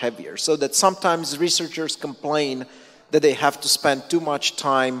much heavier, so that sometimes researchers complain that they have to spend too much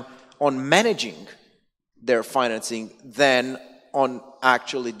time on managing their financing than on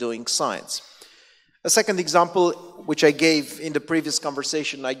actually doing science. A second example, which I gave in the previous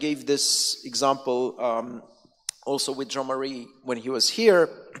conversation, I gave this example also with Jean-Marie when he was here.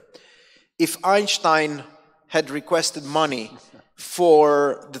 If Einstein had requested money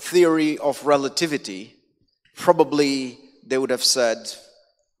for the theory of relativity, probably they would have said,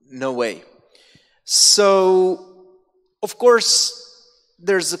 no way. So, of course,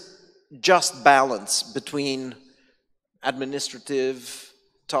 there's a just balance between administrative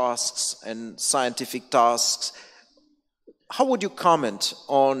tasks and scientific tasks. How would you comment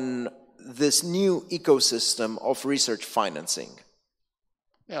on this new ecosystem of research financing?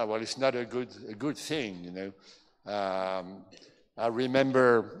 Yeah, well, it's not a good thing, you know. I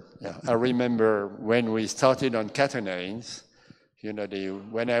remember when we started on catenanes, you know,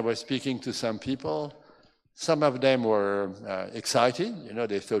 when I was speaking to some people, some of them were excited, you know,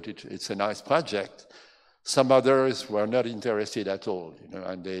 they thought it's a nice project. Some others were not interested at all, you know,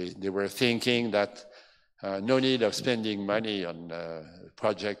 and they were thinking that no need of spending money on a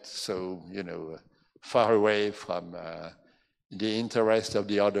project so, you know, far away from the interest of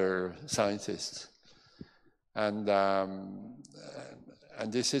the other scientists. And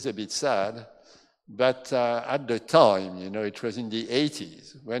this is a bit sad, but at the time, you know, it was in the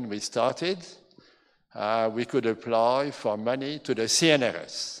 80s when we started, we could apply for money to the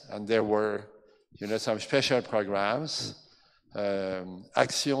CNRS, and there were, you know, some special programs,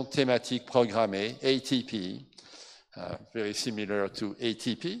 Action Thématique Programmée, ATP, very similar to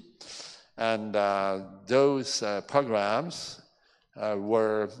ATP, and those programs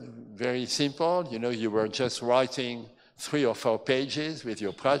were very simple. You know, you were just writing 3 or 4 pages with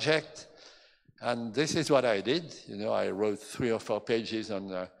your project, and this is what I did. You know, I wrote 3 or 4 pages on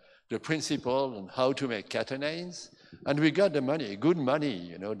the principle on how to make catenanes, and we got the money, good money,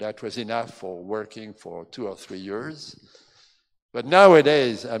 you know, that was enough for working for 2 or 3 years. But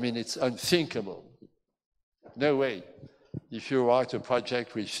nowadays, I mean, it's unthinkable. No way. If you write a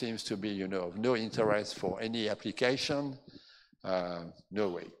project which seems to be, you know, of no interest for any application, no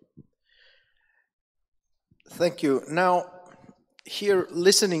way. Thank you. Now, here,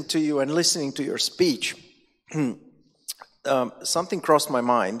 listening to you and listening to your speech, something crossed my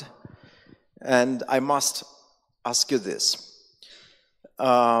mind, and I must ask you this.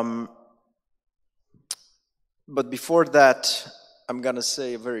 But before that, I'm going to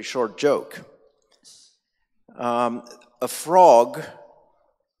say a very short joke. A frog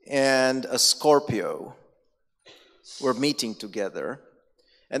and a Scorpio were meeting together,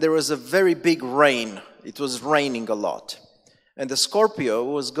 and there was a very big rain. It was raining a lot. And the Scorpio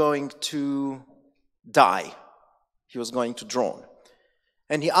was going to die. He was going to drown.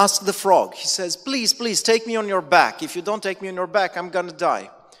 And he asked the frog, he says, please, please, take me on your back. If you don't take me on your back, I'm going to die.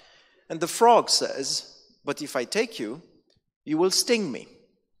 And the frog says, but if I take you, you will sting me.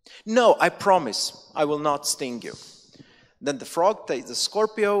 No, I promise, I will not sting you. Then the frog takes the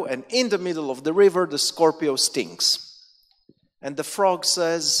Scorpio, and in the middle of the river, the Scorpio stings. And the frog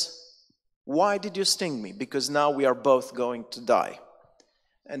says, why did you sting me? Because now we are both going to die.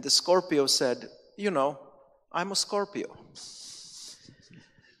 And the Scorpio said, you know, I'm a Scorpio.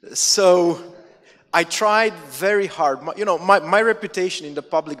 So I tried very hard. You know, my reputation in the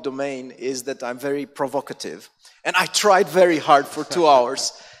public domain is that I'm very provocative. And I tried very hard for 2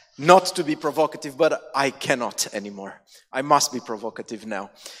 hours not to be provocative, but I cannot anymore. I must be provocative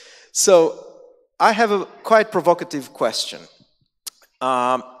now. So I have a quite provocative question.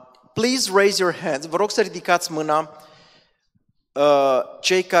 Please raise your hands. Vă rog să ridicați mâna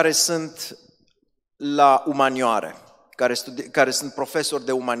cei care sunt la umanioare, care sunt profesori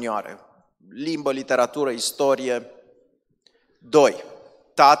de umanioare. Limbă, literatură, istorie. 2.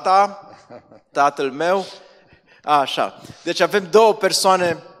 Tata, tatăl meu. Așa. Deci avem 2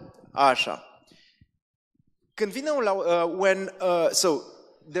 persoane. Așa. Când vine so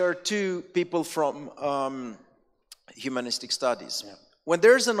there are 2 people from humanistic studies. Yeah. When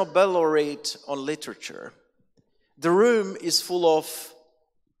there's a Nobel laureate on literature, the room is full of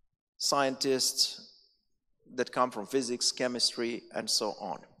scientists that come from physics, chemistry, and so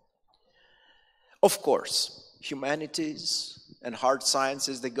on. Of course, humanities and hard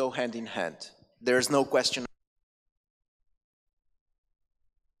sciences, they go hand in hand. There's no question.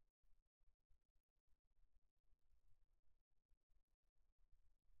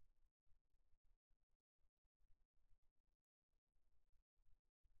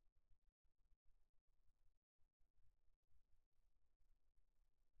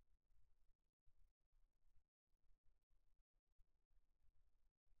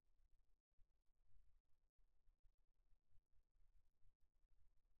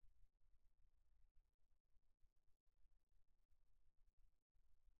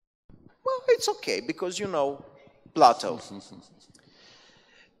 Well, it's okay, because you know Plato.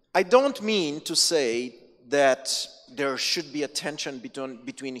 I don't mean to say that there should be a tension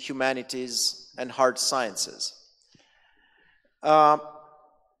between humanities and hard sciences.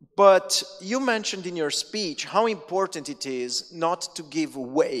 But you mentioned in your speech how important it is not to give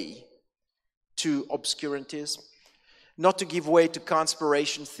way to obscurantism, not to give way to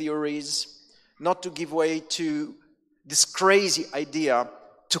conspiration theories, not to give way to this crazy idea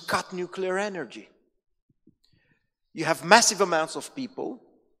to cut nuclear energy. You have massive amounts of people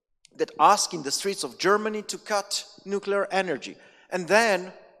that ask in the streets of Germany to cut nuclear energy. And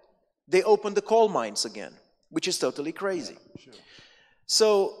then they open the coal mines again, which is totally crazy. Yeah, sure.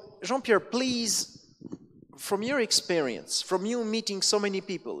 So, Jean-Pierre, please, from your experience, from you meeting so many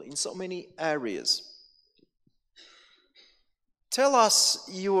people in so many areas, tell us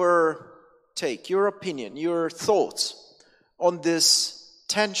your take, your opinion, your thoughts on this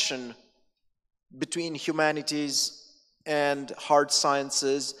tension between humanities and hard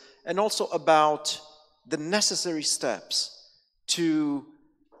sciences, and also about the necessary steps to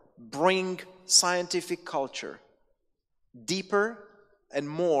bring scientific culture deeper and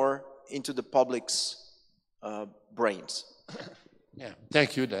more into the public's brains. Yeah,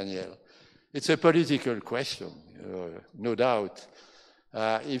 thank you, Daniel. It's a political question, no doubt.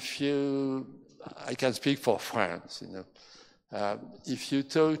 I can speak for France, if you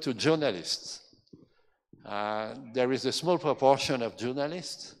talk to journalists, there is a small proportion of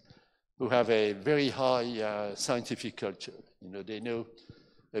journalists who have a very high scientific culture. They know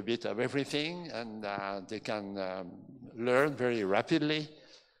a bit of everything, and they can learn very rapidly.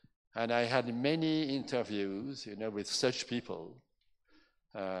 And I had many interviews, with such people.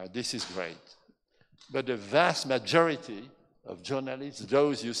 This is great. But the vast majority of journalists,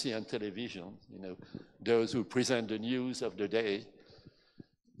 those you see on television, those who present the news of the day,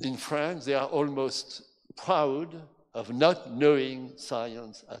 in France, they are almost proud of not knowing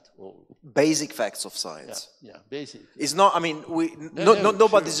science at all. Basic facts of science. Yeah, basic. It's not, I mean,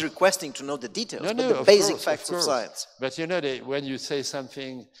 nobody's sure. Requesting to know the details, but the basic facts of science. But when you say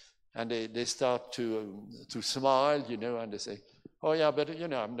something and they start to smile, and they say, oh yeah, but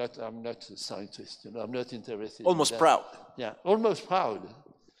I'm not a scientist, I'm not interested. Almost proud. Yeah, almost proud.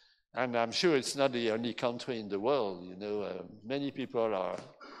 And I'm sure it's not the only country in the world, many people are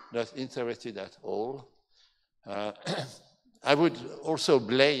not interested at all. I would also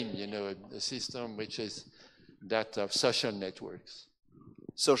blame, a system which is that of social networks.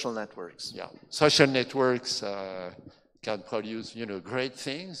 Social networks. Yeah, social networks can produce, great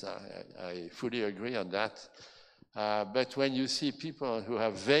things. I fully agree on that. But when you see people who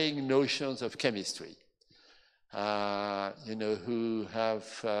have vague notions of chemistry, who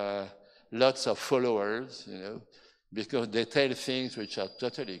have lots of followers, because they tell things which are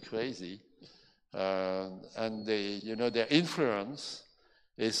totally crazy, and their influence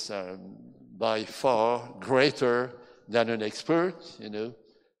is by far greater than an expert,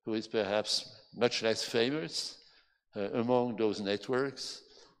 who is perhaps much less famous among those networks,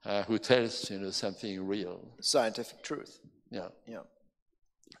 who tells something real. Scientific truth. Yeah. Yeah.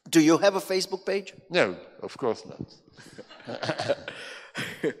 Do you have a Facebook page? No, of course not.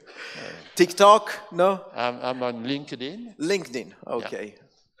 TikTok? No? I'm on LinkedIn. LinkedIn, okay. Yeah.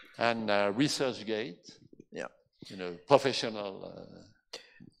 And ResearchGate. Yeah. Professional.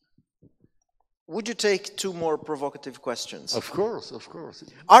 Would you take 2 more provocative questions? Of course, of course.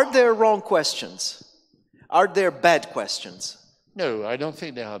 Are there wrong questions? Are there bad questions? No, I don't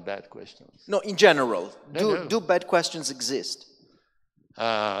think there are bad questions. No, in general. No. Do bad questions exist?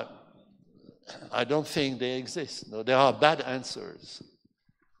 I don't think they exist. No, there are bad answers.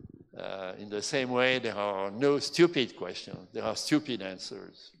 In the same way, there are no stupid questions. There are stupid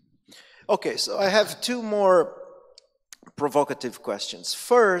answers. Okay, so I have 2 more provocative questions.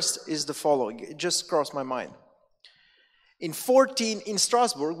 First is the following. It just crossed my mind. In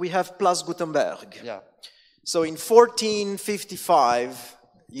Strasbourg, we have Place Gutenberg. Yeah. So in 1455,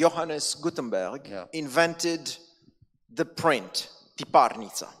 Johannes Gutenberg invented the print,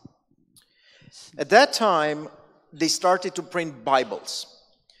 tiparnica. At that time, they started to print Bibles.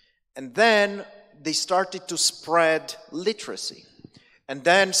 And then they started to spread literacy. And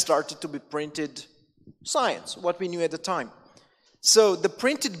then started to be printed science, what we knew at the time. So the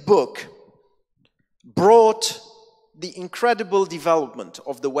printed book brought the incredible development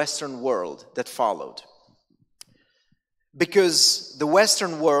of the Western world that followed. Because the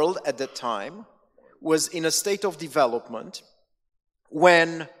Western world at that time was in a state of development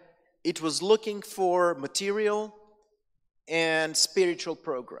when it was looking for material and spiritual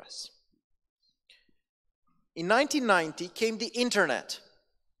progress. In 1990 came the internet,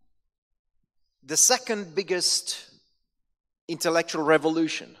 the second biggest intellectual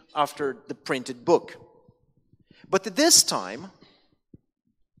revolution after the printed book. But at this time,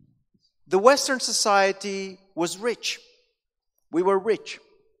 the Western society was rich. We were rich.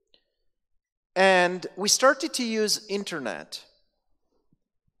 And we started to use internet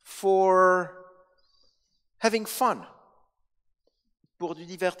for having fun, pour du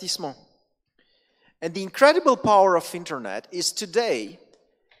divertissement. And the incredible power of internet is today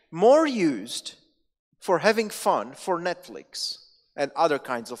more used for having fun for Netflix and other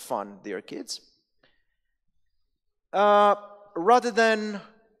kinds of fun, dear kids, rather than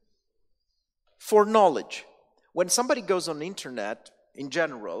for knowledge. When somebody goes on the internet, in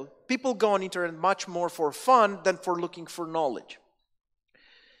general, people go on internet much more for fun than for looking for knowledge.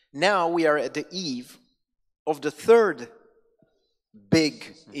 Now we are at the eve of the third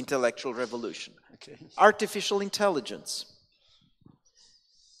big intellectual revolution, artificial intelligence.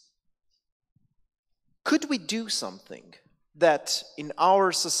 Could we do something that in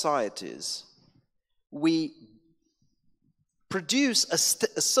our societies we produce a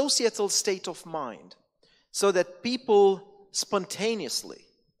societal state of mind so that people spontaneously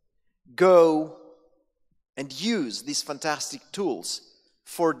go and use these fantastic tools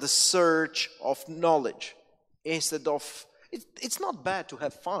for the search of knowledge instead of, it's not bad to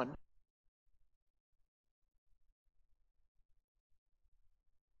have fun.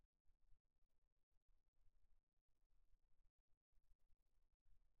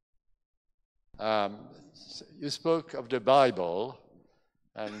 You spoke of the Bible,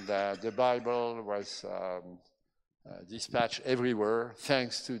 and the Bible was dispatched everywhere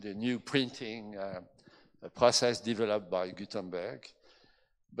thanks to the new printing process developed by Gutenberg.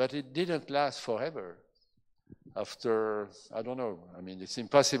 But it didn't last forever. After, I don't know, I mean, it's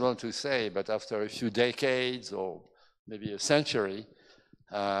impossible to say, but after a few decades or maybe a century,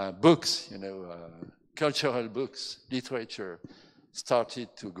 books, you know, cultural books, literature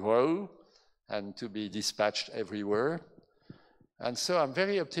started to grow and to be dispatched everywhere. And so I'm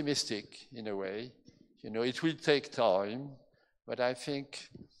very optimistic in a way. You know, it will take time, but I think,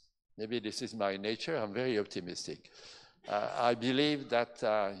 maybe this is my nature, I'm very optimistic. I believe that,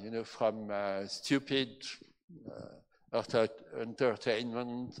 you know, from stupid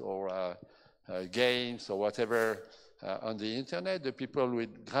entertainment or games or whatever on the internet, the people will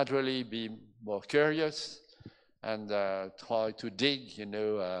gradually be more curious and try to dig, you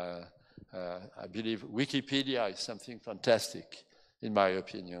know, I believe Wikipedia is something fantastic, in my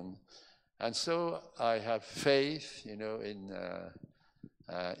opinion. And so I have faith, you know, in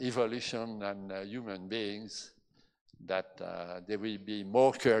evolution and human beings, that they will be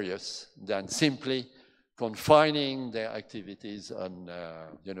more curious than simply confining their activities on,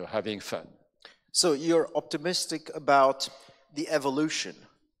 you know, having fun. So you're optimistic about the evolution,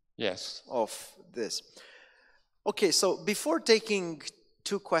 yes, of this. Okay, so before taking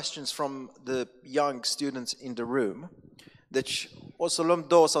two questions from the young students in the room, deci o să luăm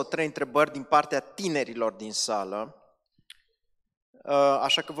 2 sau 3 întrebări din partea tinerilor din sală,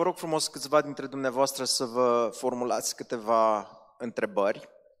 așa că vă rog frumos câțiva dintre dumneavoastră să vă formulați câteva întrebări.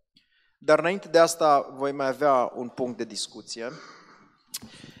 Dar înainte de asta voi mai avea un punct de discuție.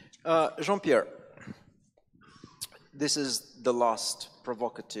 Jean-Pierre, this is the last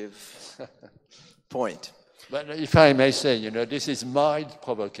provocative point. But if I may say, you know, this is mind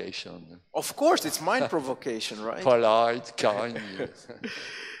provocation. Of course, it's mind provocation, right? Polite, kind.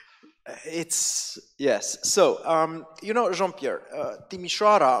 It's, yes. So, you know, Jean-Pierre,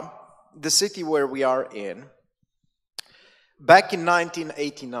 Timișoara, the city where we are in, back in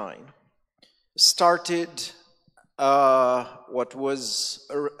 1989, started what was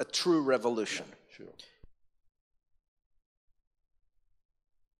a true revolution. Sure.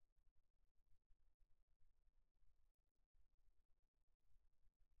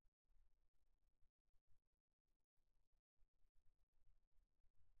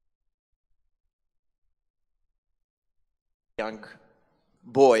 Young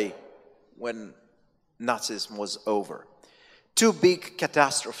boy when Nazism was over. Two big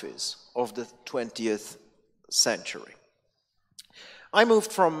catastrophes of the 20th century. I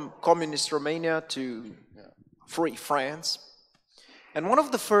moved from communist Romania to free France, and one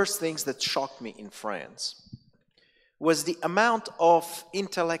of the first things that shocked me in France was the amount of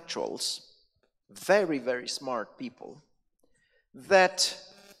intellectuals, very, very smart people, that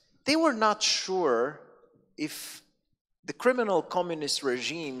they were not sure if the criminal communist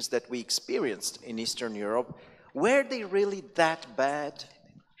regimes that we experienced in Eastern Europe, were they really that bad?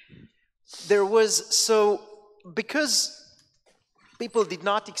 There was, so, because people did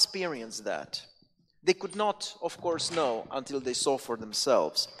not experience that, they could not, of course, know until they saw for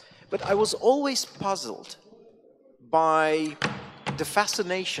themselves. But I was always puzzled by the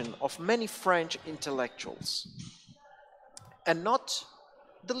fascination of many French intellectuals, and not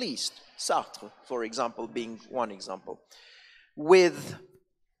the least, Sartre, for example, being one example, with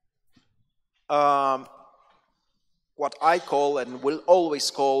what I call and will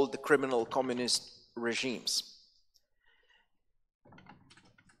always call the criminal communist regimes.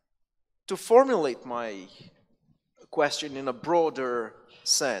 To formulate my question in a broader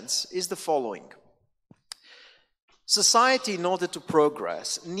sense is the following. society, in order to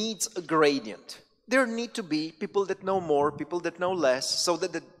progress, needs a gradient. There need to be people that know more, people that know less, so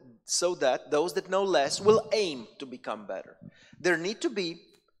that those that know less will aim to become better. There need to be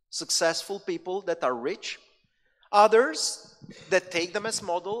successful people that are rich, others that take them as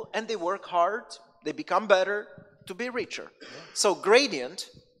model and they work hard, they become better to be richer. So gradient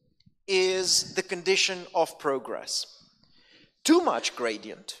is the condition of progress. Too much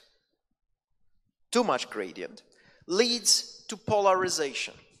gradient leads to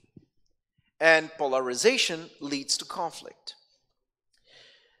polarization. And polarization leads to conflict.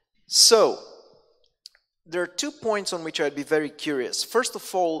 So, there are 2 points on which I'd be very curious. First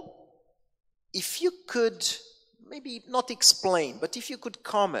of all, if you could, maybe not explain, but if you could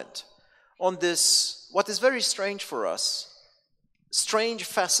comment on this, what is very strange for us, strange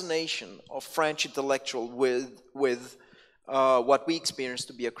fascination of French intellectual with what we experience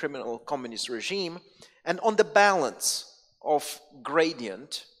to be a criminal communist regime, and on the balance of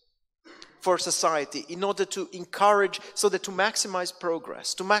gradient for society in order to encourage, so that to maximize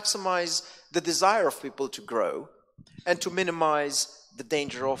progress, to maximize the desire of people to grow, and to minimize the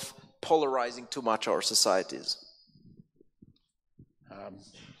danger of polarizing too much our societies.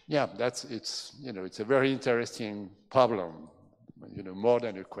 Yeah, it's a very interesting problem. More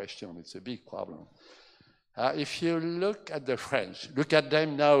than a question, it's a big problem. If you look at the French, look at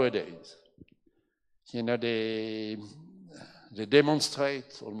them nowadays. They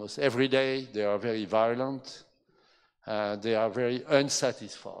demonstrate almost every day. They are very violent. They are very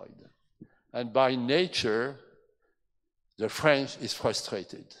unsatisfied. And by nature, the French is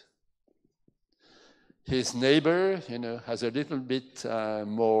frustrated. His neighbor, has a little bit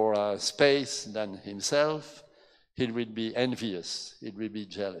more space than himself. He will be envious. He will be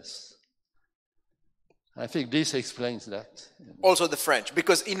jealous. I think this explains that. Also the French,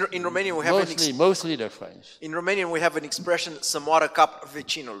 because in Romanian we have mostly the French. In Romanian we have an expression, să moară cap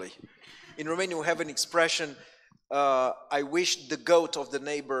vecinului. In Romanian we have an expression, I wish the goat of the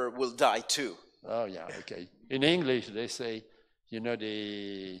neighbor will die too. Oh yeah, okay. In English they say,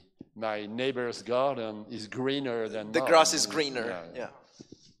 my neighbor's garden is greener than mine. The grass is greener,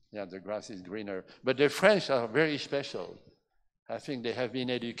 Yeah, the grass is greener. But the French are very special. I think they have been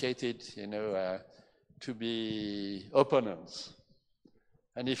educated, to be opponents.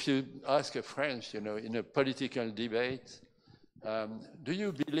 And if you ask a French, in a political debate, do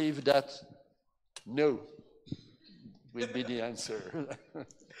you believe that? No, will be the answer.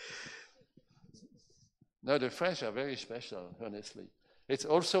 No, the French are very special, honestly. It's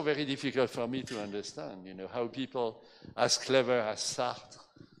also very difficult for me to understand, how people as clever as Sartre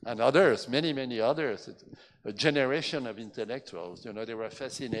and others, many, many others, a generation of intellectuals, they were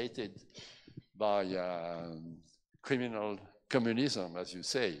fascinated by criminal communism, as you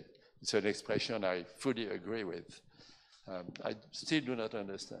say. It's an expression I fully agree with. I still do not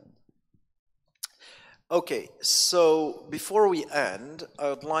understand. Okay, so before we end, I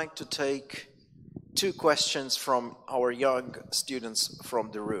would like to take 2 questions from our young students from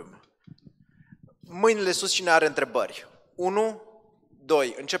the room. Mâinile sus, cine are întrebări? 1,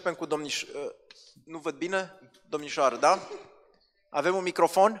 2, începem cu domnișoară. Nu văd bine? Domnișoară, da? Avem un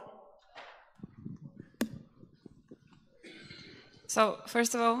microfon? So,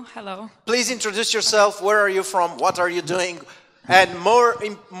 first of all, hello. Please introduce yourself. Where are you from? What are you doing? And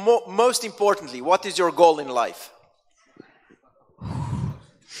most importantly, what is your goal in life?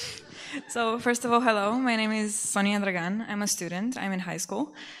 So, first of all, hello. My name is Sonia Dragan. I'm a student. I'm in high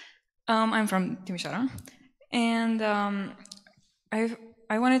school. I'm from Timișoara. And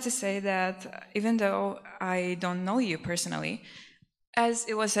I wanted to say that even though I don't know you personally, as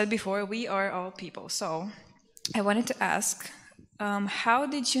it was said before, we are all people. So, I wanted to ask, how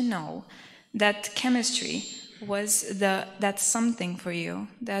did you know that chemistry was that something for you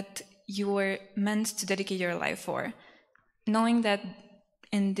that you were meant to dedicate your life for? Knowing that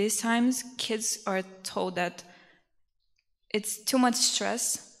in these times, kids are told that it's too much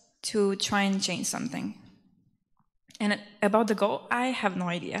stress to try and change something. And about the goal, I have no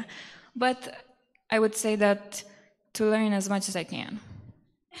idea. But I would say that to learn as much as I can.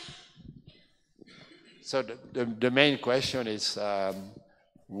 So the main question is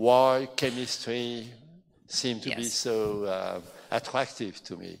why chemistry seemed to be so attractive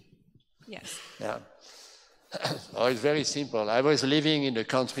to me. Yes. Yeah. Oh, it's very simple. I was living in the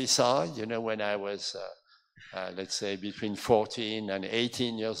countryside, when I was, let's say, between 14 and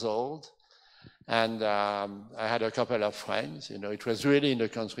 18 years old. And I had a couple of friends, it was really in the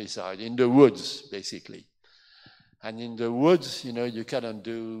countryside, in the woods, basically. And in the woods, you cannot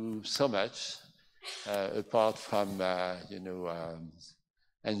do so much apart from,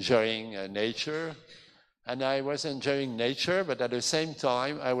 enjoying nature. And I was enjoying nature, but at the same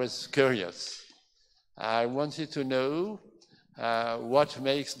time, I was curious. I wanted to know what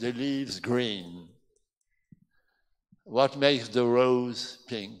makes the leaves green, what makes the rose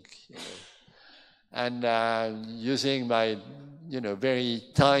pink, you know. And using my, very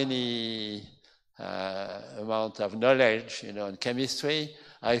tiny amount of knowledge, in chemistry,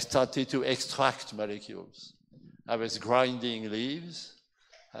 I started to extract molecules. I was grinding leaves.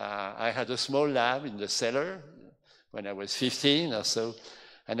 I had a small lab in the cellar when I was 15 or so,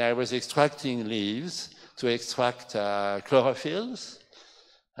 and I was extracting leaves to extract chlorophylls,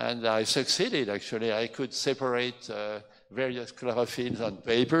 and I succeeded, actually. I could separate various chlorophylls on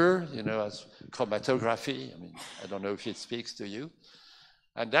paper, as chromatography. I mean, I don't know if it speaks to you.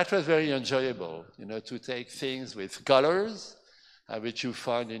 And that was very enjoyable, to take things with colors, which you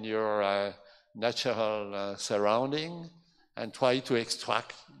find in your natural surrounding, and try to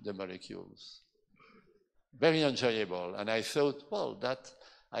extract the molecules. Very enjoyable. And I thought, well, that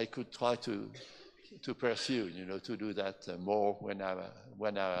I could try to pursue, to do that more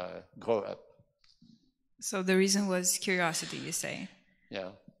when I grow up. So the reason was curiosity, you say?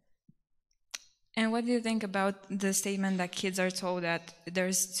 Yeah. And what do you think about the statement that kids are told that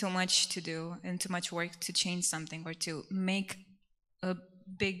there's too much to do and too much work to change something or to make a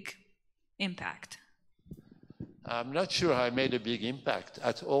big impact? I'm not sure I made a big impact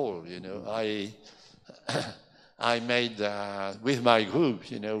at all, I made, with my group,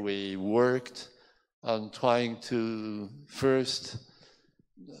 we worked on trying to first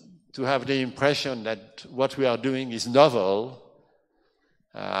to have the impression that what we are doing is novel,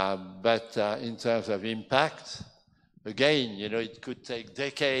 but in terms of impact, again, it could take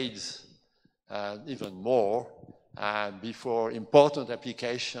decades, even more, before important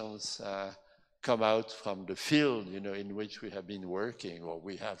applications come out from the field, in which we have been working or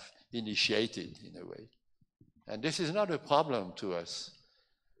we have initiated in a way. And this is not a problem to us.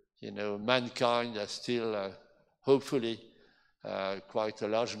 Mankind has still, hopefully, quite a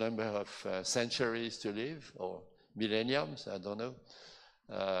large number of centuries to live, or millenniums, I don't know.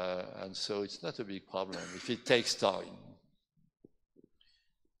 And so it's not a big problem if it takes time.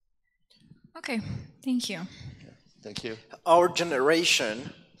 Okay, thank you. Yeah, thank you. Our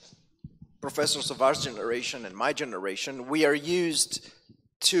generation, Professor Sauvage's generation and my generation, we are used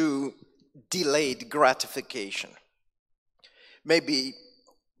to delayed gratification.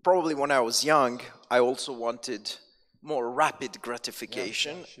 Probably when I was young, I also wanted more rapid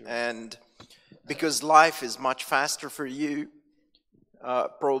gratification, yeah, sure. And because life is much faster for you,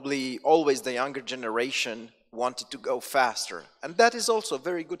 probably always the younger generation wanted to go faster. And that is also a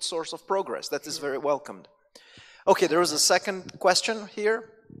very good source of progress. That is very welcomed. Okay, there was a second question here.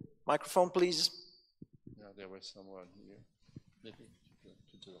 Microphone, please. Yeah, there was someone here.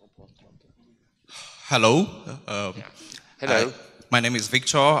 Hello. Hello. My name is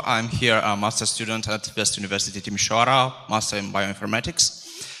Victor. I'm here a master student at West University Timișoara, master in bioinformatics.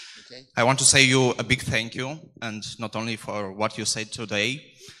 Okay. I want to say you a big thank you, and not only for what you said today,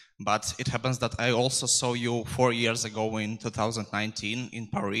 but it happens that I also saw you 4 years ago in 2019 in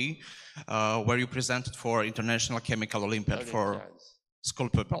Paris, where you presented for International Chemical Olympiad for school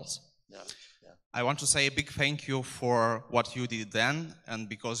pupils. Yeah. I want to say a big thank you for what you did then, and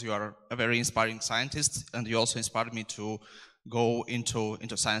because you are a very inspiring scientist, and you also inspired me to go into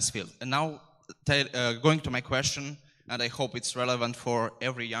science field. And now, going to my question, and I hope it's relevant for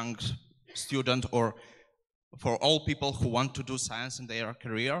every young student or for all people who want to do science in their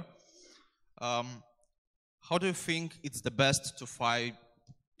career. How do you think it's the best to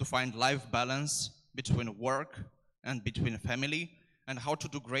find life balance between work and between family, and how to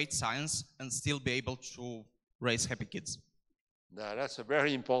do great science and still be able to raise happy kids? No, that's a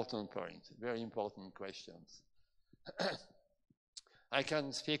very important point, very important questions. I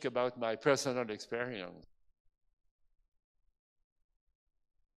can speak about my personal experience.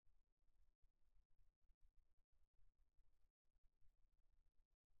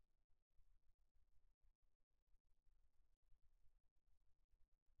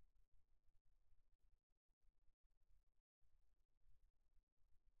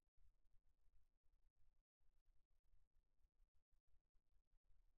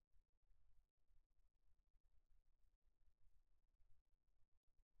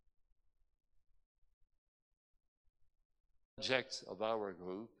 Projects of our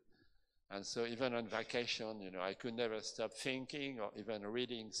group, and so even on vacation, I could never stop thinking or even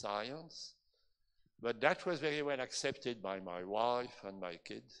reading science. But that was very well accepted by my wife and my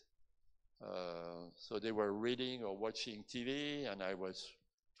kids. So they were reading or watching TV, and I was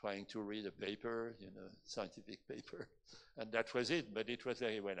trying to read a paper, scientific paper, and that was it. But it was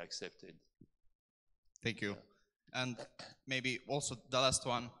very well accepted. Thank you. And maybe also the last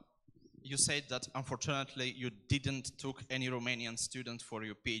one. You said that unfortunately you didn't took any Romanian student for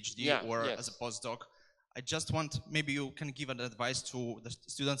your PhD as a postdoc. I just want, maybe you can give an advice to the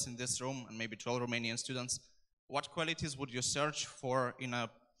students in this room and maybe to all Romanian students. What qualities would you search for in a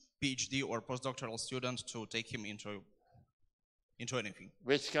PhD or postdoctoral student to take him into anything?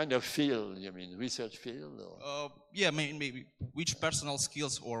 Which kind of field, you mean, research field? Or? Yeah, maybe which personal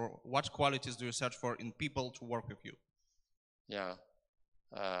skills or what qualities do you search for in people to work with you? Yeah,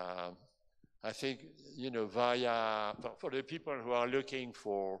 I think, you know, for the people who are looking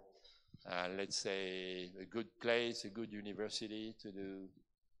for, let's say, a good place, a good university to do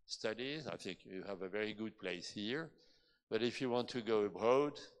studies, I think you have a very good place here. But if you want to go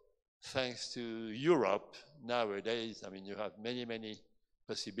abroad, thanks to Europe, nowadays, I mean, you have many, many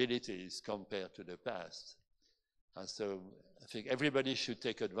possibilities compared to the past. And so I think everybody should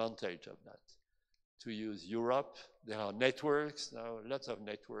take advantage of that. To use Europe, there are networks now, lots of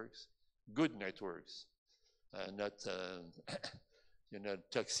networks, good networks, not you know,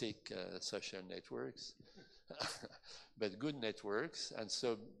 toxic social networks, but good networks. And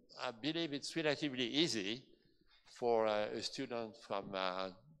so I believe it's relatively easy for a student from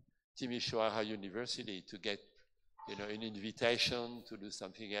Timișoara University to get, you know, an invitation to do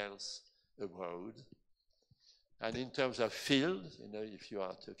something else abroad. And in terms of field, you know, if you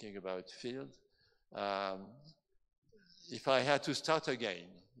are talking about field, if I had to start again,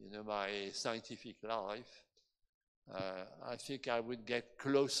 you know, my scientific life, I think I would get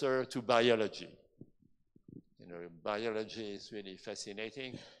closer to biology. You know, biology is really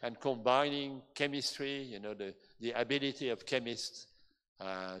fascinating, and combining chemistry, you know, the ability of chemists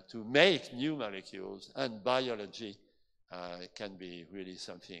to make new molecules and biology can be really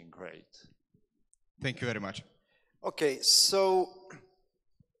something great. Thank you very much. Okay, so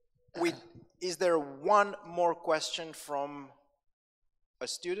is there one more question from a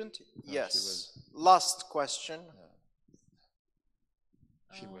student? No, yes. Last question.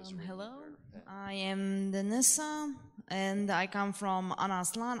 Hello, I am Denisa, and I come from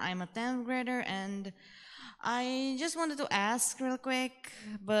Anaslan. I'm a 10th grader, and I just wanted to ask real quick,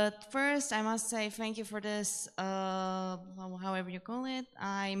 but first I must say thank you for this, however you call it.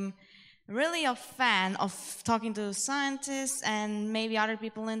 I'm really a fan of talking to scientists and maybe other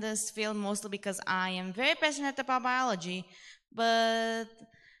people in this field, mostly because I am very passionate about biology, but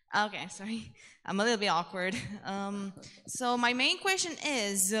okay, sorry, I'm a little bit awkward. So my main question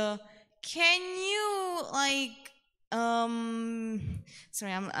is, can you, like,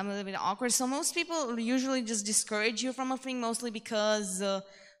 sorry, I'm a little bit awkward. So most people usually just discourage you from a thing, mostly because,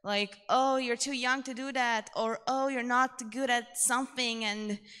 like, oh, you're too young to do that, or oh, you're not good at something,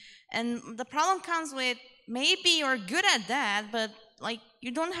 and the problem comes with maybe you're good at that, but like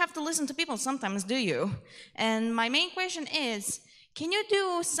you don't have to listen to people sometimes, do you? And my main question is, can you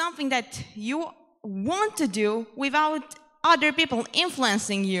do something that you want to do without other people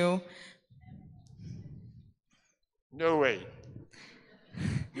influencing you? No way.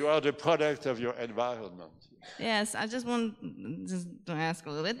 You are the product of your environment. Yes, I just want to ask a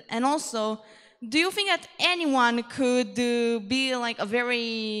little bit. And also, do you think that anyone could be like a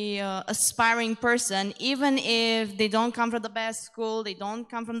very aspiring person, even if they don't come from the best school, they don't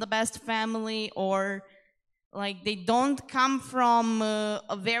come from the best family, or like they don't come from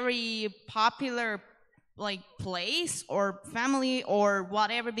a very popular like place or family or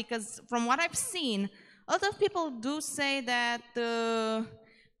whatever? Because from what I've seen, a lot of people do say that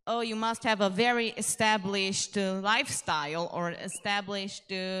oh, you must have a very established lifestyle or established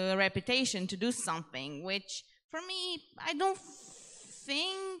reputation to do something, which for me, I don't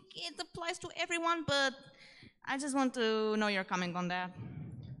think it applies to everyone, but I just want to know your comment on that.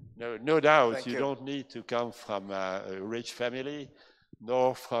 No doubt, you don't need to come from a rich family,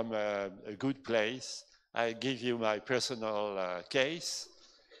 nor from a good place. I give you my personal case.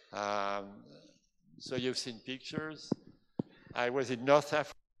 So you've seen pictures. I was in North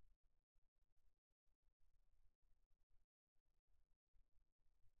Africa.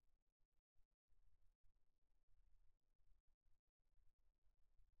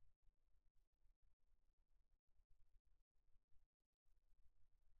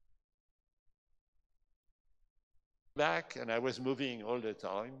 Back, and I was moving all the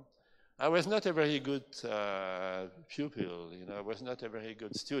time. I was not a very good pupil, you know, I was not a very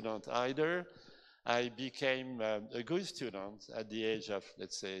good student either. I became a good student at the age of,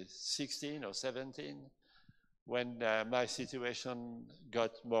 let's say, 16 or 17, when my situation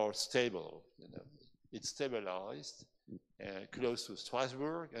got more stable. You know, it stabilized close to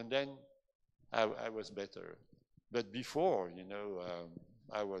Strasbourg, and then I was better. But before, you know,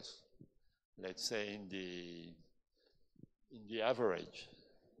 I was let's say, in the average.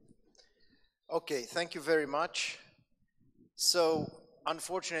 Okay, thank you very much. So,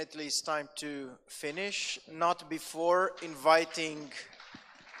 unfortunately, it's time to finish, not before inviting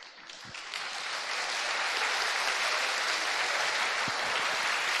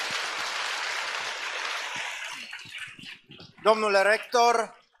domnule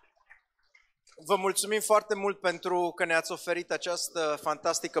rector, vă mulțumim foarte mult pentru că ne-ați oferit această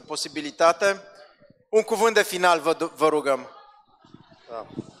fantastică posibilitate. Un cuvânt de final, vă rugăm.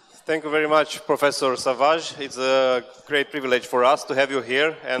 Thank you very much, Professor Sauvage. It's a great privilege for us to have you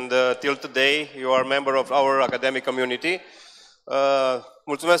here, and till today you are a member of our academic community.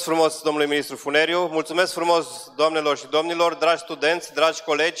 Mulțumesc frumos domnului ministru Funeriu, mulțumesc frumos doamnelor și domnilor, dragi studenți, dragi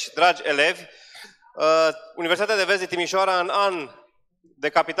colegi, dragi elevi. Universitatea de Vest de Timișoara, în an de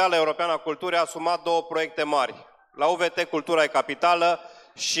Capitală Europeană a Culturii, a asumat 2 proiecte mari. La UVT, Cultura e Capitală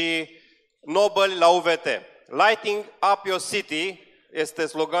și Nobel la UVT. Lighting up your city este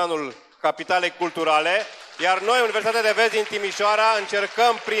sloganul Capitalei Culturale, iar noi, Universitatea de Vest din Timișoara,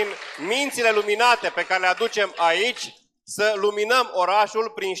 încercăm prin mințile luminate pe care le aducem aici să luminăm orașul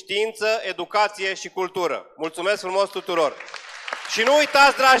prin știință, educație și cultură. Mulțumesc frumos tuturor! Și nu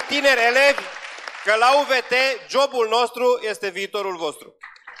uitați, dragi tineri elevi, că la UVT jobul nostru este viitorul vostru.